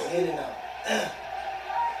is shit game is in 4. and out.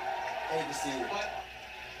 Hate to see it.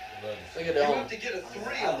 Look at You that have to get a 3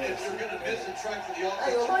 if you're going to miss the track for the I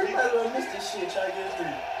ain't gonna lie, offensive you might as well rebound. miss this shit. Try to get a 3.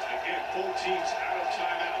 Again, both teams out of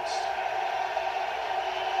timeouts.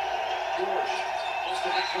 George wants to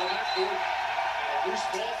make for the backcourt. And a loose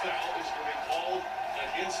ball foul is going to be called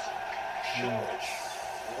against Charlotte.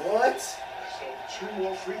 What? So 2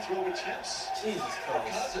 more free throw attempts Jesus for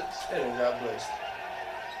Christ. Cousins. That done got blessed.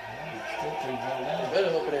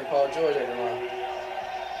 Better hope it ain't Paul George at the line.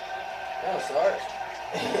 That'll start.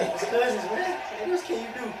 It's Cousins, man. What else can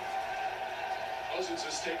you do? Cousins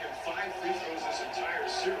has taken 5 free throws this entire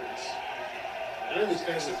series. Really,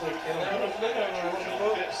 Cousins played Cousins 4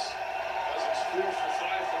 for 5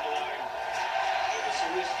 from the line. And the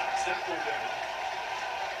series knocks that one down.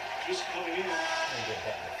 Just coming in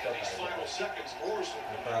these final seconds, Morrison.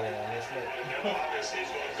 And now obviously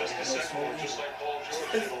he's going to miss the second one, just like Paul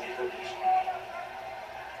George did on purpose.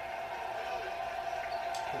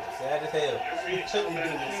 Sad as hell. Your Phoenix Took come me back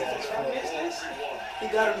doing in this for ass. the If I miss this, 3-1. he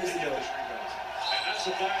gotta miss it And though. that's a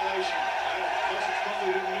violation. Cousins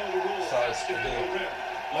probably didn't know the rules. Sorry, That's the I did. rim.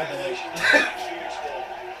 My bad. Violation of Phoenix ball.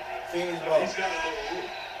 Phoenix But ball. he's got to know the rule.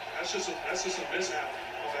 That's just a mishap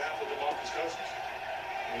on behalf of DeMarcus Cousins.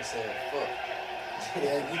 He said, fuck.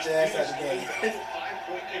 Yeah, get your ass out the game. 5.8.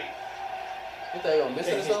 You think you're gonna miss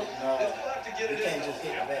it or something? No, They still have to get you it can't in. just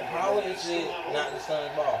hit the back. How is it not the Suns'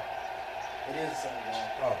 ball? It is something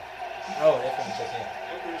wrong. Oh, that's when you check in.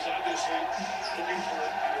 Clippers obviously looking for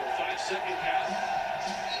either a 5-second half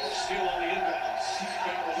or steal on the inbounds.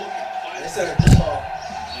 Crowder looking. They said it just off.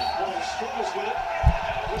 Well, struggles with it.